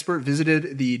wildlife expert,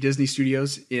 visited the Disney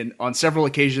studios on several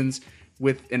occasions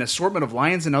with an assortment of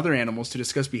lions and other animals to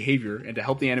discuss behavior and to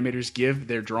help the animators give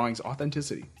their drawings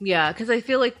authenticity. Yeah, because I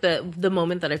feel like the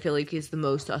moment that I feel like is the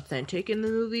most authentic in the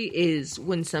movie is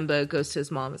when Simba goes to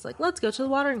his mom. It's like, let's go to the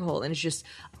watering hole. And it's just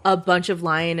a bunch of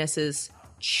lionesses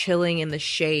chilling in the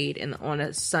shade and on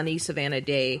a sunny savannah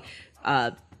day,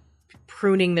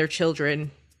 pruning their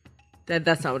children.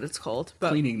 That's not what it's called. But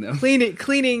cleaning them.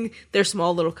 Cleaning their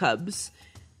small little cubs.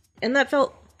 And that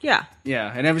felt, yeah.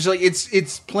 Yeah, and I was like,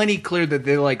 it's plenty clear that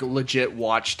they like legit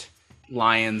watched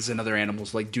lions and other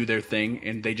animals like do their thing,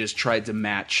 and they just tried to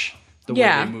match the way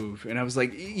they move. And I was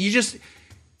like,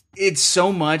 it's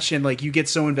so much, and like you get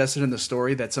so invested in the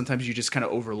story that sometimes you just kind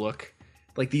of overlook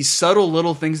like these subtle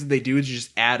little things that they do to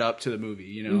just add up to the movie.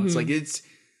 You know, it's like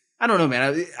I don't know,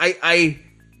 man.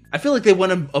 I feel like they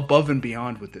went above and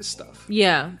beyond with this stuff.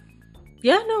 Yeah.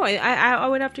 Yeah, no, I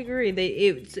would have to agree.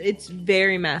 It's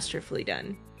very masterfully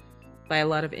done by a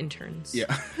lot of interns.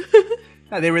 Yeah.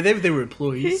 they were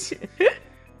employees.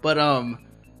 But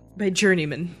by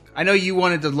journeymen. I know you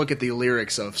wanted to look at the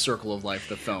lyrics of Circle of Life,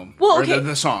 the film. Well, or okay.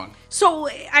 the song. So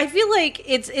I feel like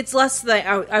it's less that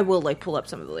I will like pull up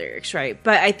some of the lyrics, right?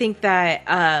 But I think that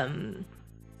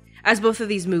as both of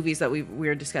these movies that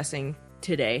we're discussing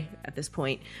today at this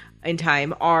point in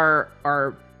time are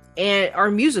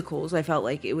musicals, I felt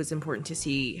like it was important to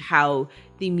see how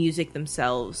the music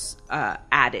themselves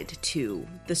added to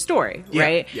the story,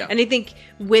 right? Yeah. And I think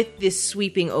with this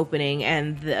sweeping opening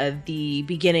and the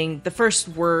beginning, the first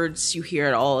words you hear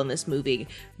at all in this movie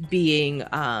being,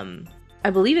 I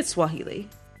believe it's Swahili.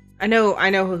 I know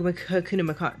Hakuna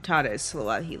Matata is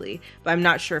Swahili, but I'm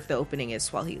not sure if the opening is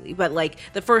Swahili. But like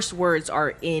the first words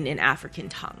are in an African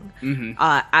tongue,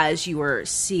 as you are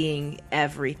seeing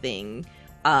everything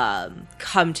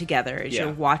come together as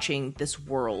you're watching this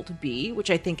world be,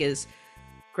 which I think is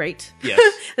great. Yes.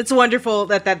 It's wonderful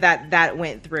that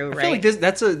went through, right? I feel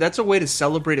like that's a way to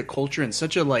celebrate a culture in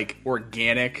such a like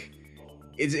organic.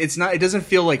 It's not. It doesn't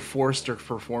feel like forced or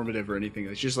performative or anything.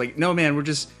 It's just like, no, man, we're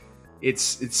just.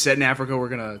 It's set in Africa. We're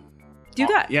gonna do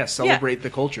that. Yeah, celebrate the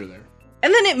culture there.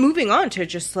 And then it moving on to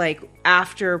just like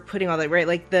after putting all that right,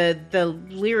 like the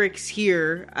lyrics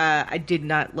here, I did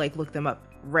not like look them up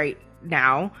right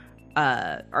now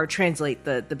or translate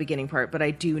the beginning part, but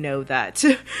I do know that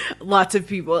lots of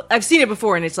people, I've seen it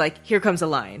before, and it's like, here comes a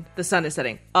lion, the sun is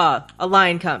setting, a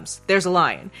lion comes, there's a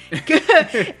lion.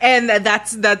 And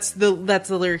that's the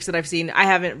lyrics that I've seen. I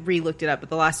haven't re-looked it up, but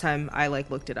the last time I like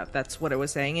looked it up, that's what it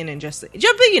was saying. And then just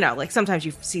you know, like sometimes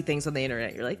you see things on the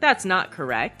internet, you're like, that's not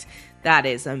correct, that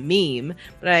is a meme,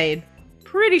 but I'm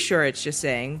pretty sure it's just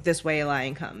saying, this way a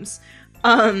lion comes.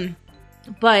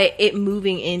 But it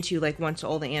moving into like once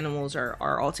all the animals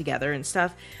are all together and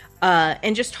stuff,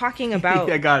 and just talking about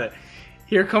I got it.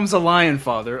 Here comes a lion,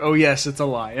 father. Oh yes, it's a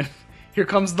lion. Here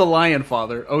comes the lion,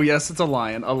 father. Oh yes, it's a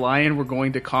lion. A lion we're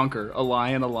going to conquer. A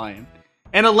lion,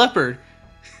 and a leopard.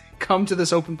 Come to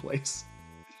this open place.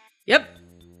 Yep,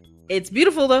 it's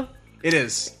beautiful though. It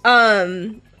is.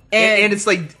 And it's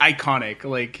like iconic.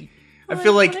 Like I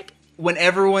feel like when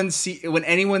anyone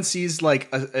sees like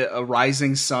a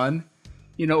rising sun,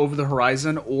 you know, over the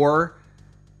horizon, or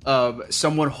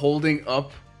someone holding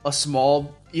up a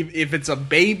small, if it's a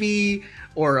baby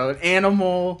or an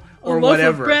animal or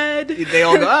whatever, bread. They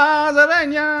all go,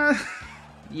 Zavanya.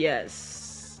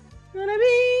 Yes.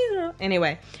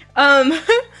 Anyway,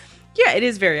 yeah, it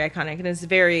is very iconic, and it's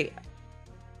very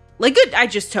like good.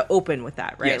 Just to open with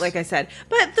that, right? Yes. Like I said,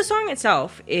 but the song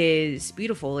itself is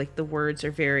beautiful. Like the words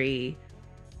are very,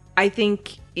 I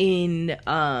think, in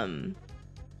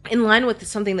line with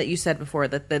something that you said before,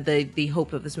 that the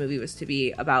hope of this movie was to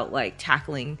be about like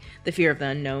tackling the fear of the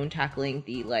unknown, tackling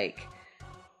the like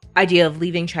idea of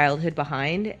leaving childhood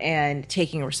behind and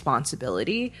taking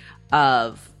responsibility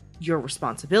of your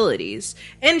responsibilities.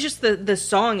 And just the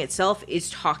song itself is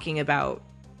talking about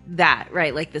that,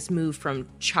 right? Like this move from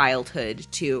childhood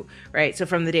to, right? So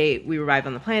from the day we arrive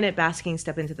on the planet, basking,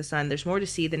 step into the sun, there's more to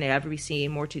see than ever be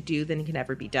seen, more to do than can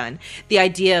ever be done. The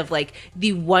idea of like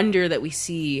the wonder that we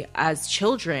see as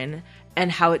children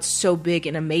and how it's so big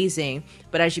and amazing,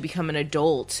 but as you become an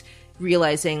adult,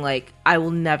 realizing like I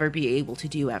will never be able to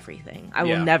do everything. I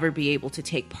will never be able to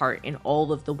take part in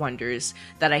all of the wonders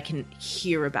that I can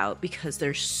hear about because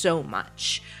there's so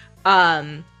much.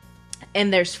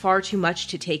 And there's far too much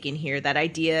to take in here. That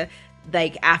idea,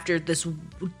 like after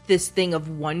this thing of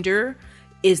wonder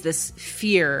is this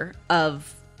fear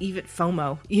of even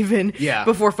FOMO,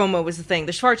 before FOMO was a thing.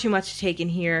 There's far too much to take in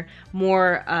here,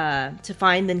 more to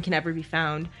find than can ever be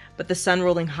found. But the sun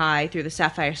rolling high through the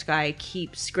sapphire sky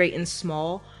keeps great and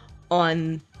small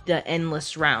on the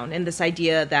endless round. And this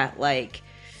idea that like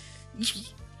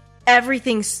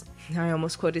everything's, I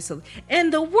almost quoted something,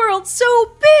 and the world's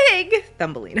so big,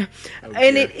 Thumbelina.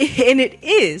 And it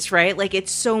is, right? Like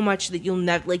it's so much that you'll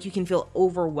never, like you can feel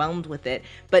overwhelmed with it.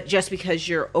 But just because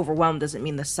you're overwhelmed doesn't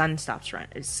mean the sun stops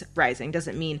rising.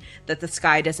 Doesn't mean that the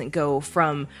sky doesn't go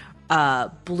from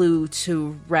blue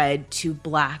to red to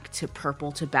black to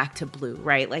purple to back to blue,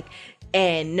 right? Like,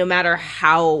 and no matter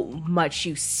how much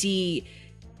you see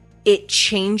it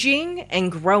changing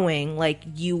and growing, like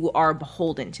you are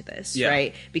beholden to this,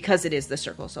 right? Because it is the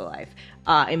circles of life.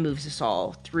 It moves us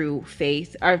all through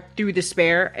faith, or through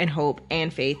despair and hope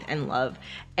and faith and love.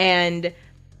 And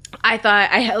I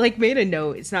thought I like made a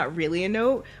note. It's not really a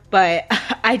note, but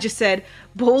I just said,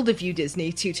 bold of you,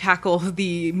 Disney, to tackle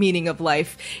the meaning of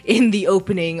life in the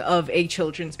opening of a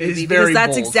children's movie, because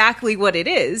that's bold. Exactly what it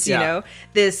is. You know,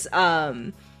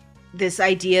 this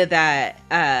idea that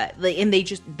and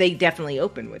they definitely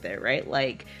open with it, right?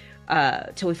 like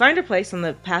till we find our place on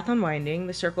the path unwinding,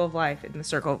 the circle of life, and the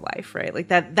circle of life, right? Like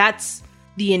that's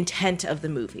the intent of the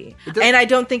movie. And I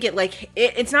don't think it like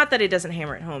it's not that it doesn't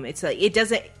hammer it home. It's like it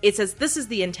says this is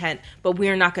the intent, but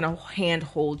we're not going to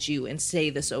handhold you and say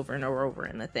this over and over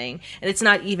in the thing. And it's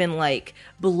not even like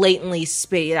blatantly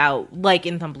spayed out like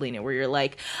in Thumbelina, where you're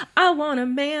like, I want a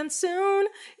man soon.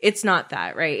 It's not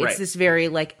that, right? It's this very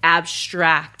like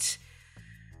abstract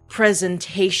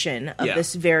presentation of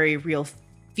this very real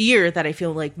fear that I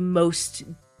feel like most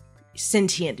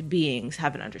sentient beings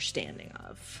have an understanding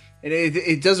of. And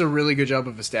it does a really good job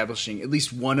of establishing at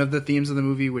least one of the themes of the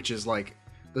movie, which is like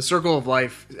the circle of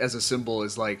life as a symbol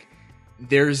is like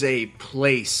there's a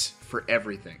place for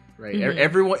everything, right?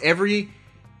 Mm-hmm. Every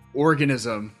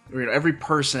organism, every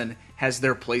person has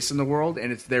their place in the world,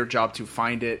 and it's their job to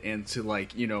find it and to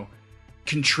like,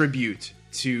 contribute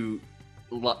to,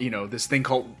 this thing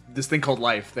called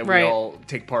life that we all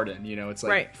take part in. It's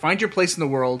like find your place in the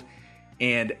world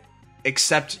and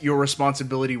accept your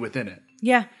responsibility within it.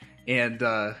 Yeah. And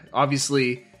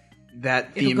obviously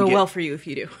that theme... It'll go well for you if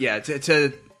you do. Yeah,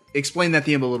 to explain that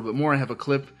theme a little bit more, I have a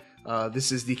clip.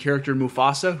 This is the character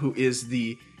Mufasa, who is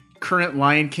the current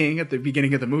Lion King at the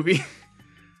beginning of the movie.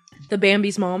 The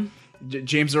Bambi's mom.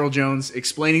 James Earl Jones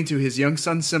explaining to his young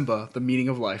son Simba the meaning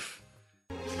of life.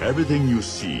 Everything you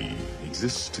see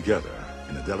exists together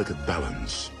in a delicate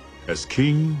balance. As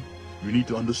king, you need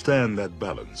to understand that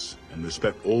balance and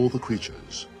respect all the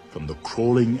creatures, from the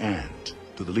crawling ant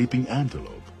to the leaping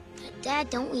antelope. Dad,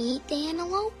 don't we eat the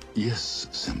antelope? Yes,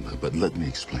 Simba, but let me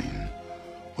explain.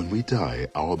 When we die,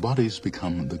 our bodies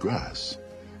become the grass,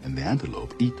 and the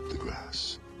antelope eat the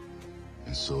grass.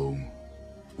 And so,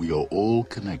 we are all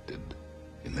connected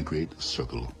in the great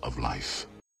circle of life.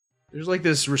 There's like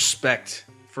this respect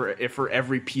for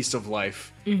every piece of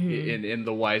life in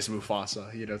the wise Mufasa.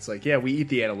 It's like, yeah, we eat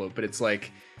the antelope, but it's like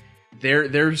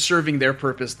they're serving their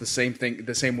purpose the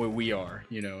same way we are,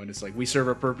 and it's like we serve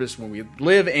our purpose when we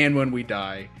live and when we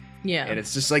die. Yeah. And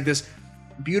it's just like this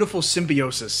beautiful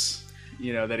symbiosis,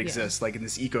 that exists like in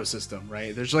this ecosystem,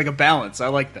 right? There's like a balance. I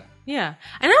like that. Yeah.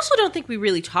 And I also don't think we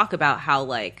really talk about how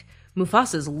like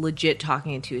Mufasa's legit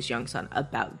talking to his young son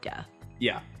about death.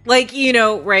 Yeah. Like,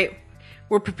 right,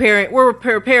 we're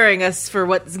preparing us for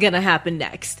what's going to happen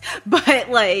next. But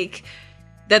like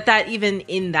that even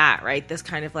in that, right, this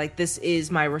kind of like, this is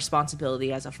my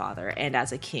responsibility as a father and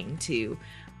as a king to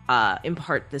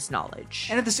impart this knowledge.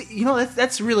 And at the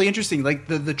that's really interesting. Like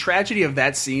the tragedy of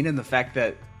that scene and the fact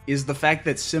that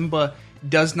Simba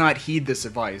does not heed this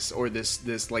advice or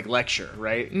this like lecture,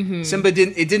 right? Mm-hmm. Simba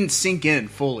didn't sink in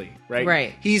fully, right?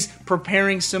 Right. He's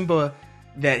preparing Simba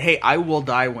that, hey, I will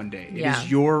die one day. It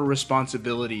is your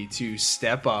responsibility to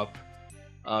step up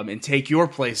and take your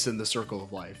place in the circle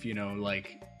of life.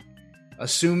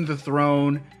 assume the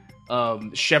throne,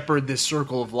 shepherd this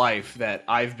circle of life that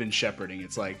I've been shepherding.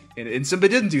 It's like, and Simba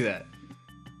didn't do that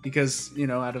because,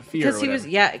 out of fear. Because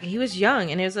he was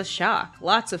young and it was a shock.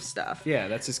 Lots of stuff. Yeah,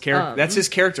 that's his character. That's his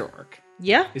character arc.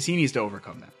 Yeah, is he needs to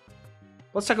overcome that.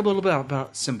 Let's talk a little bit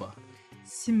about Simba.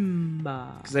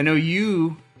 Because I know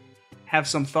you have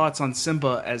some thoughts on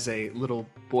Simba as a little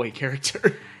boy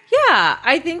character. Yeah,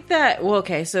 I think that. Well,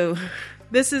 okay, so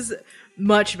this is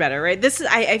much better, right? This is.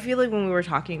 I feel like when we were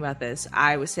talking about this,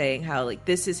 I was saying how like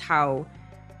this is how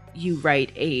you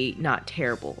write a not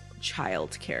terrible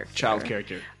child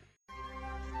character.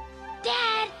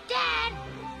 Dad,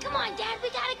 come on, Dad, we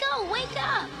gotta go. Wake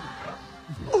up.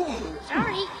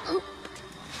 Sorry.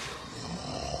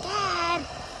 Dad.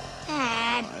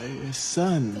 My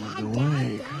son,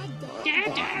 awake.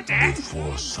 Dad.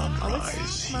 Before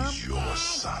sunrise, he's your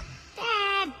son.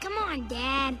 Dad, come on,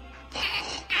 Dad.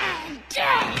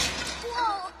 Dad.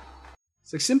 Whoa.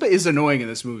 It's like Simba is annoying in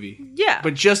this movie. Yeah.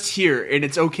 But just here, and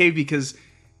it's okay because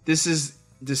this is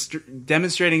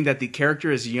demonstrating that the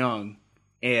character is young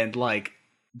and like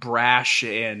brash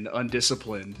and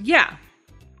undisciplined. Yeah.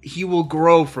 He will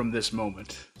grow from this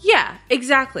moment. Yeah,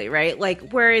 exactly, right? Like,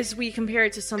 whereas we compare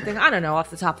it to something, I don't know, off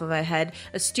the top of my head,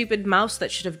 a stupid mouse that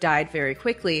should have died very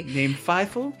quickly. Named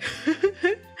Fifo?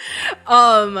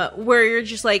 Where you're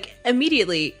just like,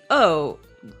 immediately, oh,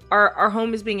 our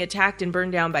home is being attacked and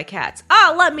burned down by cats.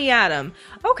 Let me at him.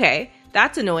 Okay,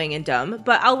 that's annoying and dumb,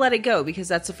 but I'll let it go because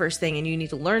that's the first thing and you need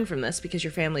to learn from this because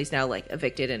your family's now like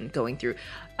evicted and going through,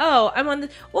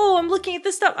 I'm looking at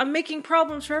this stuff. I'm making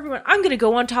problems for everyone. I'm going to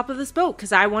go on top of this boat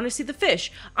because I want to see the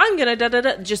fish. I'm going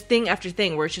to just thing after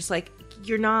thing where it's just like,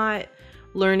 you're not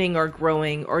learning or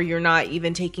growing or you're not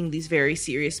even taking these very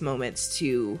serious moments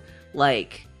to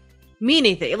like mean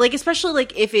anything. Like, especially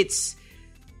like if it's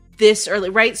this early,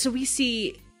 right? So we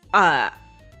see,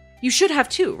 you should have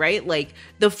too, right? Like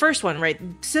the first one, right?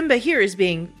 Simba here is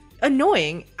being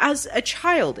annoying as a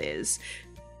child is.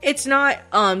 It's not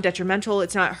detrimental.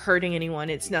 It's not hurting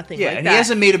anyone. It's nothing like that. Yeah, and he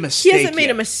hasn't made a mistake. He hasn't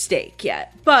made a mistake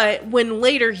yet. But when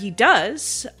later he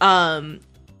does, and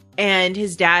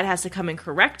his dad has to come and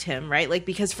correct him, right? Like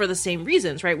because for the same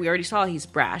reasons, right? We already saw he's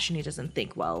brash and he doesn't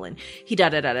think well, and he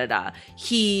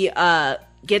He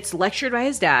gets lectured by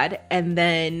his dad, and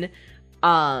then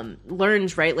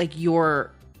learns, right? Like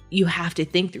you have to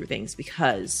think through things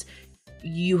because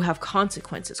you have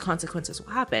consequences. Consequences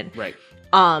will happen. Right.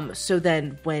 So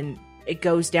then when it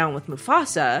goes down with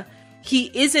Mufasa,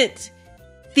 he isn't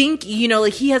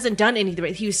like he hasn't done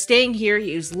anything. He was staying here.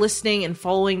 He was listening and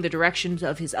following the directions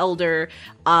of his elder.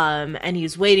 And he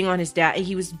was waiting on his dad.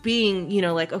 He was being,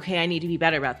 like, okay, I need to be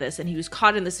better about this. And he was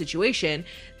caught in the situation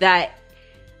that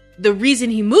the reason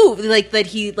he moved, like that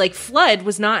he like fled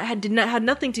was had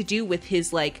nothing to do with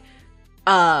his like,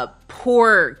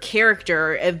 poor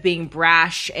character of being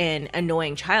brash and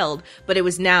annoying child, but it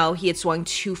was now he had swung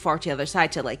too far to the other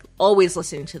side to like always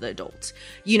listening to the adults,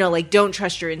 like don't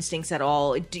trust your instincts at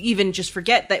all, even just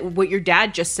forget that what your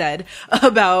dad just said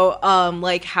about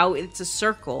like how it's a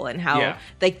circle and how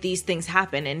like these things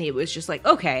happen, and it was just like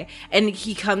okay, and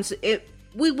he comes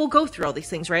we will go through all these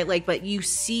things, right? Like, but you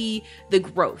see the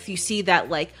growth. You see that,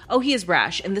 like, oh, he is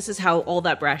brash, and this is how all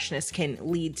that brashness can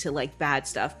lead to, like, bad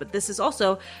stuff. But this is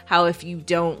also how if you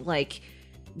don't, like,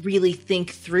 really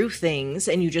think through things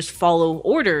and you just follow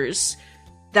orders,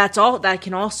 that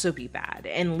can also be bad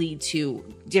and lead to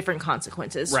different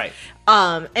consequences. Right.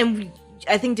 And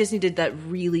I think Disney did that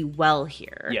really well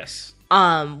here. Yes.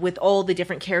 With all the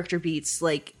different character beats,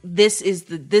 like this is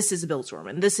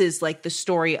Bildungsroman. This is like the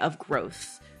story of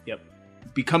growth. Yep,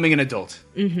 becoming an adult.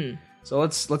 Mm-hmm. So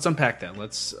let's unpack that.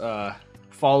 Let's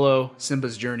follow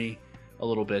Simba's journey a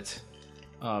little bit,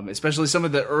 especially some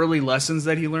of the early lessons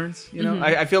that he learns. Mm-hmm.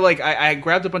 I feel like I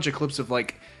grabbed a bunch of clips of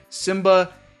like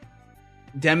Simba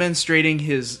demonstrating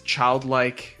his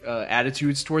childlike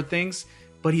attitudes toward things,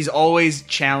 but he's always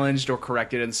challenged or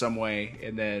corrected in some way,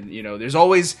 and then there's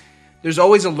always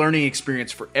a learning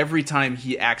experience for every time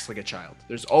he acts like a child.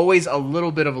 There's always a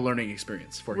little bit of a learning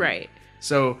experience for him. Right.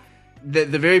 So the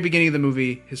very beginning of the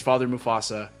movie, his father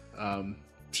Mufasa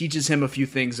teaches him a few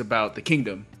things about the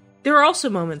kingdom. There are also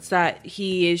moments that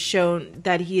he is shown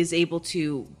that he is able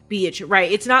to be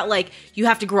right. It's not like you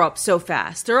have to grow up so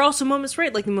fast. There are also moments,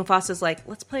 right? Like Mufasa's like,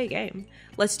 let's play a game.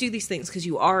 Let's do these things because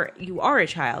you are a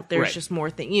child. There's just more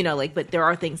things, but there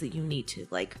are things that you need to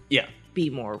like. Yeah. Be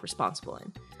more responsible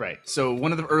in. Right. So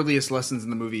one of the earliest lessons in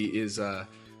the movie is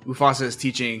Mufasa is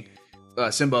teaching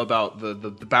Simba about the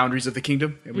boundaries of the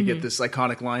kingdom, and we get this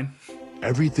iconic line.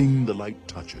 Everything the light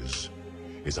touches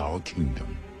is our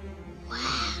kingdom.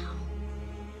 Wow.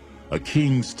 A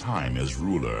king's time as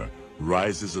ruler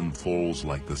rises and falls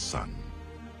like the sun.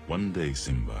 One day,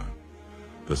 Simba,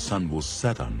 the sun will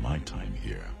set on my time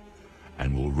here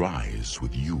and will rise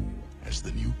with you as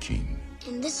the new king.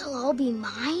 And this'll all be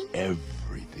mine?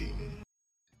 Everything.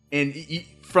 And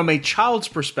from a child's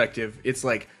perspective, it's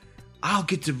like, I'll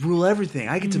get to rule everything.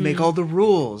 I get to make all the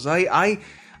rules. I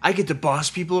get to boss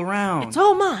people around. It's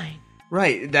all mine.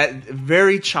 Right, that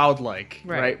very childlike,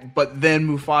 right? But then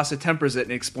Mufasa tempers it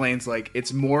and explains, like,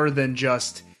 it's more than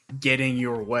just getting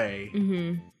your way.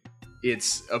 Mm-hmm.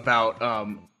 It's about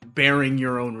bearing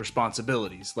your own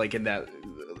responsibilities, like in that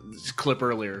clip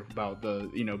earlier about the,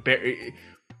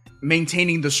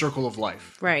 maintaining the circle of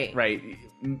life. Right. Right.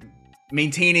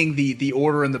 Maintaining the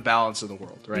order and the balance of the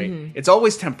world, right? Mm-hmm. It's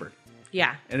always tempered.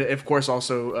 Yeah. And of course,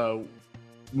 also,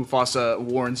 Mufasa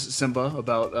warns Simba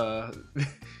about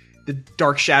the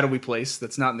dark, shadowy place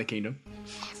that's not in the kingdom.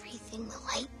 Everything the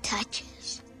light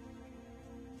touches.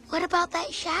 What about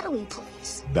that shadowy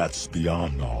place? That's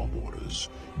beyond our borders.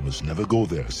 You must never go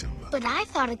there, Simba. But I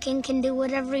thought a king can do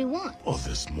whatever he wants. Oh,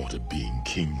 there's more to being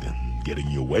king than getting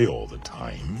your way all the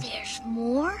time. There's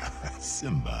more?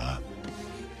 Simba.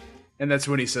 And that's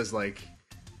when he says, like,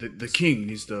 the king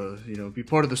needs to, be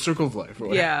part of the circle of life. Or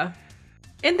whatever. Yeah.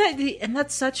 And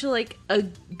that's such a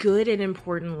good and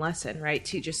important lesson, right?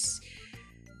 To just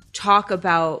talk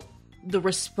about the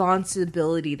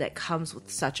responsibility that comes with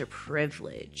such a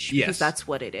privilege. Yes. Because that's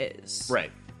what it is.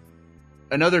 Right.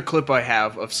 Another clip I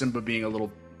have of Simba being a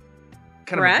little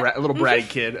Brat? a little bratty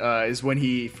kid is when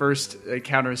he first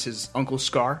encounters his uncle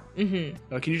Scar.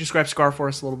 Mm-hmm. Can you describe Scar for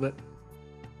us a little bit?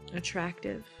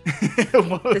 Attractive.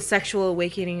 The sexual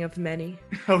awakening of many.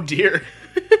 Oh dear.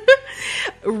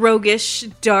 Roguish,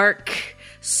 dark,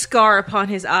 scar upon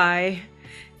his eye.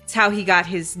 It's how he got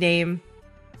his name.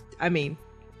 I mean,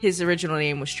 his original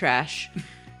name was Trash,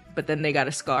 but then they got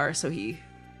a scar, so he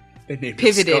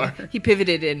pivoted. Scar. He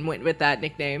pivoted and went with that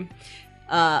nickname.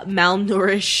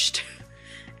 Malnourished.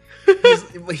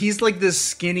 He's like this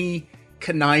skinny,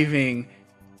 conniving,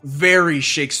 very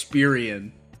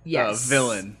Shakespearean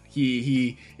villain.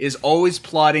 He is always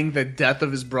plotting the death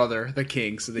of his brother, the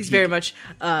king. So that he's very much,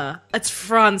 it's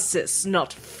Francis,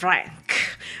 not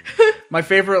Frank. My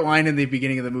favorite line in the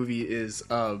beginning of the movie is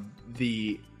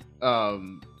the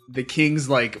king's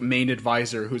main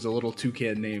advisor, who's a little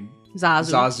toucan named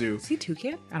Zazu. Is he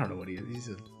toucan? I don't know what he is.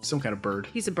 He's some kind of bird.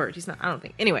 He's a bird. He's not. I don't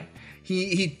think. Anyway,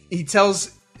 he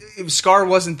tells Scar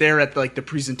wasn't there at the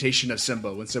presentation of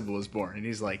Simba when Simba was born, and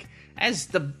he's like, as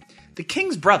the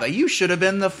king's brother, you should have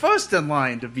been the first in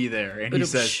line to be there.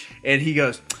 And he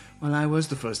goes, well, I was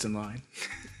the first in line.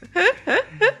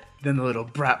 Then the little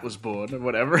brat was born, or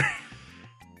whatever.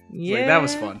 Yeah, that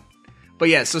was fun. But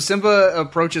yeah, so Simba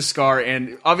approaches Scar,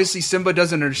 and obviously Simba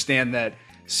doesn't understand that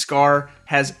Scar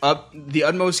has the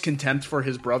utmost contempt for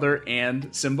his brother and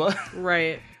Simba.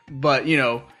 Right. But,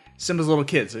 Simba's a little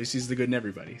kid, so he sees the good in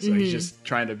everybody. So he's just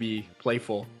trying to be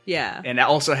playful. Yeah. And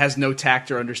also has no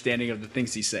tact or understanding of the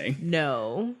things he's saying.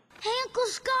 No. Hey, Uncle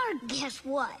Scar, guess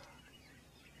what?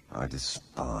 I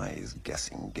despise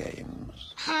guessing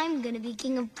games. I'm gonna be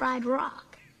king of Pride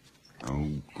Rock. Oh,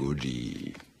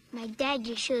 goody. My dad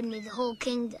just showed me the whole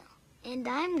kingdom, and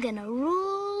I'm gonna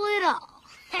rule it all.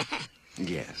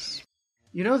 Yes.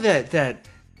 You know that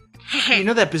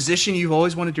position you've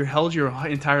always wanted to held your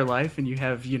entire life, and you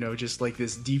have, just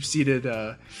this deep-seated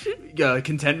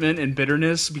contentment and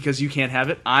bitterness because you can't have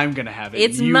it? I'm gonna have it.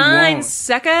 It's you mine, won't.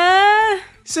 sucker!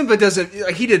 Simba doesn't,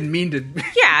 he didn't mean to.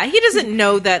 Yeah, he doesn't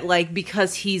know that,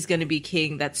 because he's gonna be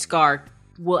king, that Scar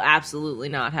will absolutely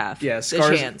not have the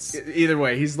chance. Either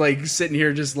way, he's, sitting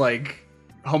here just,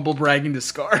 humble bragging to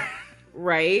Scar.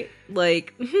 Right?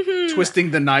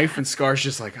 Twisting the knife, and Scar's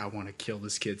just I want to kill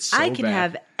this kid so bad. I can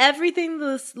have everything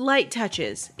the light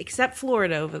touches, except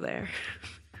Florida over there.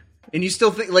 And you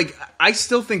still think, I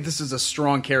still think this is a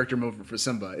strong character movement for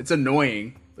Simba. It's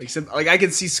annoying. I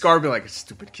can see Scar be like,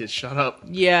 stupid kid, shut up.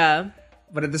 Yeah.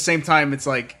 But at the same time, it's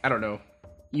I don't know.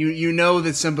 You know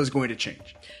that Simba's going to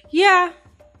change. Yeah.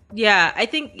 Yeah, I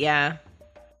think, yeah.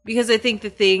 Because I think the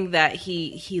thing that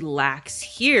he lacks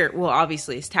here, well,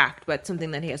 obviously is tact, but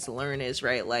something that he has to learn is,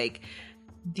 right,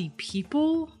 the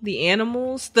people, the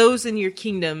animals, those in your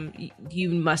kingdom, you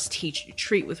must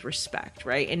treat with respect,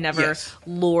 right? And never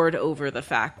lord over the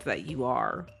fact that you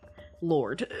are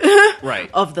lord right.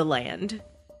 of the land.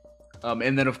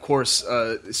 And then, of course,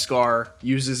 Scar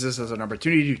uses this as an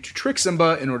opportunity to trick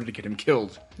Simba in order to get him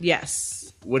killed.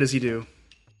 Yes. What does he do?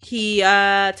 He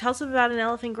tells him about an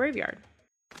elephant graveyard.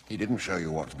 He didn't show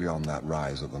you what's beyond that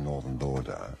rise at the northern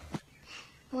border.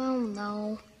 Well,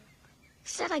 no.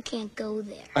 Said I can't go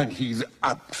there. And he's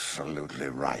absolutely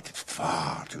right. It's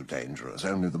far too dangerous.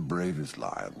 Only the bravest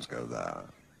lions go there.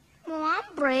 Well,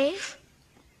 I'm brave.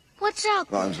 What's out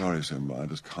there? I'm sorry, Simba. I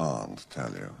just can't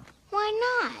tell you.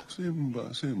 Why not?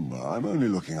 Simba, I'm only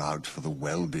looking out for the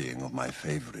well-being of my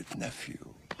favorite nephew.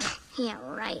 Yeah,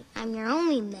 right. I'm your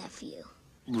only nephew.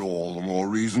 All the more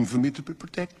reason for me to be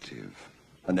protective.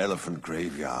 An elephant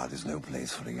graveyard is no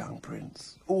place for a young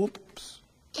prince. Oops.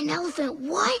 An elephant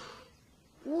what?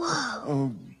 Whoa.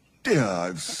 Oh, dear,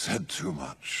 I've said too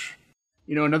much.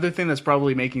 You know, another thing that's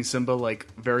probably making Simba, like,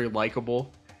 very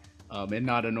likable and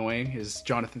not annoying is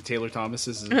Jonathan Taylor Thomas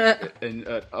is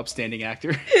an upstanding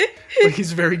actor. Like,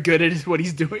 he's very good at what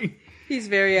he's doing. He's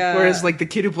very... Whereas, like, the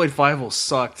kid who played Fievel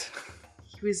sucked.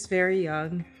 He was very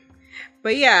young.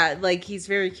 But yeah, like, he's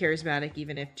very charismatic,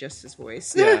 even if just his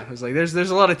voice. Yeah, I was like, there's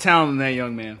a lot of talent in that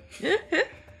young man.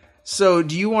 So,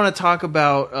 do you want to talk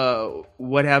about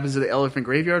what happens at the elephant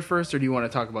graveyard first, or do you want to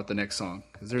talk about the next song?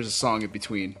 Because there's a song in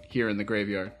between here in the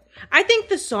graveyard. I think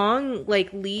the song,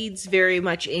 like, leads very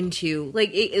much into,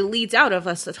 like, it leads out of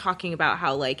us talking about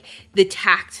how, like, the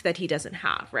tact that he doesn't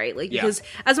have, right? Like, because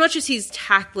as much as he's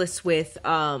tactless with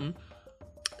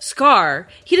Scar,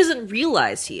 he doesn't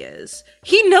realize he is.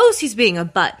 He knows he's being a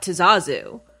butt to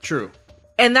Zazu. True.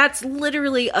 And that's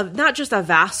literally not just a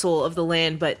vassal of the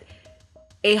land, but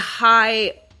a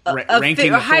high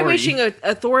ranking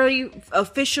authority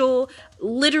official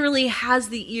literally has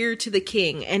the ear to the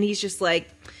king, and he's just like,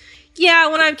 yeah,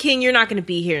 when I'm king, you're not going to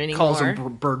be here anymore. Calls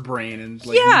him bird brain and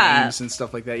like names and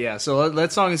stuff like that. Yeah. So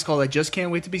that song is called "I Just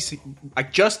Can't Wait to Be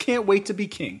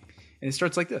King," and it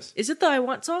starts like this. Is it the I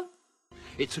Want song?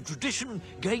 It's a tradition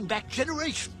going back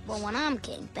generations. Well, when I'm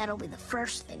king, that'll be the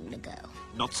first thing to go.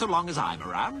 Not so long as I'm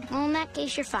around. Well, in that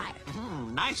case, you're fired.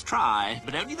 Nice try,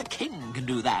 but only the king can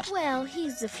do that. Well,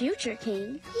 he's the future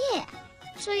king. Yeah.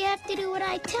 So you have to do what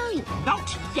I tell you.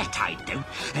 Not yet, I don't.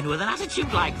 And with an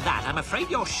attitude like that, I'm afraid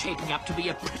you're shaping up to be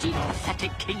a pretty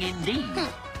pathetic king indeed.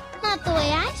 Not the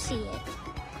way I see it.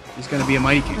 He's gonna be a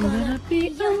mighty king. Gonna be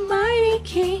a mighty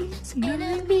king.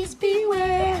 Gonna beast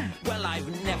beware. Well,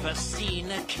 I've never seen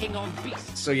a king on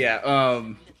beast. So yeah,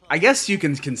 I guess you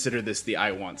can consider this the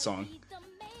I Want song,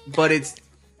 but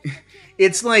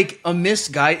it's like a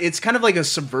misguide. It's kind of like a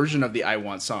subversion of the I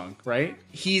Want song, right?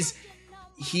 He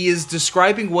is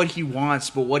describing what he wants,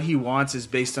 but what he wants is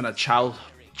based on a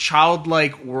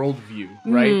childlike worldview,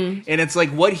 right? Mm. And it's like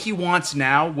what he wants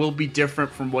now will be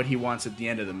different from what he wants at the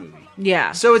end of the movie.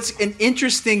 Yeah. So it's an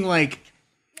interesting like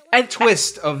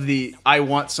twist of the I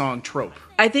Want song trope.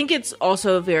 I think it's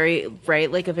also a very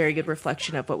good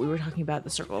reflection of what we were talking about, the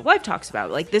Circle of Life talks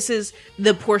about. Like, this is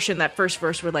the portion, that first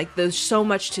verse where like there's so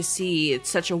much to see, it's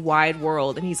such a wide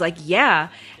world, and he's like, yeah,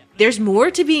 there's more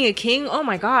to being a king. Oh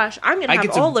my gosh, I'm gonna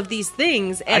have all of these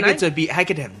things, and I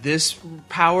could have this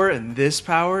power and this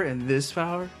power and this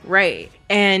power. Right.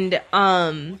 And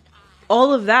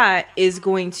all of that is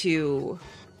going to,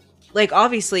 like,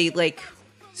 obviously, like,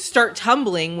 start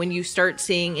tumbling when you start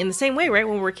seeing, in the same way, right?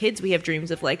 When we're kids, we have dreams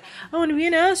of like, I want to be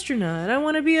an astronaut, I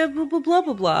want to be a blah blah blah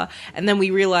blah blah, and then we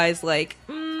realize like,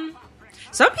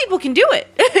 some people can do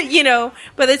it, you know,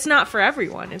 but it's not for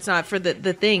everyone. It's not for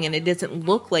the thing, and it doesn't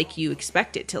look like you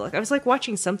expect it to look. I was like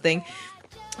watching something.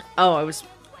 And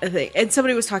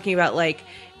somebody was talking about like,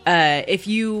 if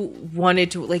you want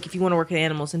to work with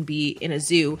animals and be in a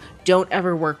zoo, don't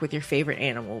ever work with your favorite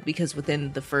animal, because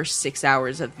within the first 6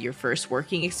 hours of your first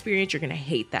working experience, you're going to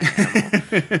hate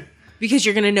that animal. Because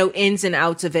you're going to know ins and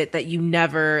outs of it that you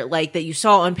never, like, that you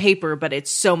saw on paper, but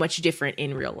it's so much different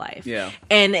in real life. Yeah.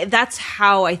 And that's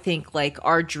how I think, like,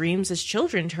 our dreams as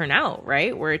children turn out,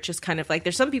 right? Where it's just kind of like,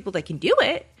 there's some people that can do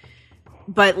it,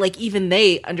 but, like, even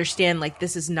they understand, like,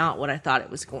 this is not what I thought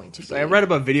it was going to be. So I read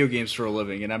about video games for a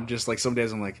living, and I'm just, like, some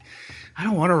days I'm like, I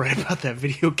don't want to write about that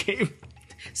video game.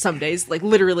 Some days, like,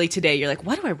 literally today, you're like,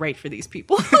 why do I write for these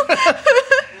people?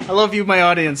 I love you, my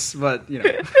audience, but, you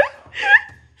know...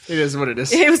 It is what it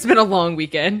is. It's been a long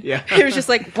weekend. Yeah. It was just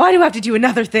like, why do I have to do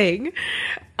another thing?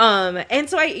 And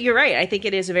so you're right. I think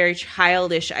it is a very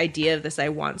childish idea of this I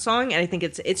Want song. And I think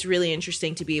it's really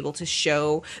interesting to be able to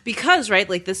show, because, right,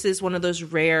 like, this is one of those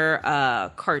rare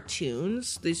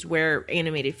cartoons, these rare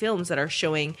animated films that are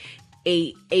showing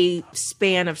a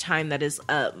span of time that is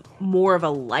more of a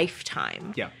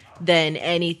lifetime. Yeah. Than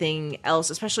anything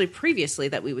else, especially previously,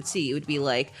 that we would see. It would be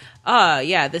like,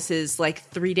 yeah, this is like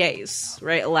 3 days,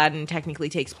 right? Aladdin technically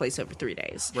takes place over 3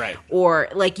 days. Right. Or,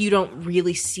 like, you don't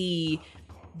really see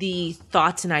the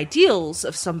thoughts and ideals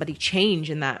of somebody change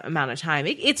in that amount of time.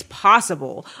 It's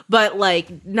possible, but,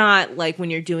 like, not like when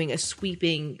you're doing a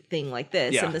sweeping thing like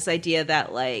this. Yeah. And this idea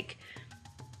that, like,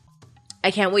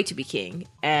 I can't wait to be king.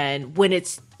 And when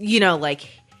it's, like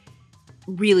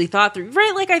really thought through,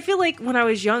 right? Like, I feel like when I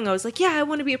was young, I was like, yeah, I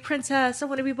want to be a princess. I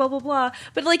want to be blah, blah, blah.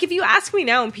 But like, if you ask me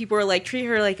now and people are like, treat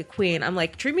her like a queen, I'm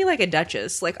like, treat me like a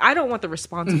duchess. Like, I don't want the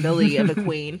responsibility of a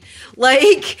queen.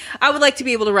 Like, I would like to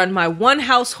be able to run my one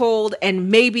household and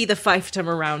maybe the fiefdom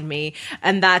around me.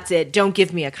 And that's it. Don't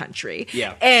give me a country.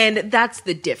 Yeah. And that's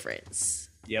the difference.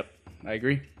 Yep. I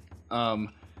agree.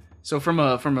 So from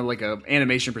a like a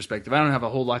animation perspective, I don't have a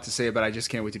whole lot to say about I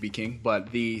Just Can't Wait to Be King, but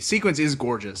the sequence is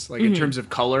gorgeous. Like in terms of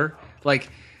color,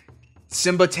 like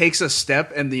Simba takes a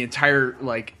step and the entire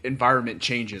like environment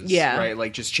changes. Yeah. Right.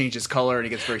 Like just changes color and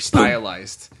it gets very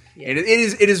stylized. And it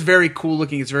is very cool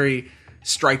looking. It's very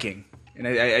striking, and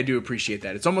I do appreciate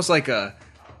that. It's almost like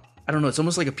I don't know. It's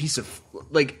almost like a piece of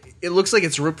like it looks like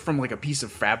it's ripped from like a piece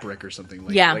of fabric or something.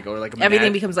 Like, yeah, or like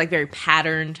everything becomes like very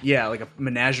patterned. Yeah, like a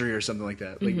menagerie or something like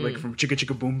that. Like from Chicka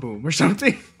Chicka Boom Boom or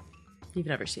something. You've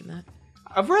never seen that?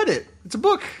 I've read it. It's a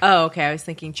book. Oh, okay. I was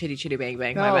thinking Chitty Chitty Bang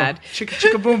Bang. My bad. Chicka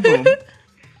Chicka Boom Boom.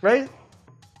 Right?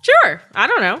 Sure. I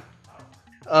don't know.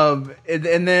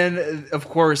 And then of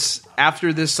course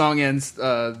after this song ends,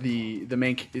 the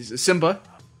main is Simba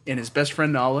and his best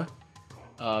friend Nala.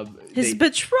 His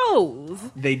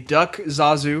betrothed. They duck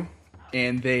Zazu,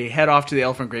 and they head off to the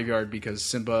elephant graveyard because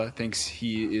Simba thinks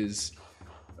he is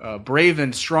brave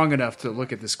and strong enough to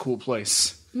look at this cool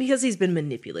place. Because he's been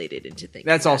manipulated into thinking.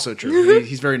 That's also true.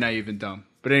 He's very naive and dumb.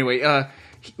 But anyway,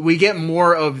 we get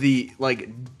more of the, like,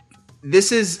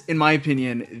 this is, in my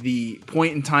opinion, the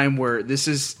point in time where this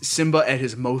is Simba at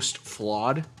his most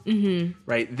flawed. Mm-hmm.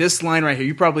 Right? This line right here,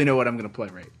 you probably know what I'm going to play,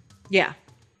 right? Yeah.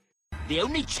 The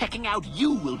only checking out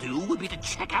you will do will be to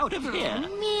check out of here.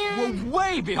 Man. We're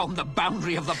way beyond the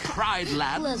boundary of the Pride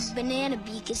Land. Look, Banana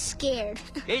Beak is scared.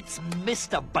 It's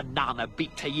Mr. Banana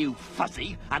Beak to you,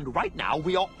 Fuzzy. And right now,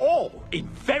 we are all in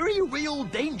very real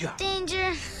danger.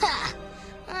 Danger? Ha!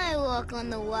 I walk on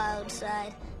the wild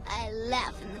side. I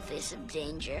laugh in the face of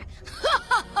danger.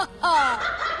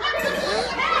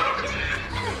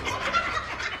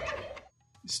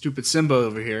 Stupid Simba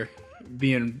over here,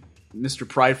 being Mr.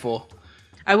 Prideful.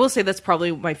 I will say that's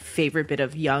probably my favorite bit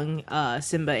of young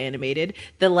Simba animated.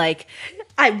 The like,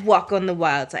 I walk on the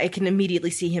wild side. I can immediately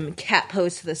see him cat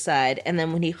pose to the side, and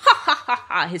then when he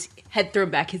his head thrown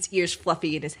back, his ears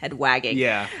fluffy, and his head wagging.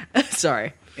 Yeah.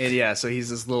 Sorry. And yeah, so he's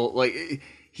this little like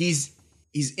he's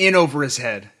in over his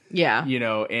head. Yeah. You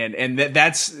know, and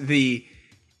that's the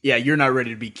you're not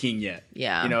ready to be king yet.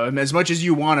 Yeah. You know, as much as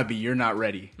you want to be, you're not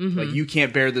ready. Mm-hmm. Like you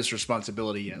can't bear this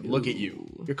responsibility yet. Look at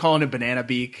you. You're calling it Banana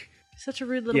Beak. Such a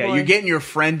rude little boy. Yeah, you're getting your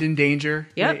friend in danger.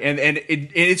 Yep. Right? And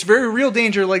it's very real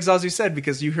danger, like Zazu said,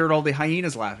 because you heard all the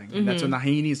hyenas laughing. And that's when the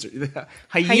hyenas.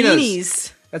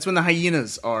 That's when the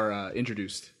hyenas are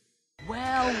introduced.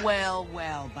 Well,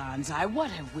 Banzai,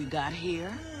 what have we got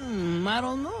here? I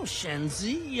don't know,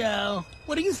 Shenzi.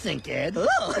 What do you think, Ed?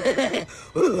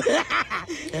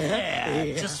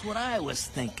 Yeah, just what I was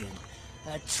thinking.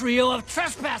 A trio of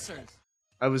trespassers.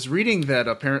 I was reading that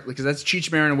apparently, because that's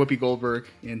Cheech Marin and Whoopi Goldberg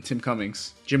and Jim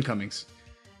Cummings.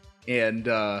 And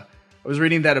I was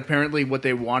reading that apparently what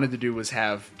they wanted to do was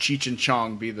have Cheech and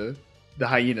Chong be the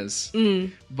hyenas.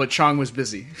 But Chong was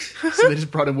busy. So they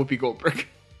just brought in Whoopi Goldberg.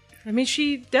 I mean,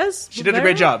 she does. She did a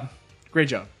great job. Great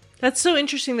job. That's so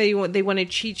interesting that they wanted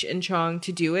Cheech and Chong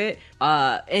to do it.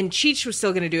 And Cheech was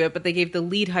still going to do it, but they gave the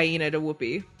lead hyena to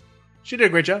Whoopi. She did a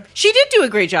great job. She did do a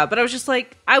great job, but I was just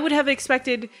like, I would have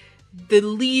expected the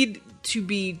lead to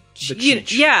be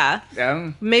Cheech. Yeah.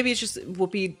 Maybe it's just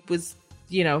Whoopi was,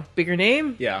 bigger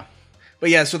name. Yeah. But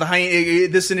yeah, so the hyena,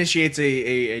 this initiates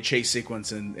a chase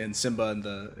sequence, and Simba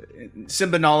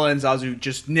Nala and Zazu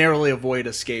just narrowly avoid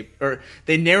escape, or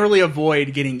they narrowly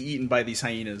avoid getting eaten by these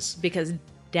hyenas because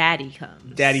Daddy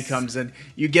comes. Daddy comes, and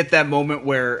you get that moment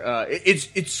where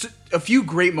it's a few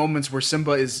great moments where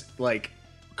Simba is like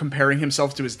comparing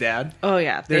himself to his dad. Oh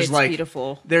yeah, there's it's like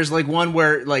beautiful. There's like one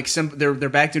where like they're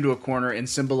backed into a corner, and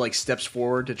Simba like steps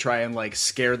forward to try and like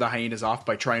scare the hyenas off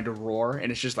by trying to roar,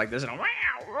 and it's just like this,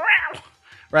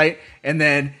 right? And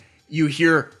then you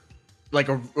hear like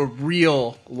a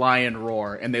real lion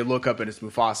roar, and they look up and it's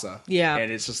Mufasa. Yeah,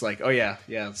 and it's just like, oh yeah,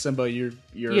 Simba, you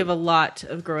have a lot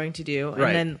of growing to do. Right.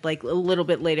 And then like a little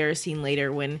bit later, a scene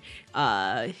later when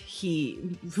he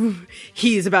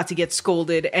is about to get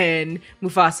scolded, and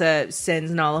Mufasa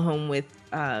sends Nala home with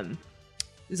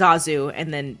Zazu,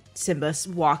 and then Simba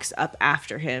walks up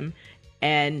after him.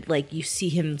 And like you see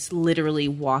him literally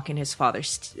walk in his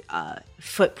father's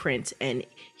footprint, and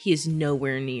he is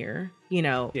nowhere near,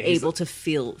 able to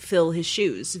fill his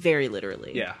shoes, very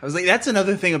literally. Yeah, I was like, that's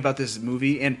another thing about this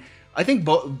movie, and I think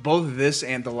both this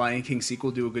and the Lion King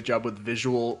sequel do a good job with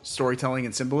visual storytelling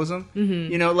and symbolism.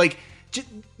 Mm-hmm. You know, like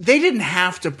they didn't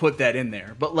have to put that in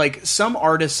there, but like some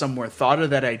artist somewhere thought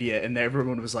of that idea, and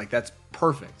everyone was like, "That's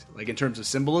perfect." Like in terms of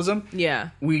symbolism, Yeah.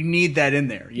 we need that in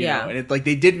there. You Yeah. know? And it, like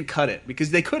they didn't cut it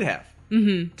because they could have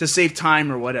Mm-hmm. to save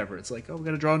time or whatever. It's like, oh, we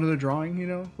got to draw another drawing. You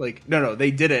know, like no, they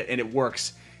did it and it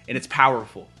works and it's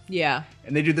powerful. Yeah.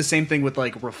 And they do the same thing with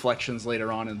like reflections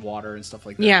later on in water and stuff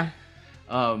like that. Yeah.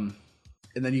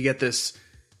 And then you get this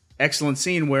excellent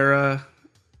scene where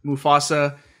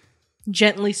Mufasa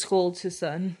Gently scolds his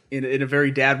son. in a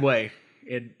very dad way.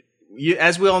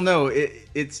 As we all know,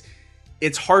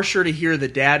 it's harsher to hear the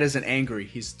dad isn't angry;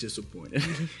 he's disappointed.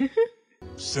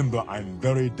 Simba, I'm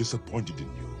very disappointed in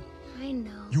you. I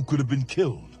know. You could have been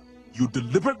killed. You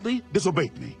deliberately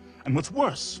disobeyed me. And what's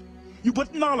worse, you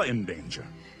put Nala in danger.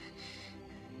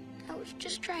 I was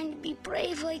just trying to be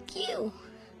brave like you.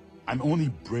 I'm only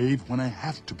brave when I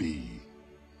have to be.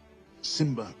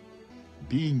 Simba,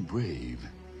 being brave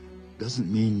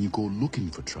doesn't mean you go looking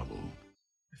for trouble.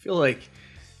 I feel like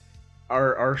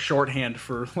our shorthand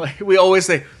for like we always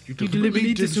say you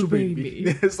deliberately disobeyed me.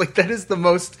 It's like that is the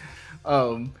most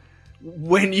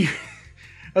when you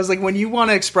I was like when you want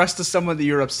to express to someone that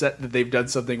you're upset that they've done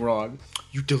something wrong,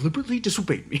 you deliberately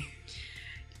disobeyed me.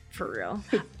 For real.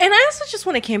 And I also just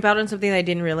want to camp out on something that I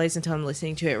didn't realize until I'm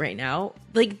listening to it right now.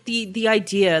 Like the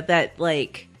idea that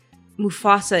like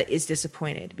Mufasa is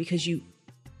disappointed because you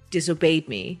disobeyed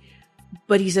me.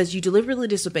 But he says, you deliberately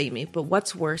disobeyed me, but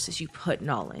what's worse is you put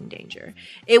Nala in danger.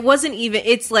 It wasn't even,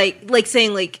 it's like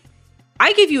saying like, I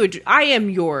am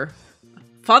your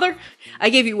father. I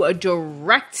gave you a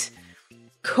direct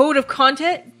code of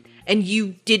content and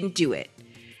you didn't do it.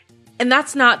 And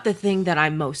that's not the thing that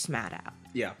I'm most mad at.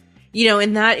 Yeah. You know,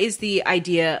 and that is the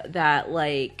idea that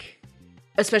like,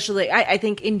 especially, I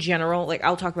think in general, like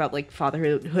I'll talk about like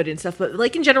fatherhood and stuff, but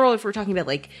like in general, if we're talking about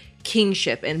like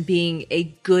kingship and being a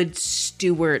good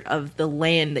steward of the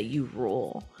land that you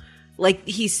rule, like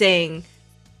he's saying,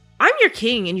 I'm your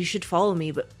king and you should follow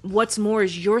me, but what's more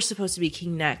is you're supposed to be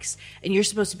king next and you're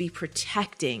supposed to be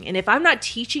protecting. And if I'm not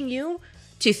teaching you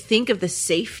to think of the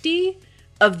safety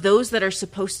of those that are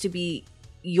supposed to be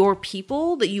your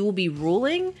people that you will be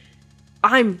ruling,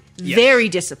 I'm very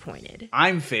disappointed.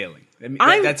 I'm failing. I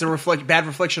mean, that's a bad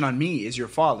reflection on me as your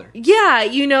father. Yeah,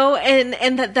 you know,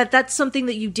 and that's something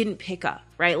that you didn't pick up,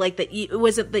 right? Like that it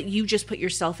wasn't that you just put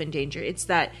yourself in danger. It's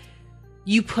that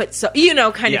you put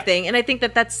kind of thing. And I think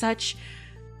that that's such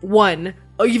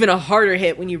even a harder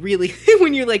hit when you really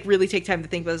when you like really take time to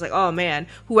think about it. It's like, oh man,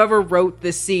 whoever wrote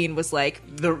this scene was like,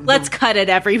 let's cut it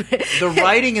everybody. The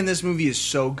writing in this movie is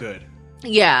so good.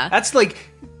 Yeah. That's like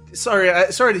sorry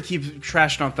to keep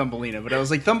trashing on Thumbelina, but I was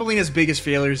like, Thumbelina's biggest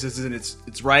failures is in its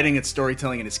writing, its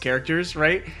storytelling, and its characters,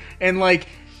 right? And like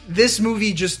this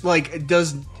movie just like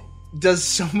does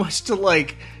so much to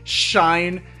like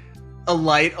shine a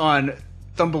light on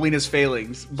Thumbelina's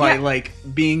failings by like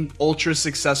being ultra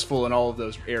successful in all of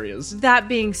those areas. That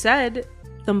being said,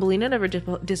 Thumbelina never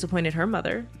disappointed her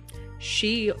mother.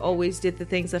 She always did the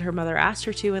things that her mother asked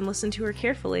her to and listened to her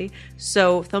carefully.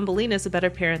 So Thumbelina is a better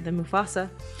parent than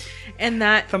Mufasa. And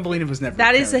that Thumbelina was never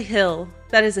that is a hill.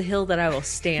 That is a hill that I will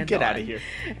stand Get on. out of here.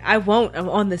 I won't. I'm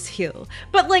on this hill.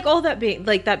 But like all that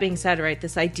being said, right,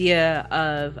 this idea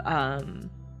of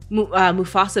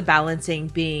Mufasa balancing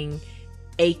being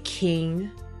a king,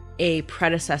 a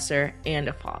predecessor, and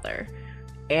a father.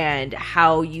 And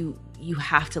how you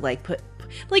have to like put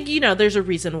like, you know, there's a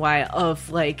reason why of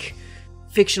like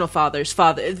fictional fathers,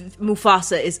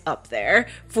 Mufasa is up there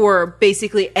for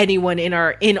basically anyone in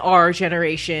our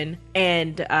generation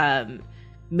and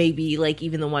maybe like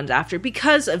even the ones after,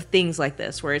 because of things like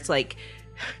this where it's like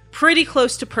pretty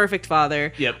close to perfect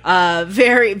father. Yep.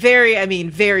 Very,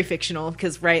 very fictional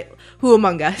because, right, who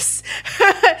among us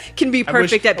can be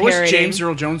perfect at parenting? I wish James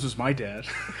Earl Jones was my dad.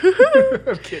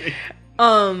 I'm kidding.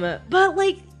 But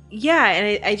like, yeah,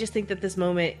 and I just think that this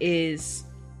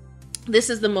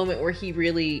is the moment where he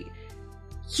really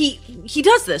he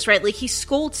does this, right? Like he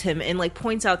scolds him and like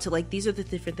points out to like, these are the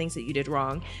different things that you did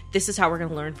wrong. This is how we're going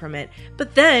to learn from it.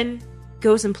 But then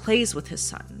goes and plays with his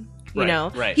son. You know,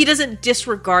 right. He doesn't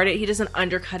disregard it. He doesn't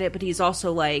undercut it, but he's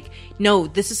also like, no,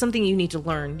 this is something you need to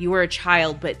learn. You were a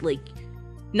child, but like,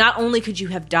 not only could you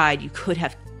have died, you could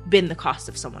have been the cost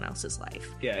of someone else's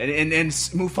life. Yeah, and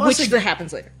Mufasa, which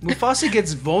happens later. Mufasa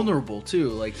gets vulnerable too.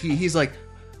 Like he's like,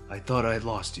 I thought I had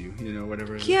lost you, you know,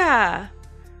 whatever. Yeah.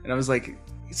 And I was like,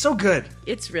 it's so good.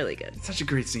 It's really good. It's such a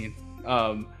great scene.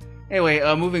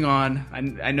 Anyway, moving on.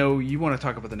 I know you want to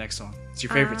talk about the next song. It's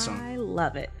your favorite song. I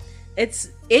love it. It's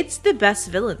the best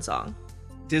villain song.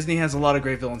 Disney has a lot of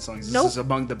great villain songs. This Nope. is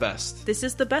among the best. This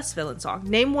is the best villain song.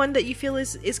 Name one that you feel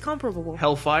is comparable.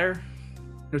 Hellfire,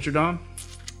 Notre Dame.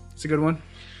 It's a good one.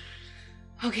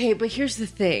 Okay, but here's the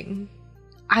thing.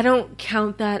 I don't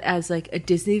count that as like a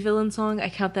Disney villain song. I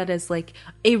count that as like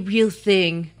a real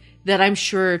thing that I'm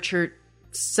sure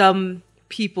some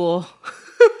people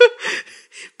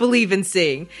believe in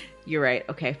seeing. You're right.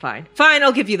 Okay, fine. Fine,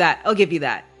 I'll give you that.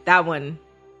 That one.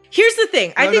 Here's the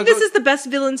thing. I think this is the best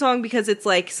villain song because it's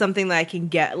like something that I can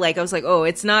get. Like I was like, oh,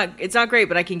 it's not great,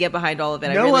 but I can get behind all of it.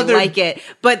 I really like it.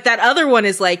 But that other one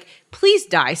is like, please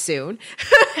die soon.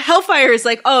 Hellfire is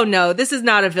like, oh no, this is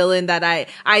not a villain that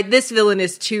this villain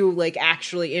is too like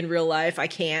actually in real life. I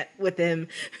can't with him.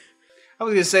 I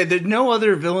was gonna say there's no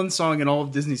other villain song in all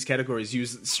of Disney's categories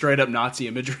use straight up Nazi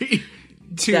imagery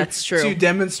That's true. to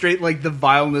demonstrate like the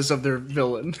vileness of their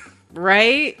villain.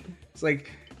 Right? It's like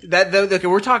that. Okay,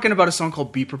 we're talking about a song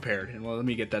called "Be Prepared," and let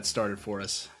me get that started for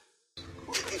us.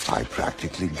 I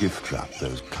practically gift wrapped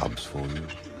those cubs for you,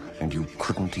 and you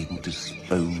couldn't even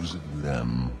dispose of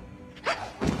them.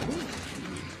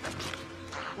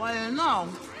 Well, you know,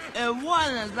 it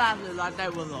wasn't exactly like they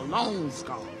was a lone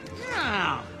scar.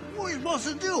 Yeah, what are you supposed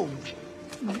to do?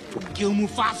 Kill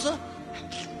Mufasa?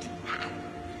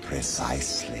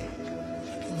 Precisely.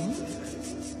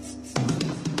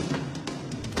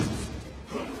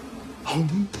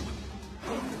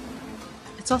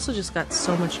 It's also just got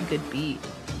so much good beat.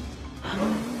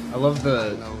 I love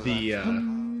the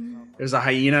there's a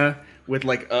hyena with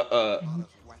like a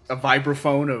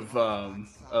vibraphone of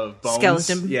bones.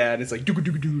 Skeleton. Yeah, and it's like doo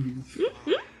doo doo.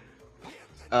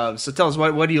 So tell us,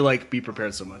 why do you like Be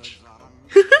Prepared so much?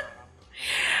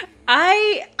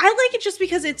 I like it just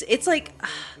because it's like,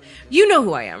 you know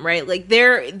who I am, right? Like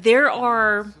there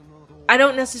are, I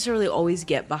don't necessarily always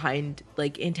get behind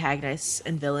like antagonists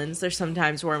and villains. There's some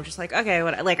times where I'm just like, okay,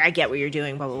 I get what you're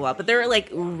doing, blah blah blah. But there are like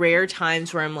rare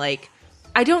times where I'm like,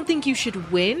 I don't think you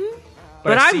should win.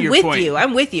 But I'm with you.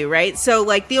 I'm with you, right? So,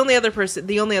 like, the only other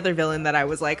villain that I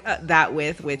was like that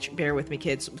with, which bear with me,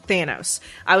 kids, Thanos.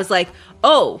 I was like,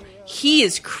 oh, he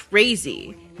is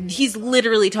crazy. He's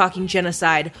literally talking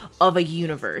genocide of a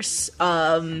universe.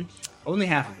 Only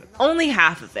half of it. Only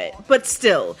half of it, but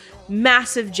still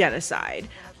massive genocide.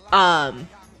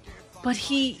 But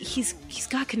he's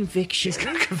got conviction. He's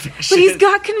got conviction. But he's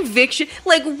got conviction.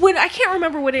 Like when I can't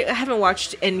remember I haven't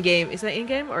watched Endgame. Is that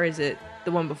Endgame or is it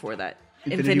the one before that?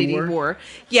 Infinity War.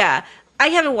 Yeah. I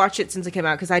haven't watched it since it came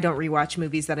out because I don't rewatch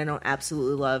movies that I don't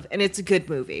absolutely love. And it's a good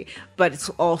movie, but it's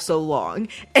also long.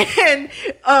 And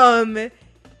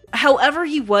however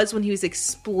he was when he was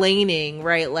explaining,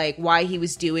 right, like why he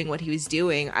was doing what he was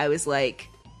doing, I was like,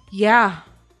 yeah,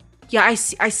 I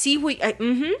see what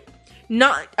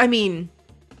no.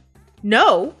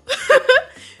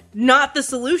 Not the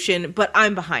solution, but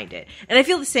I'm behind it. And I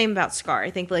feel the same about Scar.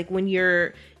 I think like when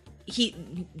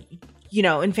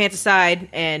infanticide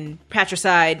and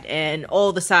patricide and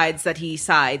all the sides that he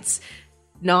sides,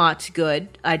 not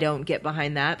good. I don't get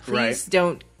behind that. Please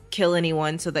don't kill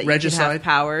anyone so that you can have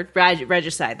power.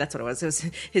 Regicide, that's what it was. It was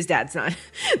his dad's not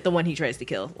the one he tries to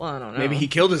kill. Well, I don't know. Maybe he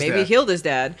killed his dad. Maybe he killed his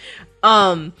dad.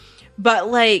 But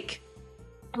like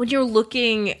when you're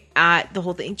looking at the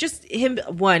whole thing, just him,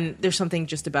 there's something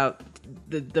just about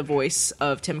the voice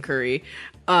of Tim Curry.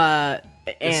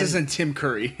 This isn't Tim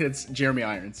Curry. It's Jeremy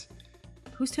Irons.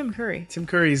 Who's Tim Curry? Tim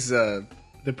Curry's the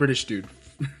British dude.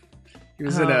 He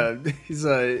was he's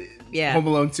Home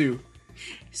Alone 2.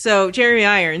 So Jeremy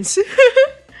Irons.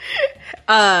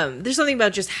 There's something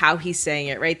about just how he's saying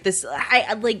it, right?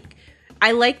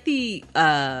 I like the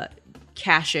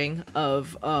caching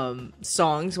of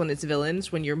songs when it's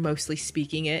villains, when you're mostly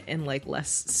speaking it and like less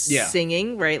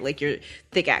singing, right? Like your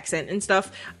thick accent and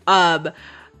stuff.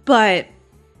 But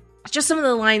just some of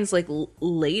the lines like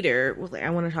later, I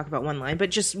want to talk about one line,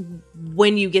 but just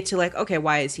when you get to like, okay,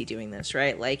 why is he doing this,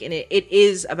 right? Like, and it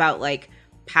is about like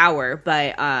power,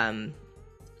 but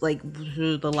like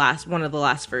one of the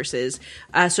last verses.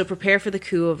 So prepare for the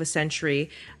coup of a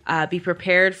century. Be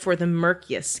prepared for the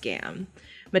murkiest scam.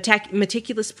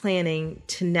 Meticulous planning,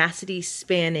 tenacity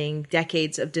spanning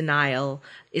decades of denial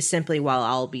is simply while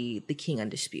I'll be the king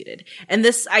undisputed. And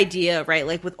this idea, right,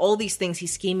 like with all these things,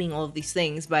 he's scheming all of these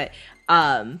things, but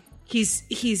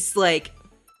he's like,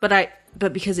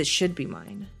 but because it should be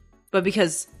mine, but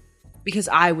because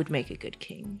I would make a good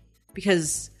king,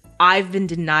 because I've been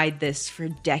denied this for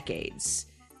decades,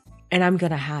 and I'm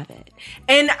gonna have it.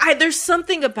 And there's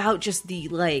something about just the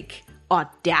like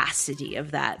audacity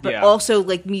of that, but also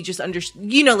like me just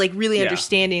really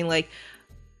understanding like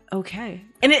okay.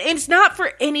 And it's not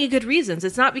for any good reasons.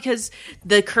 It's not because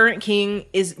the current king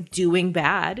is doing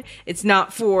bad. It's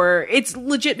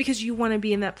legit because you want to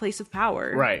be in that place of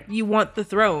power. Right. You want the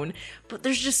throne. But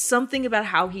there's just something about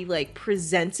how he like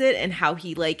presents it and how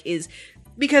he like is,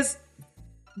 because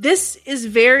this is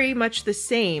very much the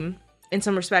same in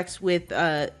some respects with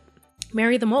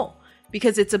Mary the Mole,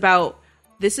 because it's about,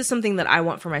 this is something that I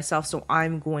want for myself, so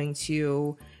I'm going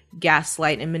to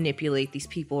gaslight and manipulate these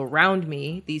people around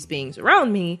me, these beings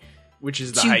around me, which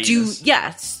is the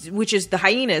hyenas. Which is the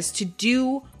hyenas, to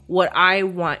do what I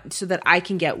want so that I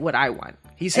can get what I want.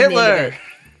 He's Hitler.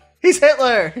 He's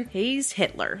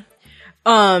Hitler.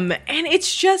 And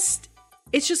it's just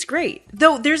great.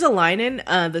 Though there's a line in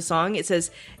the song, it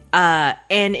says, "An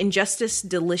injustice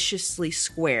deliciously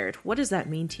squared." What does that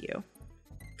mean to you?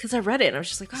 Because I read it and I was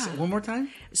just like, one more time.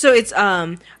 So it's,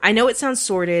 I know it sounds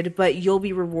sordid, but you'll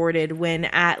be rewarded when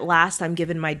at last I'm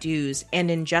given my dues, and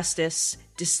injustice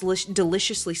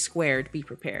deliciously squared, be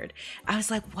prepared. I was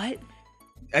like, what?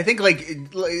 I think like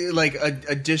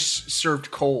a dish served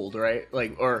cold, right?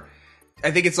 Like, or I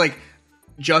think it's like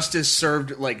justice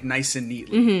served like nice and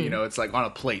neatly. Mm-hmm. You know, it's like on a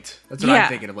plate. That's what I'm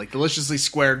thinking of. Like deliciously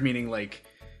squared, meaning like,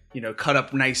 you know, cut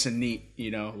up nice and neat.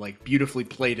 You know, like beautifully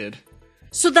plated.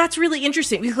 So that's really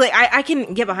interesting, because like I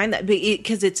can get behind that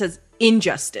because it says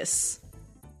injustice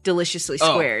deliciously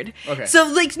squared. Okay. So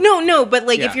like no, but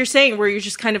like if you're saying where you're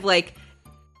just kind of like,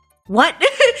 what?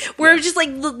 Where just like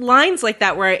lines like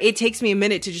that where it takes me a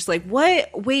minute to just like, what?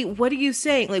 Wait, what are you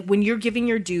saying? Like when you're giving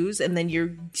your dues and then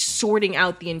you're sorting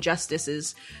out the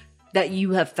injustices that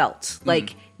you have felt.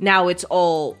 Like now it's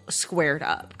all squared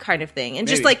up kind of thing. And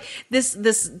just like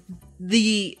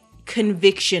the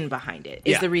conviction behind it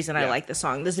is the reason I like the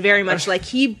song. This very much like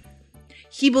he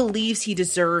believes he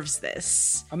deserves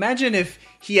this. Imagine if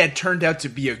he had turned out to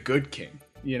be a good king.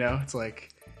 You know, it's like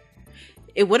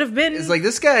it would have been. It's like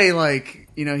this guy, like,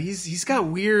 you know, he's got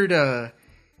weird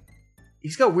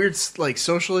like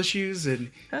social issues,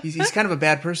 and he's kind of a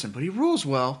bad person, but he rules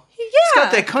well. Yeah, he's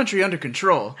got that country under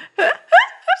control.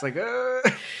 It's like,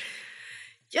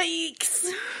 yikes.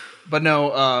 But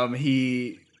no,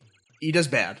 he does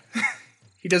bad.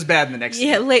 He does bad in the next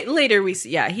scene. Later we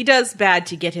see, he does bad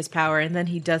to get his power, and then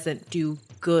he doesn't do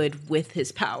good with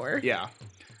his power. Yeah.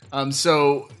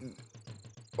 So,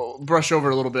 brush over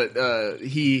a little bit.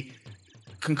 He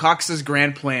concocts his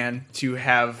grand plan to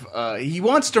have... he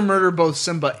wants to murder both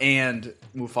Simba and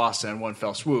Mufasa in one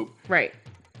fell swoop. Right.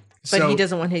 But he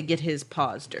doesn't want to get his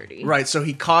paws dirty. Right, so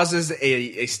he causes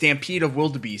a stampede of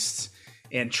wildebeests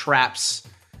and traps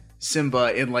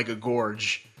Simba in like a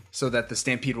gorge, so that the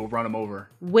stampede will run him over.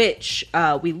 Which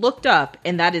we looked up,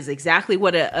 and that is exactly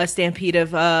what a stampede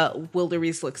of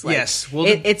wildebeest looks like. Yes,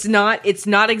 it's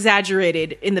not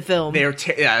exaggerated in the film. They're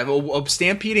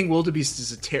stampeding wildebeest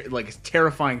is a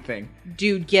terrifying thing.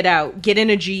 Dude, get out, get in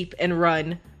a jeep and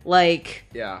run. Like,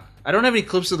 yeah, I don't have any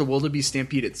clips of the wildebeest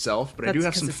stampede itself, but I do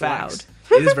have some facts.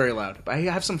 Loud. It is very loud. But I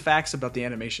have some facts about the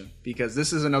animation, because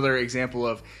this is another example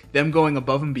of them going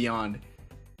above and beyond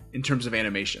in terms of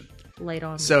animation. Light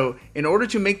on. So, in order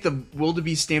to make the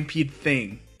wildebeest stampede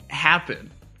thing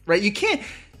happen, right? You can't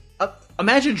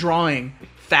imagine drawing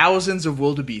thousands of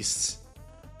wildebeests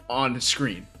on the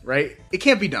screen, right? It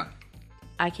can't be done.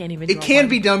 I can't even. It can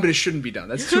be done, but it shouldn't be done.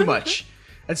 That's too much.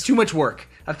 That's too much work.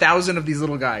 1,000 of these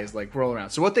little guys like roll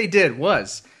around. So what they did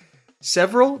was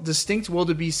several distinct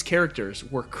wildebeest characters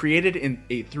were created in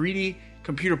a 3D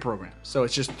computer program. So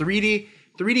it's just 3D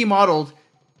modeled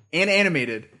and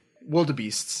animated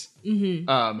wildebeests.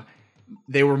 Mm-hmm.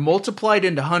 They were multiplied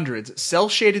into hundreds, cell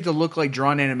shaded to look like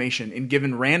drawn animation, and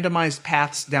given randomized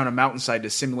paths down a mountainside to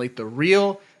simulate the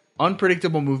real,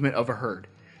 unpredictable movement of a herd.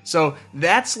 So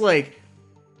that's like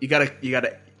you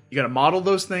gotta model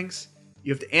those things.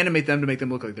 You have to animate them to make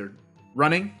them look like they're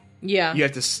running. Yeah. You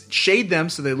have to shade them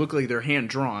so they look like they're hand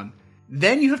drawn.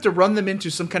 Then you have to run them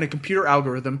into some kind of computer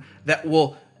algorithm that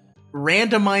will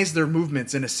randomize their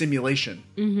movements in a simulation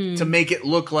to make it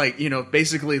look like, you know,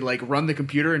 basically like run the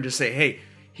computer and just say, hey,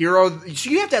 here are... So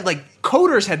you have to, like,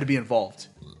 coders had to be involved.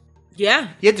 Yeah.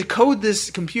 You had to code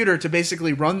this computer to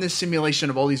basically run this simulation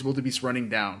of all these wildebeests running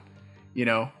down, you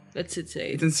know? That's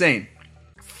insane. It's insane.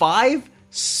 5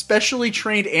 specially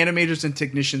trained animators and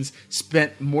technicians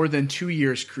spent more than 2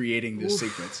 years creating this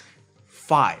sequence.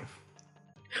 5.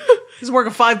 This is work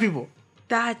of 5 people.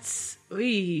 That's...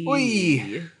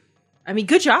 Oy. I mean,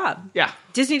 good job. Yeah.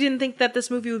 Disney didn't think that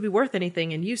this movie would be worth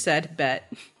anything, and you said,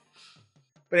 bet.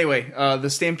 But anyway, the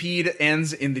stampede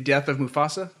ends in the death of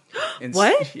Mufasa.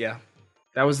 What? Yeah.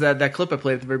 That was that clip I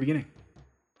played at the very beginning.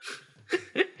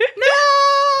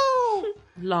 No!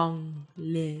 Long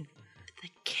live the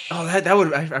Oh, that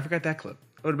would I forgot that clip.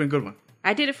 That would have been a good one.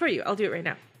 I did it for you. I'll do it right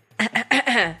now.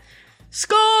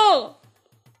 Skull!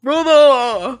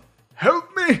 Brother! Help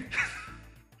me!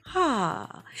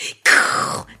 Ha.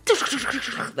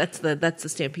 That's the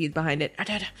stampede behind it. Long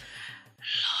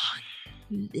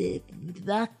live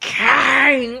the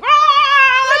king!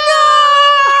 Oh,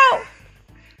 no!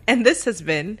 And this has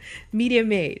been Media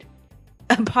Made,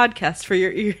 a podcast for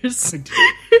your ears.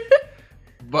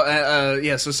 But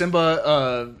so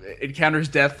Simba encounters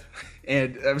death,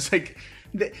 and I was like,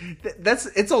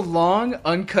 it's a long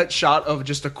uncut shot of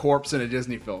just a corpse in a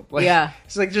Disney film. Like, yeah,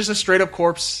 it's like just a straight up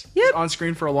corpse on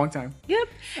screen for a long time. Yep.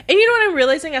 And you know what I'm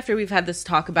realizing after we've had this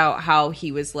talk about how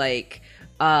he was like,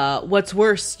 what's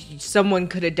worse? Someone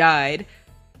could have died.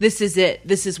 This is it.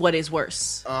 This is what is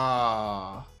worse.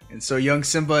 And so young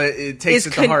Simba takes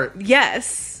it to heart. Yes.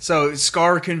 So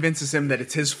Scar convinces him that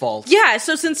it's his fault. Yeah.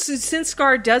 So since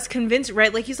Scar does convince,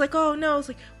 right? Like he's like, oh no. It's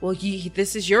like, well,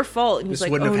 this is your fault. And he's This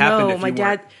like, wouldn't oh have happened no, if you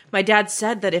weren't. my dad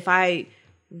said that if I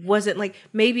wasn't like,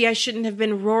 maybe I shouldn't have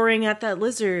been roaring at that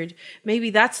lizard. Maybe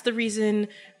that's the reason.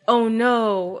 Oh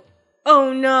no.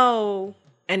 Oh no.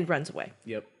 And runs away.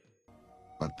 Yep.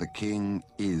 But the king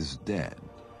is dead.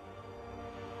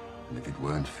 And if it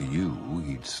weren't for you,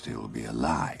 he'd still be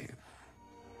alive.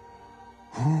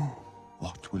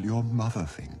 What will your mother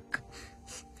think?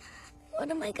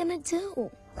 What am I gonna do?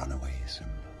 Run away,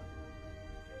 Simba.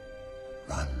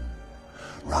 Run.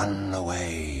 Run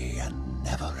away and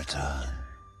never return.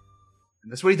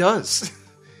 And that's what he does.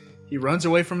 He runs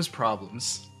away from his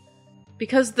problems.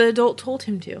 Because the adult told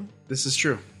him to. This is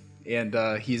true. And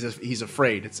he's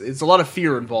afraid. It's a lot of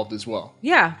fear involved as well.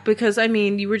 Yeah, because I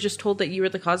mean, you were just told that you were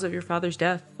the cause of your father's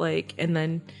death, like, and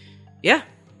then, yeah,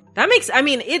 that makes. I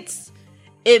mean,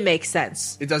 it makes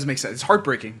sense. It does make sense. It's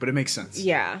heartbreaking, but it makes sense.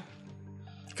 Yeah,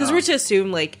 because we're to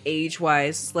assume, like,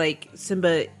 age-wise, like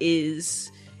Simba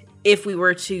is, if we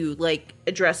were to like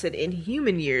address it in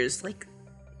human years, like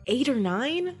 8 or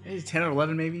 9, Maybe 10 or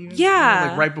 11, maybe. Even. Yeah,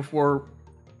 like right before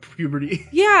puberty.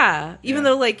 Yeah, even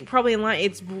though like probably in line,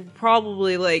 it's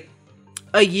probably like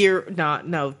a year.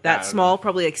 That small,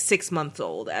 probably like 6 months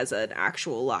old as an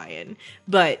actual lion.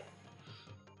 But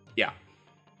yeah,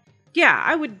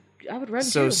 I would run.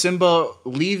 So too. Simba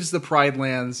leaves the Pride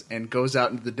Lands and goes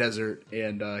out into the desert,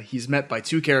 and he's met by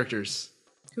 2 characters.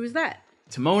 Who is that?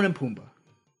 Timon and Pumbaa.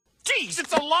 Jeez,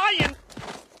 it's a lion!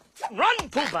 Run,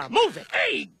 Pumbaa, move it!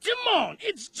 Hey, Timon,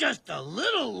 it's just a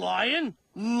little lion.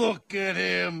 Look at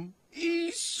him.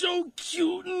 He's so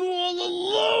cute and all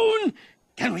alone.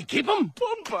 Can we keep him?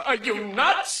 Pumbaa, are you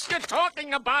nuts? You're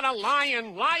talking about a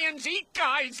lion. Lions eat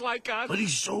guys like us. But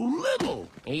he's so little.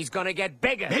 He's gonna get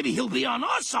bigger. Maybe he'll be on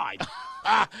our side.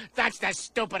 That's the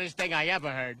stupidest thing I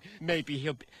ever heard. Maybe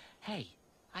he'll be... Hey,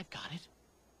 I've got it.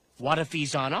 What if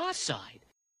he's on our side?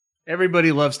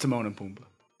 Everybody loves Timon and Pumbaa.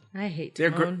 I hate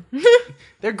Timon. Timon.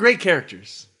 They're great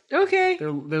characters. Okay.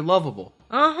 They're lovable.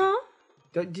 Uh-huh.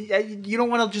 You don't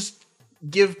want to just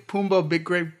give Pumbaa a big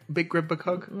grip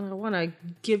hug? I want to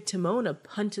give Timon a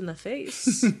punch in the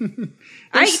face.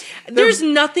 There's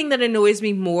nothing that annoys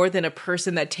me more than a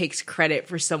person that takes credit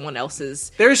for someone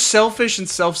else's. They're selfish and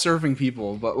self-serving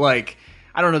people, but like,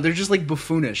 I don't know, they're just like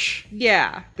buffoonish.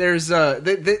 Yeah. There's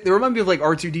they remind me of like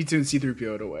R2-D2 and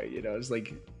C-3PO in a way, you know. It's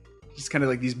like just kind of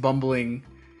like these bumbling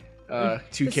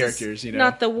two This characters, is you know.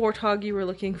 Not the warthog you were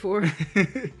looking for.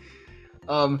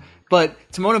 But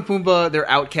Timon and Pumbaa, they're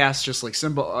outcasts just like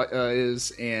Simba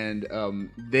is, and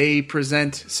they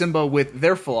present Simba with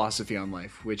their philosophy on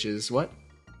life, which is what?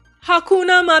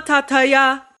 Hakuna Matata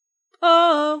ya.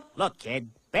 Oh. Look, kid,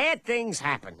 bad things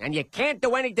happen, and you can't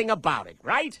do anything about it,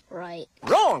 right? Right.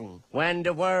 Wrong! When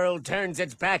the world turns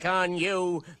its back on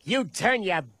you, you turn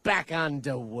your back on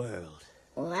the world.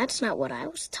 Well, that's not what I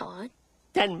was taught.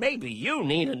 Then maybe you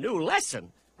need a new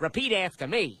lesson. Repeat after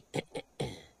me.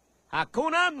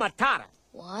 Hakuna Matata.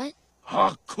 What?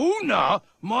 Hakuna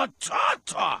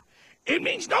Matata. It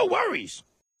means no worries.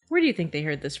 Where do you think they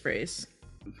heard this phrase?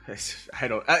 I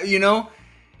don't. You know,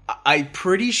 I'm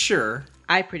pretty sure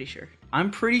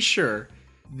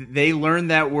they learned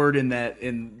that word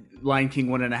in Lion King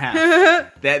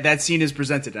 1.5. that scene is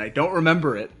presented. And I don't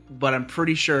remember it, but I'm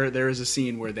pretty sure there is a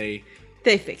scene where they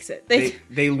fix it.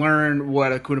 They learn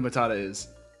what Hakuna Matata is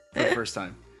for the first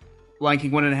time. Lion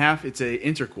King 1.5, it's a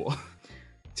interquel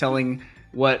telling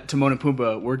what Timon and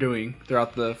Pumbaa were doing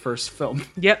throughout the first film.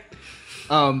 Yep.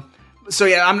 So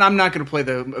yeah, I'm not going to play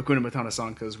the Hakuna Matata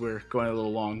song because we're going a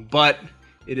little long, but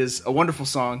it is a wonderful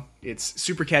song. It's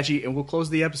super catchy, and we'll close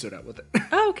the episode out with it.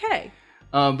 Okay.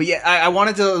 But yeah, I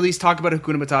wanted to at least talk about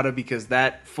Hakuna Matata because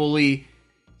that fully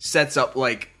sets up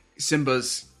like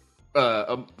Simba's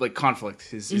like conflict,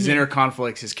 his inner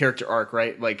conflicts, his character arc,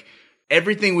 right? Like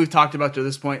everything we've talked about to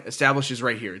this point establishes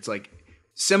right here. It's like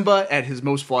Simba at his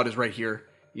most flawed is right here,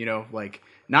 you know, like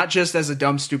not just as a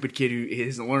dumb, stupid kid who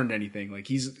hasn't learned anything. Like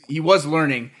he was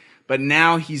learning, but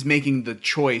now he's making the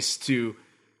choice to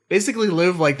basically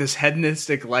live like this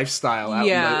hedonistic lifestyle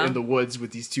out in the woods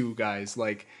with these two guys,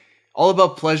 like all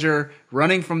about pleasure,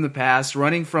 running from the past,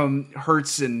 running from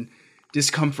hurts and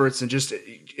discomforts, and just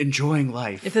enjoying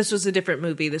life. If this was a different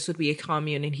movie, this would be a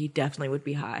commune, and he definitely would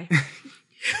be high.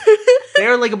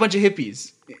 They're like a bunch of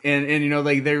hippies, and you know,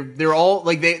 like they're all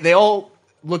like they all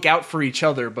look out for each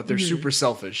other, but they're super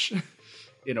selfish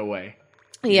in a way.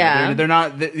 Yeah, you know, they're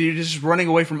not. You're just running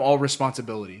away from all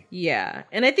responsibility. Yeah,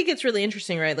 and I think it's really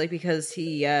interesting, right? Like because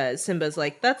Simba's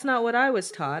like, that's not what I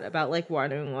was taught about like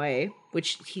running away,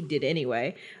 which he did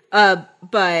anyway.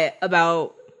 But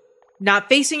about not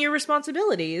facing your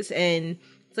responsibilities, and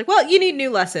it's like, well, you need new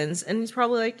lessons, and he's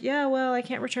probably like, yeah, well, I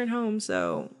can't return home,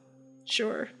 so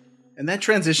sure. And that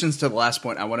transitions to the last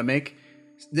point I want to make.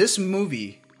 This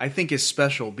movie, I think, is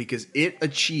special because it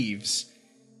achieves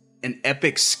an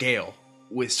epic scale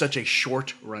with such a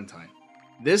short runtime.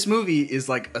 This movie is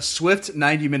like a swift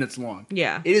 90 minutes long.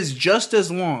 Yeah. It is just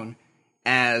as long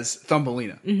as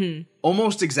Thumbelina. Mm-hmm.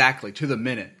 Almost exactly, to the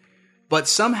minute. But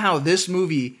somehow this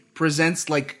movie presents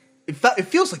like, it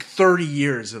feels like 30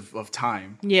 years of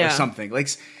time or something. Like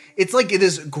it's like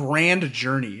this grand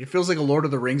journey. It feels like a Lord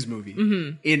of the Rings movie.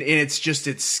 Mm-hmm. In it's just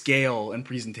its scale and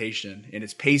presentation and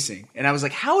its pacing. And I was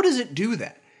like, how does it do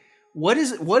that? What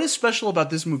is special about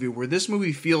this movie where this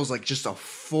movie feels like just a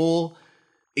full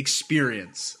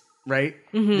experience, right?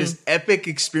 Mm-hmm. This epic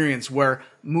experience where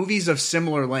movies of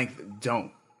similar length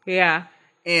don't. Yeah.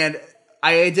 And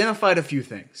I identified a few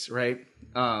things, right?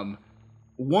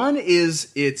 One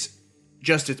is its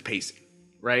pacing,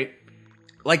 right?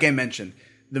 Like I mentioned,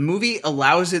 the movie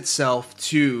allows itself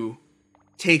to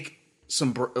to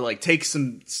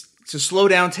slow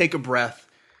down, take a breath,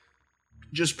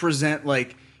 just present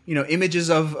like, you know, images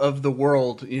of the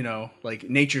world, you know, like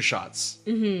nature shots,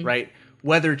 right?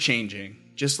 Weather changing,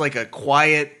 just like a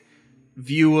quiet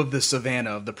view of the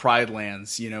savannah, of the Pride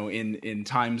Lands, you know, in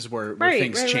times where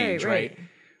things change, right?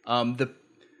 The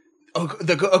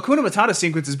Hakuna Matata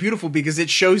sequence is beautiful because it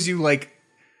shows you like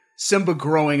Simba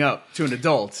growing up to an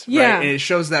adult, right? And it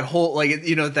shows that whole, like,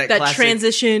 you know, that classic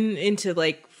transition into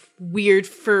like weird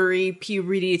furry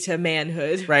puberty to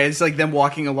manhood, right? It's like them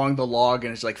walking along the log,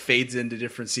 and it's like fades into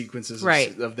different sequences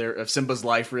of Simba's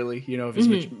life, really, you know, of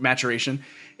his maturation.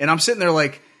 And I'm sitting there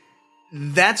like,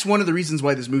 that's one of the reasons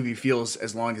why this movie feels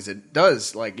as long as it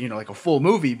does, like, you know, like a full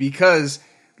movie, because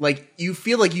like you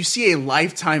feel like you see a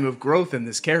lifetime of growth in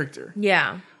this character.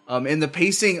 Yeah. And the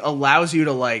pacing allows you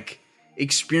to like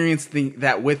experience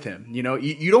that with him. You know,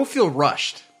 you don't feel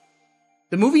rushed.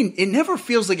 The movie, it never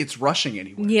feels like it's rushing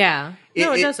anywhere. Yeah.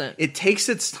 No, it doesn't. It takes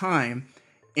its time,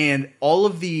 and all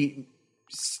of the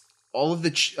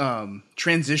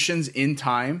transitions in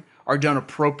time are done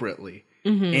appropriately.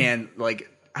 Mm-hmm. And like,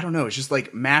 I don't know, it's just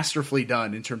like masterfully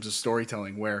done in terms of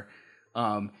storytelling, where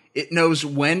it knows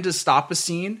when to stop a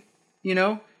scene, you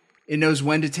know? It knows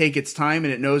when to take its time,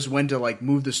 and it knows when to like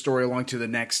move the story along to the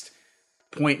next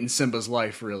point in Simba's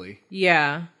life, really.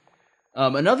 Yeah.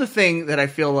 Another thing that I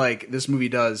feel like this movie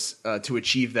does to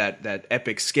achieve that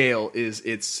epic scale is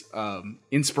its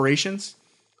inspirations,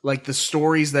 like the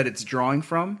stories that it's drawing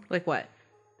from. Like what?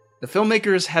 The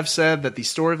filmmakers have said that the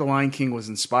story of The Lion King was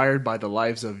inspired by the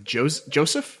lives of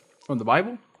Joseph from the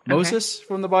Bible, Moses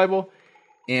from the Bible,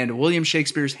 and William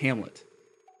Shakespeare's Hamlet.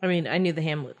 I mean, I knew the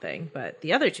Hamlet thing, but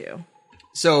the other two.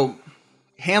 So,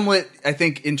 Hamlet, I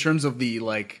think, in terms of the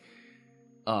like,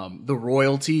 the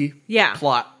royalty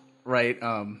plot, right?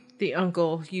 The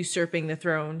uncle usurping the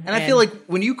throne, and I feel like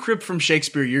when you crib from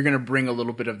Shakespeare, you're going to bring a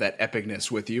little bit of that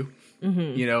epicness with you.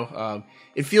 Mm-hmm. You know,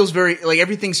 it feels very like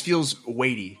everything feels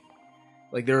weighty.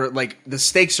 Like they're like the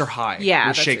stakes are high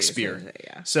with Shakespeare.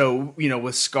 So, you know,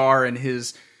 with Scar and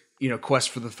his, you know, quest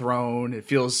for the throne, it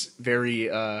feels very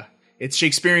it's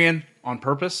Shakespearean on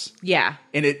purpose. Yeah.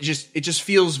 And it just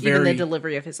feels very, even the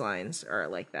delivery of his lines are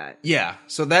like that. Yeah.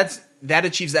 So that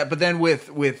achieves that. But then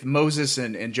with Moses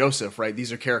and Joseph, right?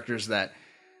 These are characters that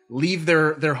leave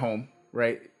their home,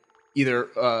 right?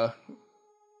 Either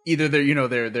they're, you know,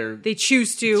 they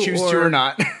choose to or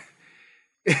not.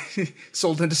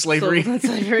 Sold into slavery.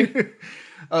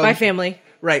 By family.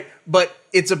 Right. But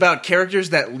it's about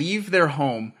characters that leave their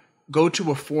home, go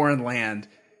to a foreign land,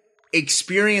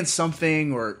 experience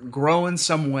something or grow in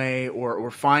some way or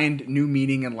find new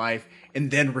meaning in life, and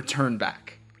then return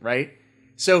back. Right.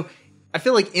 So I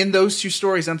feel like in those two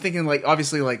stories, I'm thinking like,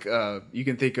 obviously like, you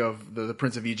can think of the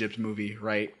Prince of Egypt movie,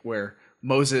 right? Where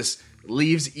Moses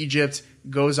leaves Egypt,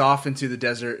 goes off into the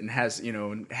desert and has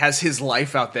his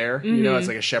life out there, as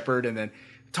like a shepherd, and then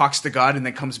talks to God and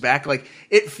then comes back. Like,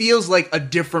 it feels like a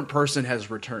different person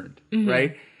has returned,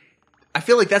 right? I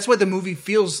feel like that's why the movie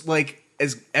feels like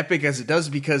as epic as it does,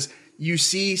 because you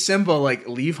see Simba like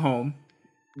leave home,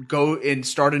 go and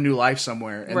start a new life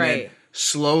somewhere, and then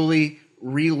slowly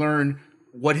relearn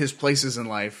what his place is in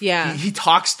life. Yeah. He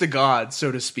talks to God,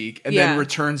 so to speak, and then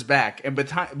returns back. And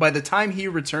by the time he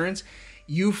returns,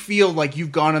 you feel like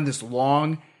you've gone on this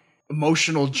long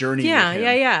emotional journey with him.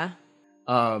 Yeah.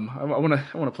 I want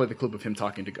to play the clip of him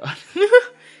talking to God.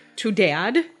 To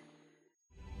Dad.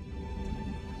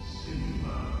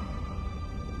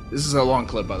 This is a long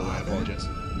clip, by the way. I apologize.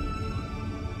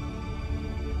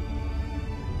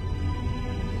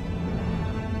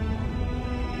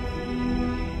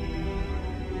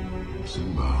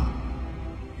 Simba,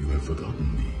 you have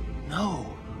forgotten me.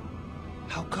 No.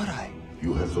 How could I?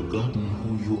 You have forgotten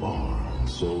who you are, and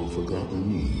so forgotten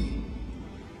me.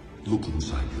 Look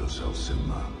inside yourself,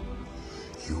 Simba.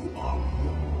 You are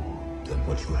more than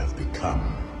what you have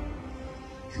become.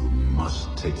 You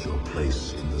must take your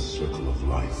place in the circle of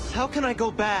life. How can I go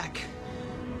back?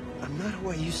 I'm not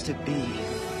who I used to be.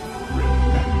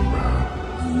 Remember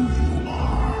who you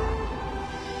are.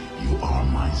 You are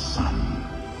my son.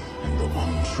 And the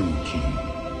one true king.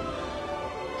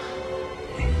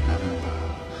 Remember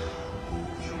who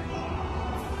you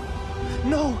are.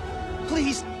 No!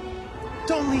 Please!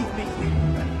 Don't leave me!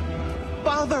 Remember.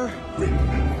 Father!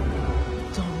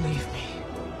 Remember. Don't leave me.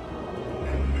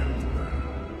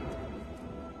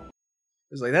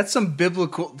 It's like, that's some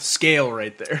biblical scale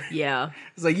right there. Yeah.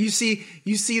 It's like you see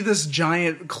this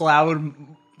giant cloud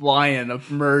lion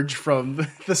emerge from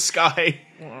the sky.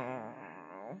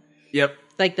 Yep.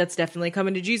 Like, that's definitely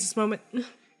coming to Jesus moment.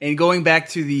 And going back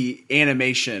to the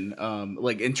animation,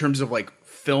 like in terms of like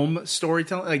film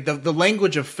storytelling, like the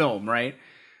language of film, right?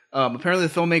 Apparently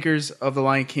the filmmakers of The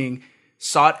Lion King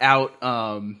sought out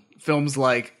films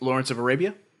like Lawrence of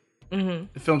Arabia, the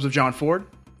films of John Ford,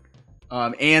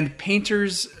 and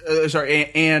painters,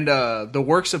 the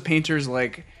works of painters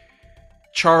like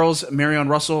Charles Marion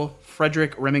Russell,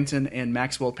 Frederick Remington, and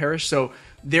Maxwell Parrish. So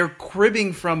they're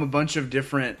cribbing from a bunch of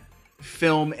different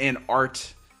film and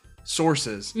art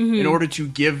sources in order to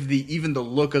give even the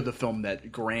look of the film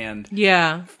that grand,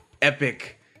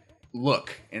 epic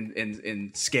look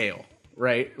and scale,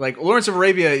 right? Like Lawrence of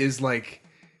Arabia is like,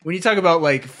 when you talk about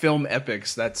like film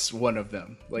epics, that's one of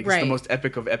them. Like, it's the most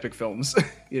epic of epic films.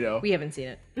 We haven't seen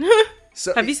it.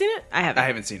 So, have you seen it? I haven't. I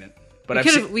haven't seen it, but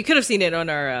we could have seen it on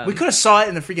our. We could have saw it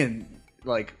in the freaking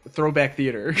like throwback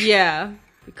theater. Yeah,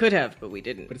 we could have, but we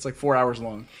didn't. But it's like 4 hours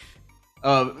long.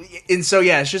 And so,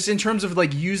 yeah, it's just in terms of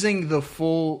like using the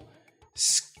full,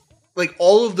 like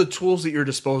all of the tools at your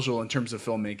disposal in terms of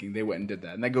filmmaking, they went and did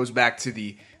that. And that goes back to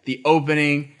the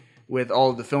opening with all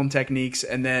of the film techniques,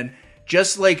 and then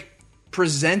just like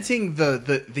presenting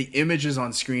the images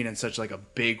on screen in such like a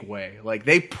big way. Like,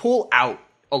 they pull out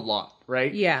a lot,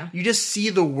 right? Yeah. You just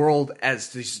see the world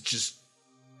as this just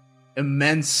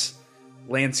immense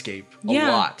landscape a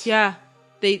lot. Yeah.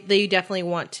 They definitely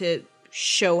want to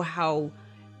show how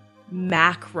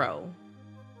macro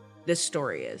this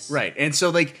story is. Right. And so,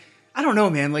 like, I don't know,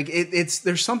 man. Like,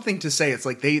 there's something to say. It's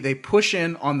like they push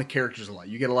in on the characters a lot.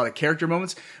 You get a lot of character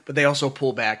moments, but they also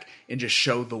pull back and just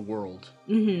show the world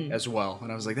as well.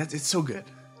 And I was like, it's so good.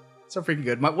 It's so freaking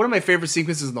good. One of my favorite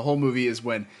sequences in the whole movie is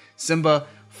when Simba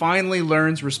finally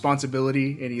learns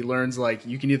responsibility, and he learns, like,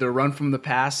 you can either run from the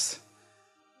past.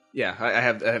 Yeah, I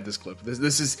have this clip.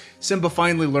 This is Simba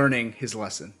finally learning his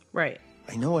lesson. Right.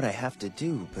 I know what I have to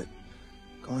do, but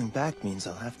going back means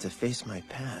I'll have to face my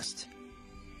past.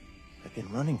 I've been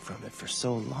running from it for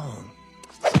so long.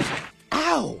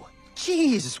 Ow!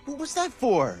 Jeez, what was that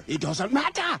for? It doesn't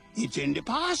matter. It's in the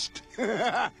past.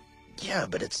 Yeah,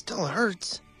 but it still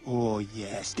hurts. Oh,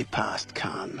 yes, the past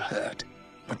can hurt.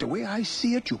 But the way I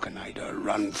see it, you can either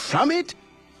run from it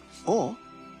or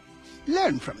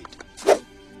learn from it.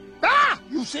 Ah!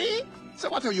 You see? So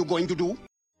what are you going to do?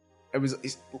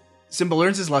 Simba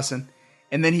learns his lesson,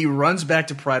 and then he runs back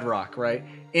to Pride Rock, right?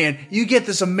 And you get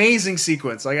this amazing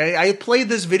sequence. Like, I played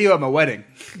this video at my wedding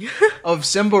of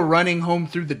Simba running home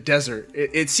through the desert.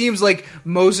 It seems like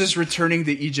Moses returning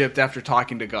to Egypt after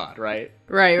talking to God, right?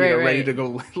 Right. Ready to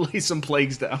go lay some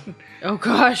plagues down. Oh,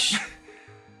 gosh.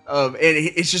 And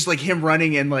it's just like him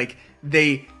running, and like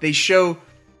they show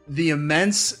the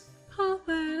immense...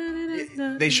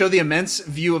 They show the immense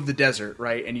view of the desert,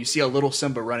 right? And you see a little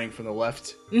Simba running from the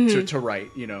left to right,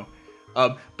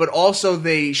 But also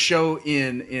they show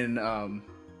in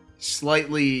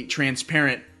slightly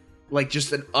transparent, like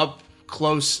just an up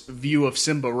close view of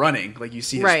Simba running. Like you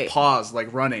see his paws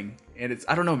like running, and it's,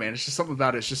 I don't know, man. It's just something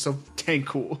about it. It's just so dang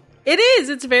cool. It is.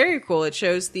 It's very cool. It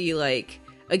shows the, like,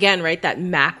 again, right, that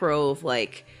macro of,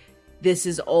 like, this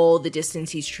is all the distance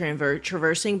he's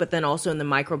traversing, but then also in the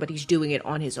micro, but he's doing it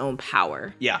on his own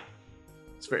power. Yeah.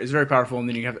 It's very powerful, and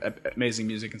then you have amazing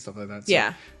music and stuff like that. So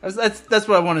yeah. That's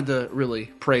what I wanted to really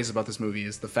praise about this movie,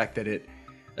 is the fact that it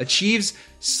achieves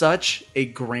such a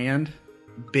grand,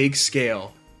 big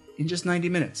scale in just 90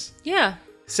 minutes. Yeah.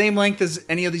 Same length as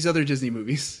any of these other Disney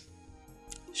movies.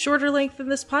 Shorter length than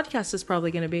this podcast is probably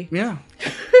going to be. Yeah.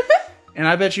 And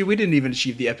I bet you we didn't even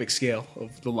achieve the epic scale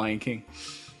of The Lion King.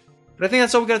 But I think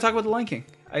that's all we got to talk about The Lion King.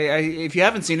 If you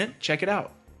haven't seen it, check it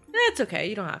out. It's okay.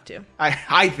 You don't have to.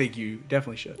 I think you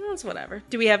definitely should. It's whatever.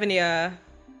 Do we have any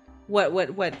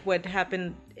what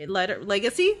happened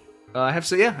legacy? I have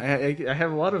I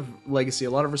have a lot of legacy, a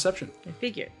lot of reception. I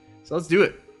figured. So let's do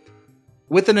it.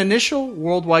 With an initial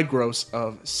worldwide gross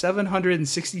of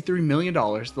 $763 million,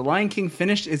 The Lion King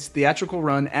finished its theatrical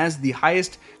run as the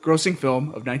highest grossing film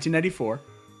of 1994,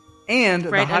 and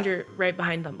right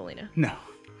behind Thumbelina. No.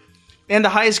 And the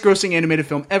highest grossing animated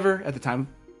film ever at the time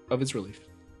of its release.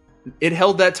 It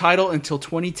held that title until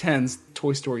 2010's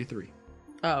Toy Story 3.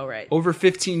 Oh, right. Over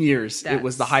 15 years, it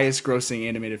was the highest grossing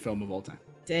animated film of all time.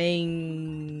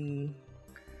 Dang.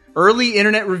 Early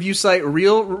internet review site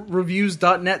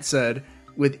RealReviews.net said,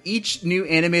 with each new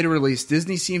animated release,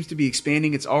 Disney seems to be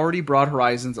expanding its already broad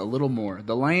horizons a little more.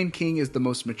 The Lion King is the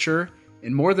most mature,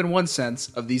 in more than one sense,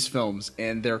 of these films,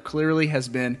 and there clearly has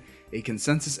been a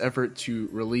consensus effort to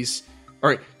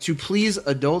please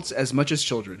adults as much as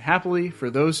children. Happily, for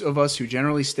those of us who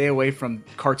generally stay away from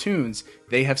cartoons,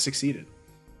 they have succeeded.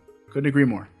 Couldn't agree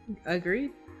more.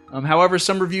 Agreed. However,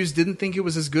 some reviews didn't think it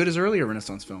was as good as earlier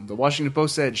Renaissance film. The Washington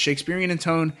Post said, Shakespearean in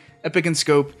tone, epic in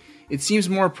scope, it seems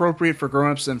more appropriate for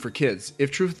grown-ups than for kids.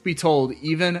 If truth be told,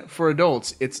 even for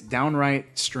adults, it's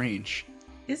downright strange.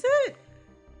 Is it?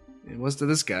 It was to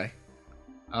this guy.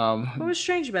 What was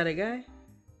strange about it, guy?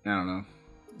 I don't know.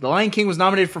 The Lion King was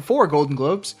nominated for 4 Golden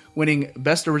Globes, winning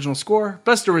Best Original Score,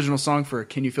 Best Original Song for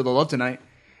Can You Feel the Love Tonight,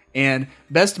 and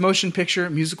Best Motion Picture,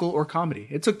 Musical, or Comedy.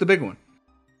 It took the big one.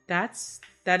 That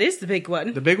is the big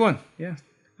one. The big one, yeah.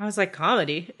 I was like,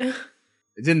 comedy.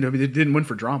 It didn't win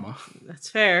for drama. That's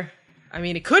fair. I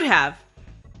mean, it could have.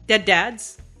 Dead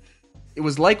Dads. It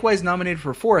was likewise nominated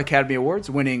for 4 Academy Awards,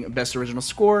 winning Best Original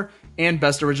Score and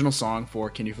Best Original Song for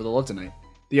Can You Feel the Love Tonight.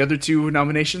 The other 2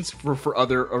 nominations were for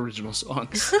other original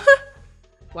songs.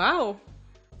 Wow.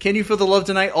 Can You Feel the Love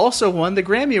Tonight also won the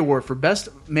Grammy Award for Best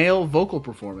Male Vocal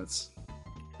Performance.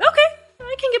 Okay,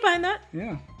 I can get behind that.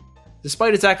 Yeah.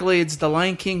 Despite its accolades, The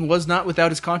Lion King was not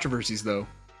without its controversies, though.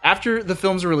 After the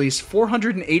film's release,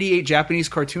 488 Japanese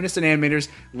cartoonists and animators,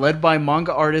 led by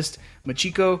manga artist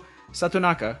Machiko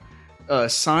Satonaka,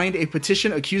 signed a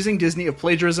petition accusing Disney of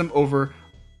plagiarism over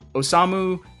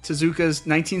Osamu Tezuka's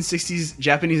 1960s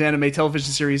Japanese anime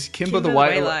television series Kimba the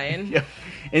White Lion, yeah,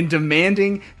 and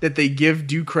demanding that they give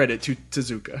due credit to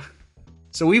Tezuka.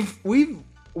 So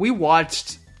we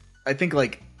watched, I think,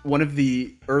 like one of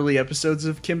the early episodes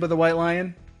of Kimba the White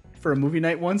Lion for a movie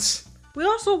night once. We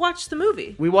also watched the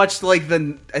movie. We watched like the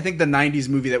 90s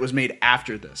movie that was made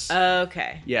after this.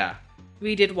 Okay. Yeah.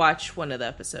 We did watch one of the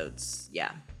episodes.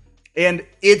 Yeah. And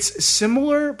it's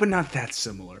similar, but not that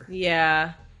similar.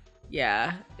 Yeah.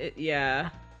 Yeah.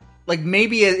 Yeah. Like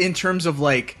maybe in terms of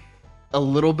like a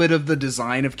little bit of the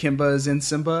design of Kimba is in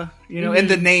Simba, you know, Mm-hmm. and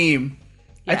the name.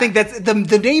 Yeah. I think that's the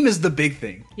name is the big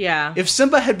thing. Yeah. If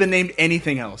Simba had been named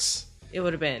anything else, it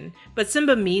would have been. But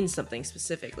Simba means something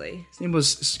specifically. His name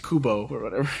was Kubo or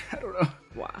whatever. I don't know.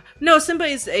 Wow. No, Simba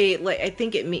is I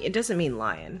think it doesn't mean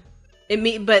lion.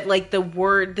 But like the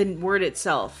word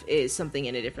itself is something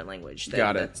in a different language.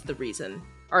 Got it. That's the reason.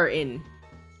 Or in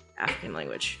African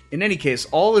language. In any case,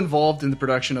 all involved in the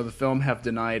production of the film have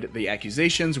denied the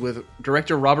accusations, with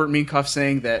director Robert Minkoff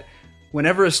saying that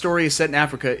whenever a story is set in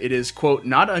Africa, it is, quote,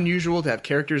 not unusual to have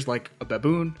characters like a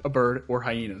baboon, a bird, or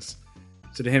hyenas.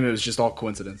 So to him, it was just all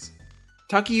coincidence.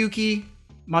 Takayuki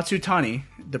Matsutani,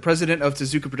 the president of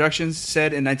Tezuka Productions,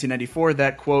 said in 1994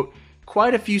 that, quote,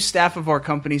 quite a few staff of our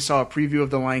company saw a preview of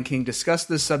The Lion King, discussed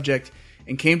this subject,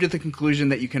 and came to the conclusion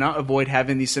that you cannot avoid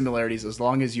having these similarities as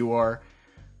long as you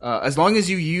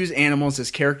use animals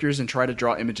as characters and try to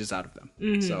draw images out of them.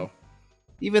 Mm-hmm. So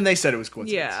even they said it was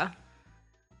coincidence. Yeah.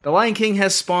 The Lion King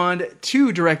has spawned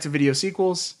 2 direct-to-video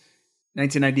sequels.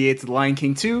 1998's The Lion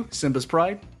King 2, Simba's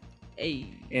Pride.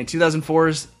 Hey. And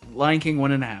 2004's Lion King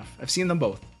 1.5. I've seen them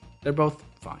both. They're both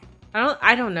fine.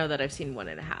 I don't know that I've seen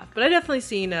 1.5, but I definitely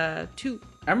seen 2.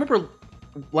 I remember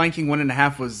Lion King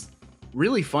 1.5 was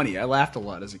really funny. I laughed a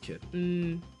lot as a kid.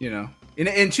 You know,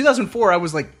 in 2004, I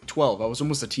was like 12. I was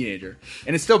almost a teenager,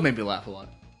 and it still made me laugh a lot.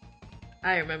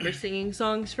 I remember singing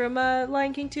songs from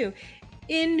Lion King too.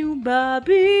 Inu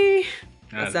Babi.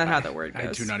 That's not how the word goes.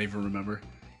 I do not even remember.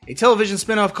 A television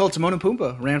spin-off called Timon and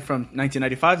Pumbaa ran from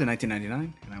 1995 to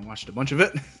 1999, and I watched a bunch of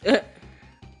it.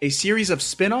 A series of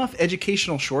spin-off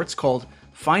educational shorts called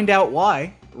Find Out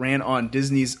Why ran on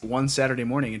Disney's One Saturday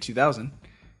Morning in 2000.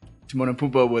 Timon and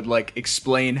Pumbaa would, like,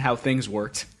 explain how things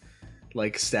worked,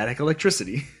 like static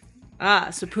electricity.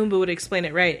 So Pumbaa would explain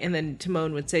it right, and then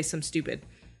Timon would say some stupid.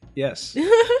 Yes.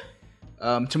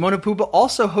 Timon and Pumbaa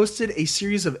also hosted a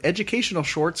series of educational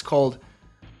shorts called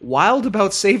Wild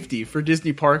About Safety for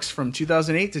Disney Parks from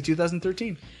 2008 to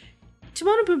 2013.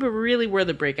 Timon and Pumbaa really were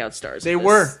the breakout stars. They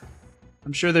were.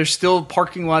 I'm sure there's still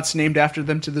parking lots named after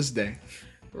them to this day.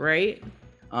 Right?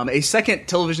 A second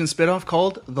television spinoff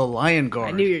called The Lion Guard.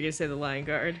 I knew you were going to say The Lion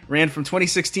Guard. Ran from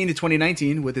 2016 to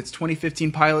 2019 with its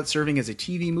 2015 pilot serving as a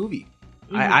TV movie.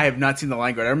 I have not seen The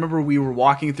Lion Guard. I remember we were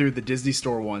walking through the Disney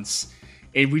store once,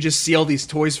 and we just see all these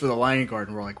toys for The Lion Guard,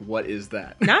 and we're like, what is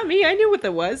that? Not me. I knew what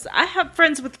that was. I have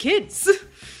friends with kids.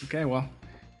 Okay, well.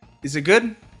 Is it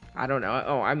good? I don't know.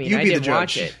 Oh, I mean, You I be the didn't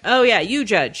watch judge. it. Oh, yeah, you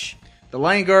judge. The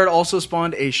Lion Guard also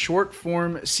spawned a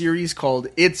short-form series called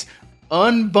It's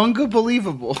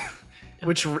Unbunga-Believable,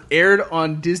 which aired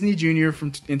on Disney Junior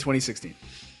in 2016.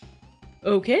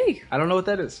 Okay. I don't know what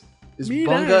that is. Is Me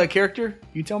Bunga neither. a character?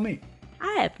 You tell me.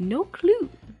 I have no clue.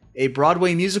 A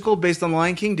Broadway musical based on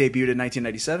Lion King debuted in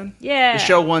 1997. Yeah. The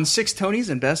show won 6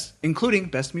 Tonys including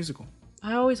Best Musical.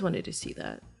 I always wanted to see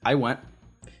that. I went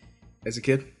as a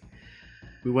kid.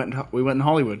 We went in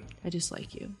Hollywood. I just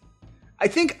like you. I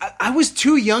think I was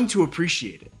too young to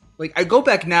appreciate it. Like, I go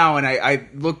back now and I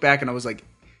look back and I was like,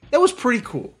 that was pretty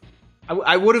cool.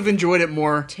 I would have enjoyed it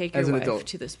more Take as your an wife adult.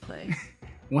 to this play.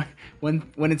 When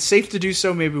it's safe to do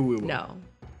so, maybe we will. No.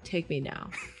 Take me now.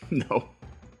 No.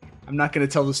 I'm not going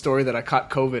to tell the story that I caught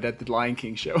COVID at the Lion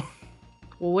King show.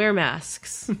 We'll wear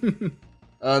masks.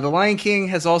 The Lion King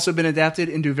has also been adapted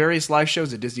into various live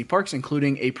shows at Disney parks,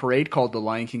 including a parade called the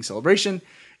Lion King Celebration,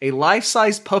 a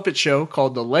life-sized puppet show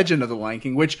called The Legend of the Lion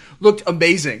King, which looked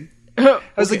amazing. I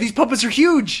was like, these puppets are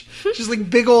huge. Just like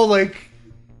big old, like,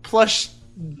 plush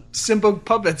Simba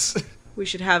puppets. We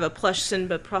should have a plush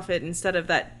Simba puppet instead of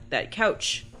that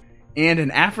couch. And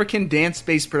an African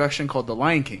dance-based production called The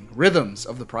Lion King, Rhythms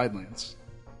of the Pride Lands.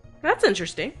 That's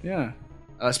interesting. Yeah.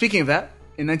 Speaking of that,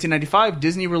 in 1995,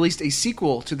 Disney released a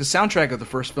sequel to the soundtrack of the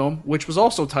first film, which was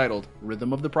also titled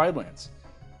Rhythm of the Pride Lands.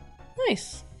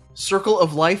 Nice. Circle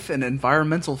of Life, an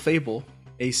environmental fable,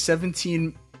 a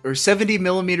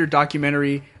 70mm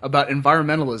documentary about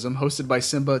environmentalism hosted by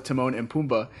Simba, Timon, and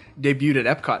Pumbaa, debuted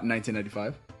at Epcot in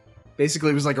 1995.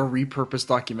 Basically, it was like a repurposed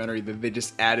documentary that they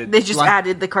just added. They just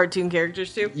added the cartoon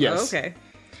characters to? Yes. Oh, okay.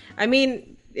 I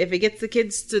mean, if it gets the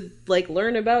kids to, like,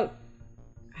 learn about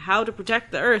how to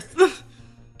protect the Earth.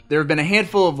 There have been a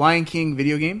handful of Lion King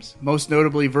video games, most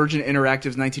notably Virgin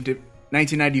Interactive's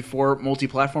 1994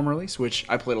 multi-platform release, which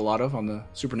I played a lot of on the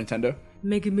Super Nintendo.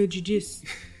 Mega Magis.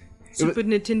 Super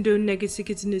Nintendo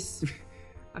Negasicus.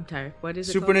 I'm tired. What is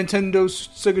it Super called? Nintendo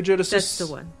Sega Genesis. That's the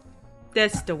one.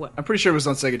 That's the one. I'm pretty sure it was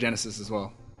on Sega Genesis as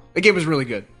well. The game was really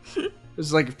good. It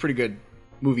was like a pretty good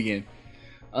movie game.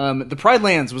 The Pride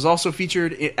Lands was also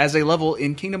featured as a level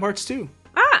in Kingdom Hearts 2.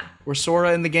 Where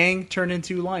Sora and the gang turn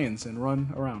into lions and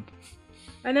run around.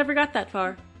 I never got that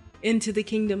far into the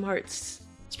Kingdom Hearts.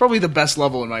 It's probably the best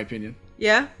level in my opinion.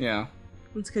 Yeah? Yeah.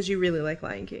 It's because you really like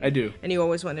Lion King. I do. And you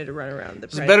always wanted to run around the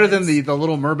It's Pride better Lands. than the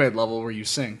Little Mermaid level where you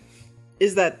sing.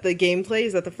 Is that the gameplay?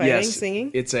 Is that the fighting, Yes,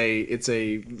 singing? It's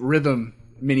a rhythm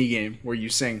mini game where you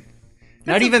sing.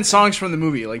 Not even songs from the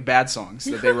movie, like bad songs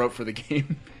that they wrote for the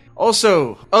game.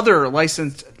 Also, other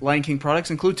licensed Lion King products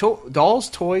include dolls,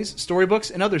 toys, storybooks,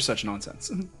 and other such nonsense.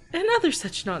 And other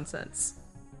such nonsense.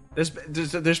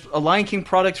 There's a Lion King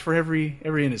product for every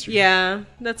industry. Yeah,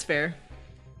 that's fair.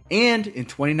 And in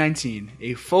 2019,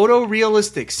 a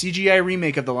photorealistic CGI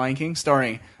remake of The Lion King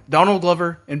starring Donald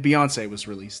Glover and Beyonce was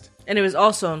released. And it was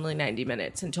also only 90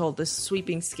 minutes and told this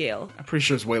sweeping scale. I'm pretty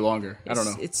sure it's way longer. I don't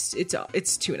know. It's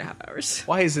 2.5 hours.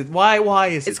 Why is it? Why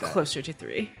is it? It's closer to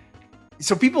 3.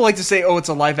 So people like to say, oh, it's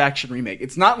a live action remake.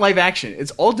 It's not live action.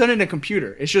 It's all done in a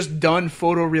computer. It's just done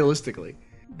photorealistically.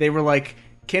 They were like,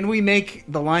 can we make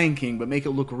The Lion King but make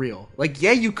it look real? Like,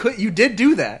 yeah, you could. You did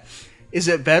do that. Is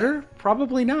it better?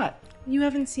 Probably not. You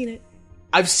haven't seen it.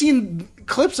 I've seen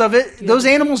clips of it. Those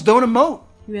animals don't emote.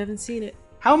 You haven't seen it.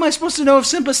 How am I supposed to know if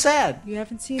Simba's sad? You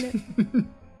haven't seen it.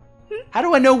 How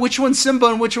do I know which one's Simba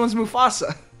and which one's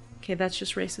Mufasa? Okay, that's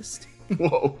just racist.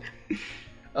 Whoa.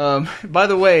 By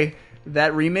the way,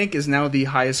 that remake is now the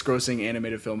highest grossing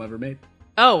animated film ever made.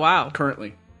 Oh, wow.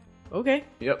 Currently. Okay.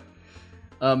 Yep.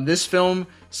 This film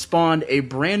spawned a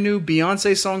brand new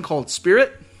Beyonce song called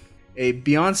Spirit, a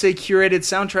Beyonce curated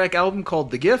soundtrack album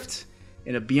called The Gift,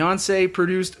 and a Beyonce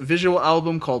produced visual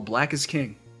album called Black is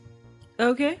King.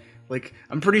 Okay. Like,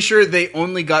 I'm pretty sure they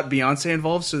only got Beyonce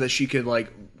involved so that she could, like,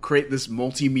 create this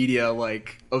multimedia,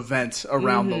 like, event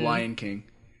around The Lion King.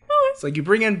 It's like, you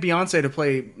bring in Beyonce to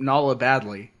play Nala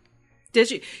badly. Did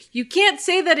you? You can't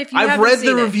say that if you I've haven't read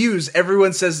seen the it. reviews.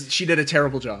 Everyone says she did a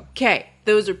terrible job. Okay.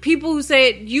 Those are people who say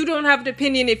it. You don't have an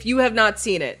opinion if you have not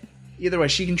seen it. Either way,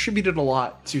 she contributed a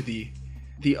lot to the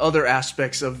other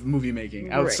aspects of movie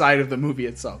making outside of the movie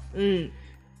itself. And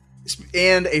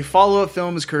a follow-up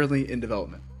film is currently in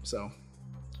development. So,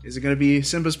 is it going to be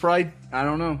Simba's Pride? I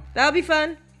don't know. That'll be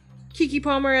fun. Kiki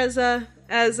Palmer as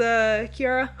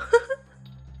Kiara.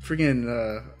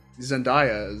 Friggin'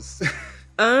 Zendaya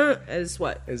as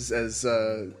what? As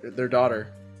their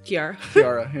daughter.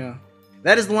 Kiara, yeah.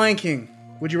 That is The Lion King.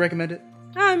 Would you recommend it?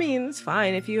 I mean, it's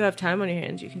fine. If you have time on your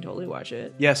hands, you can totally watch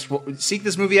it. Yes, well, seek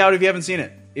this movie out if you haven't seen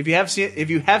it. If you have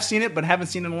seen it but haven't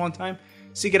seen it in a long time,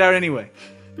 seek it out anyway.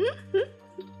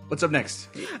 What's up next?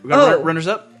 We got runners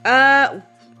up?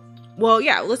 Well,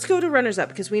 yeah, let's go to runners up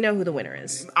because we know who the winner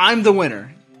is. I'm the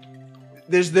winner.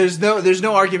 There's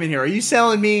no argument here. Are you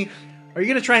selling me? Are you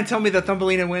going to try and tell me that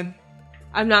Thumbelina win?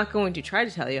 I'm not going to try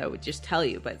to tell you. I would just tell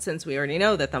you. But since we already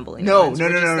know that Thumbelina No. wins,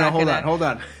 Hold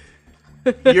on.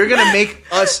 You're going to make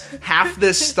us half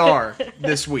this star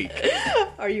this week.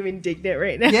 Are you indignant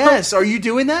right now? Yes. Are you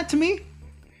doing that to me?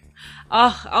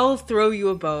 I'll throw you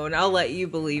a bone. I'll let you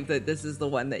believe that this is the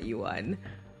one that you won.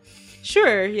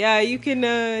 Sure. Yeah, you can.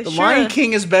 The Lion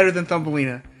King is better than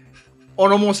Thumbelina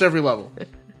on almost every level.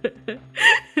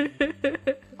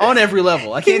 On every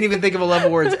level. I can't even think of a level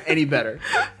where it's any better.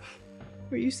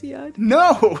 Are you sad?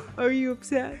 No. Are you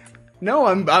upset? No,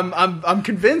 I'm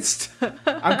convinced.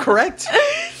 I'm correct.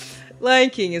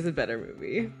 Lion King is a better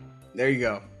movie. There you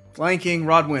go. Lion King,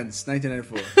 Rod wins,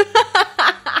 1994.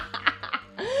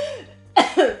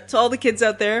 To all the kids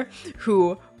out there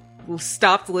who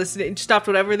stopped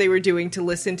whatever they were doing to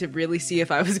listen to really see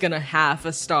if I was gonna half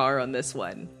a star on this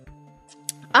one.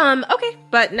 Okay,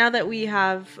 but now that we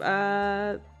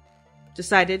have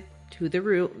decided who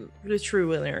the true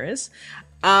winner is,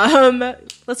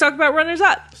 let's talk about runners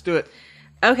up. Let's do it.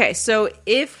 Okay, so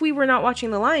if we were not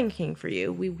watching The Lion King for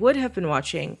you, we would have been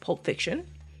watching Pulp Fiction.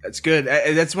 That's good.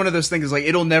 That's one of those things, like,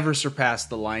 it'll never surpass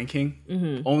The Lion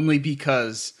King, only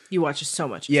because you watch it so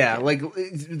much. Yeah, like,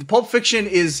 Pulp Fiction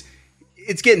it's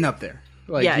getting up there.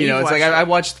 Like, yeah, it's like I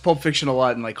watched Pulp Fiction a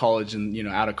lot in, like, college and,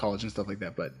 out of college and stuff like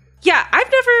that, but yeah,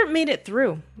 I've never made it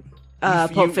through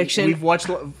Pulp Fiction. We've watched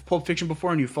Pulp Fiction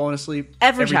before and you've fallen asleep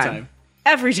every time.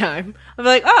 Every time. I'm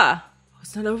like,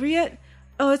 it's not over yet?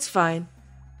 Oh, it's fine.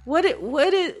 What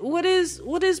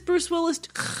is Bruce Willis?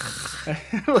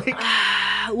 Like,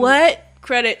 what?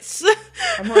 Credits.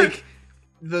 I'm like,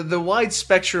 the wide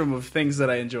spectrum of things that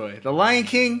I enjoy. The Lion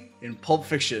King and Pulp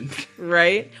Fiction.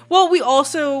 Right? Well, we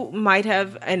also might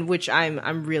have, and which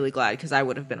I'm really glad because I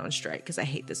would have been on strike because I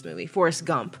hate this movie. Forrest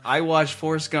Gump. I watched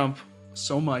Forrest Gump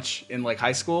so much in, like,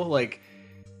 high school. Like,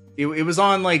 it was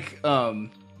on, like,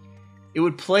 it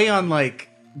would play on, like,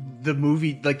 the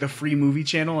movie, like, the free movie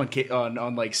channel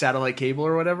on like satellite cable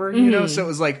or whatever, you know. So it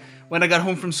was like when I got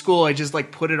home from school, I just,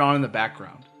 like, put it on in the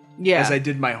background, as I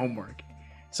did my homework.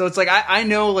 So it's like I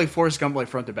know, like, Forrest Gump, like,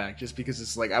 front to back, just because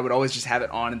it's like I would always just have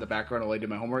it on in the background while I did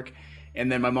my homework, and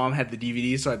then my mom had the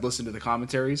DVD, so I'd listen to the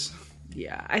commentaries.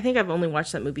 Yeah, I think I've only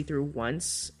watched that movie through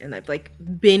once, and I've, like,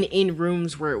 been in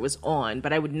rooms where it was on,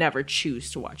 but I would never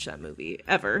choose to watch that movie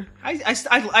ever. I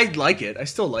like it. I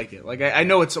still like it. Like, I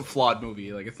know it's a flawed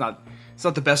movie. Like, it's not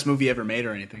the best movie ever made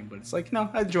or anything, but it's like, no,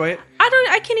 I enjoy it.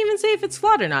 I can't even say if it's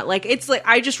flawed or not. Like, it's like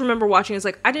I just remember watching. It's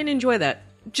like I didn't enjoy that.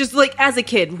 Just like as a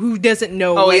kid who doesn't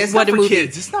know it's what not a for movie.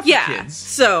 Kids. It's not for kids.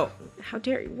 So how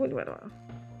dare you? What,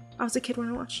 I was a kid when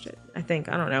I watched it. I think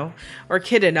I don't know, or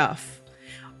kid enough.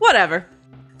 Whatever.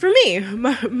 For me,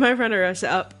 my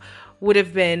runner-up would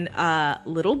have been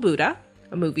Little Buddha,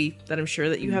 a movie that I'm sure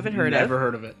that you haven't heard of. Never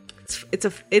heard of it. It's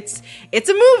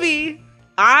a movie.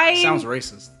 Sounds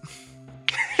racist.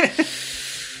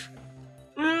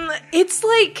 It's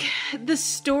like the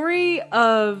story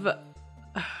of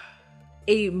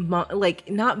a monk, like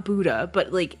not Buddha,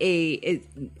 but like a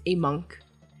monk.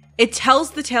 It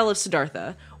tells the tale of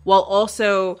Siddhartha while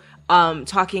also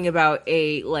talking about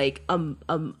I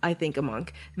think a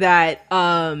monk that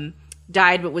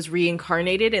died but was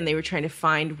reincarnated, and they were trying to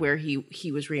find where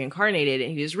he was reincarnated,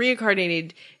 and he was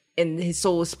reincarnated and his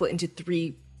soul was split into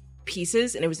 3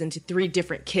 pieces, and it was into 3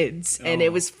 different kids, and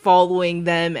it was following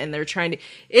them, and they're trying to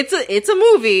it's a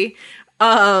movie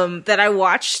that I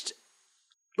watched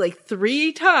like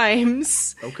 3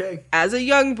 times as a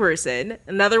young person.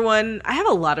 Another one, I have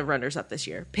a lot of runners up this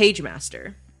year.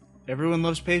 Pagemaster. Everyone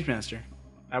loves Pagemaster.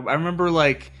 I remember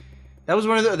like that was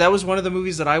one of the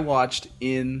movies that I watched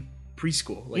in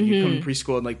preschool. Like you come in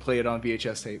preschool and like play it on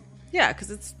VHS tape. Yeah,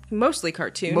 because it's mostly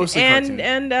cartoon. Cartoon.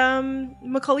 And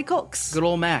Macaulay Culk's. Good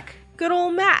old Mac. Good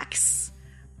old Max.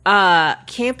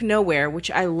 Camp Nowhere,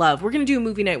 which I love. We're gonna do a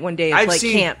movie night one day of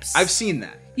camps. I've seen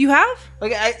that. You have?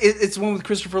 Like it's one with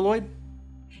Christopher Lloyd.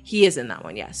 He is in that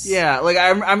one, yes. Yeah, like I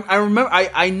remember.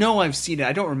 I know I've seen it.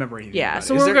 I don't remember anything. Yeah, about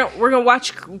so it. we're gonna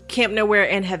watch Camp Nowhere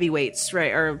and Heavyweights,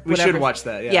 right? Or whatever. We should watch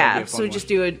that. Yeah. Yeah. So we just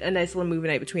do a nice little movie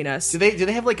night between us. Do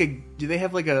they have like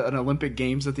an Olympic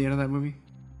Games at the end of that movie?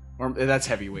 Or that's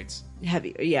Heavyweights.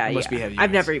 It must be Heavyweights.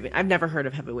 I've never heard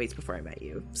of Heavyweights before I met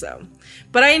you. So,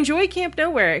 but I enjoy Camp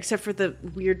Nowhere, except for the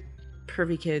weird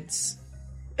pervy kids.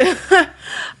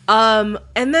 And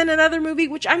then another movie,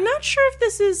 which I'm not sure if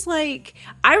this is like,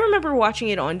 I remember watching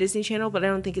it on Disney Channel, but I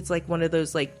don't think it's like one of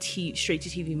those like straight to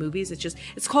TV movies.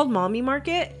 It's called Mommy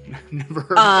Market. Never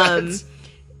heard of that.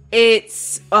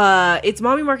 It's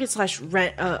Mommy Market /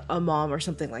 Rent a Mom or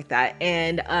something like that,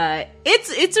 and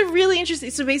it's a really interesting.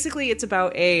 So basically, it's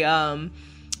about a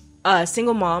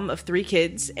single mom of 3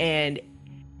 kids, and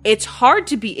it's hard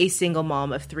to be a single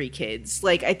mom of 3 kids.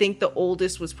 Like, I think the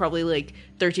oldest was probably like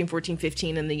 13, 14,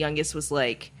 15, and the youngest was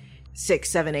like 6,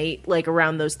 7, 8, like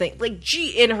around those things. Like,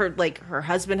 and her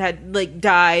husband had like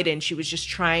died, and she was just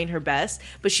trying her best,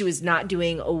 but she was not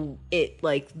doing it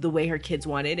like the way her kids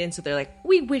wanted. And so they're like,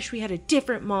 we wish we had a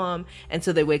different mom. And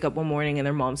so they wake up one morning and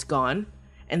their mom's gone,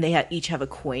 and they each have a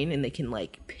coin, and they can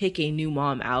like pick a new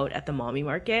mom out at the Mommy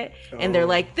Market. And they're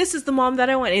like, this is the mom that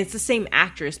I want. And it's the same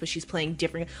actress, but she's playing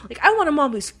different. Like, I want a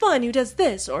mom who's fun, who does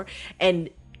this, and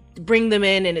bring them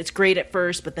in, and it's great at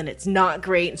first, but then it's not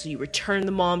great, and so you return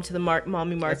the mom to the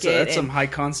Mommy Market. That's some high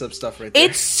concept stuff right there.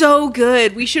 It's so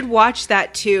good. We should watch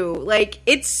that too. Like,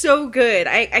 it's so good.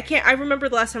 I remember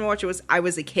the last time I watched it I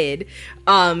was a kid,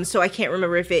 so I can't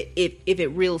remember if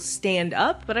it real stand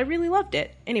up, but I really loved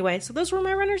it. Anyway, so those were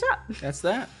my runners up. That's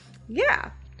that.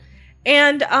 Yeah.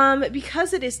 And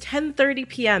because it is 10:30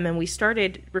 p.m. and we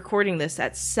started recording this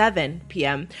at 7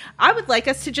 p.m., I would like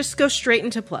us to just go straight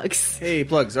into plugs. Hey,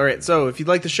 plugs. All right. So if you'd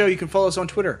like the show, you can follow us on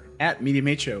Twitter at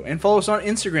MediaMateShow, and follow us on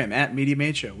Instagram at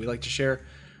MediaMateShow. We like to share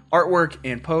artwork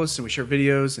and posts, and we share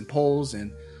videos and polls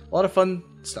and a lot of fun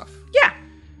stuff. Yeah.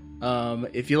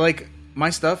 If you like my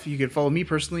stuff, you can follow me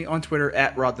personally on Twitter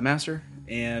at RodTheMaster,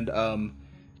 and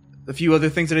a few other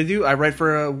things that I do. I write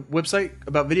for a website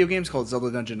about video games called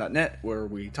ZeldaDungeon.net, where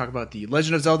we talk about the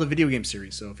Legend of Zelda video game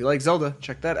series. So if you like Zelda,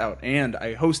 check that out. And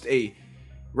I host a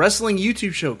wrestling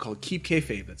YouTube show called Keep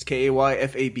Kayfabe. That's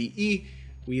Kayfabe.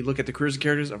 We look at the careers and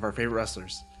characters of our favorite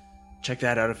wrestlers. Check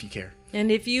that out if you care.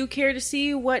 And if you care to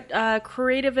see what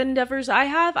creative endeavors I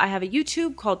have a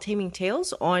YouTube called Taming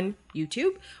Tales on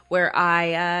YouTube, where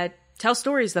I tell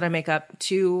stories that I make up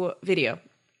to video.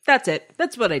 That's it.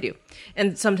 That's what I do.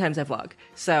 And sometimes I vlog.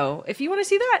 So if you want to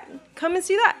see that, come and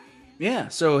see that. Yeah.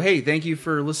 So, hey, thank you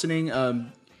for listening.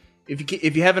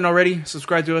 If you haven't already,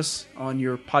 subscribe to us on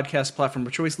your podcast platform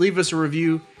of choice. Leave us a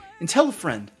review and tell a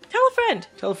friend. Tell a friend.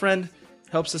 Tell a friend.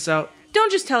 Helps us out.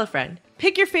 Don't just tell a friend.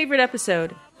 Pick your favorite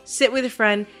episode. Sit with a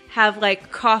friend. Have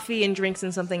like coffee and drinks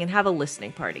and something, and have a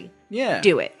listening party. Yeah.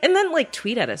 Do it. And then like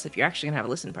tweet at us if you're actually going to have a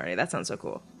listening party. That sounds so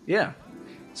cool. Yeah.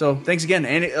 So, thanks again.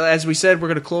 And as we said, we're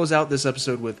going to close out this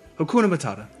episode with Hakuna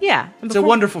Matata. Yeah. It's a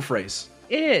wonderful phrase.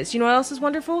 It is. You know what else is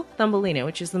wonderful? Thumbelina,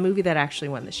 which is the movie that actually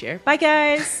won this year. Bye,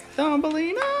 guys.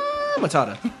 Thumbelina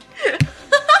Matata.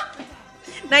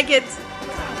 Night, kids.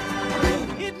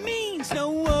 It means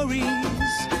no worries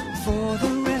for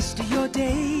the rest of your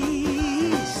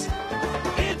days.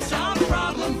 It's our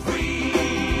problem-free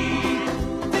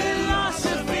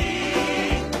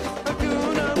philosophy.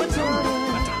 Hakuna Matata.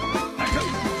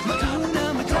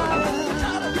 Hakuna Matata.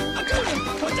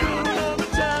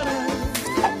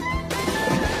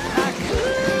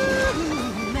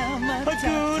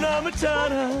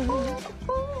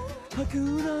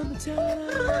 Hakuna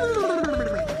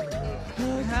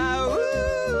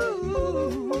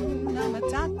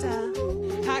Matata.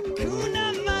 Hakuna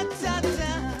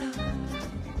Matata.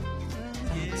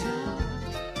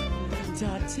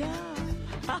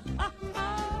 Ta-ta.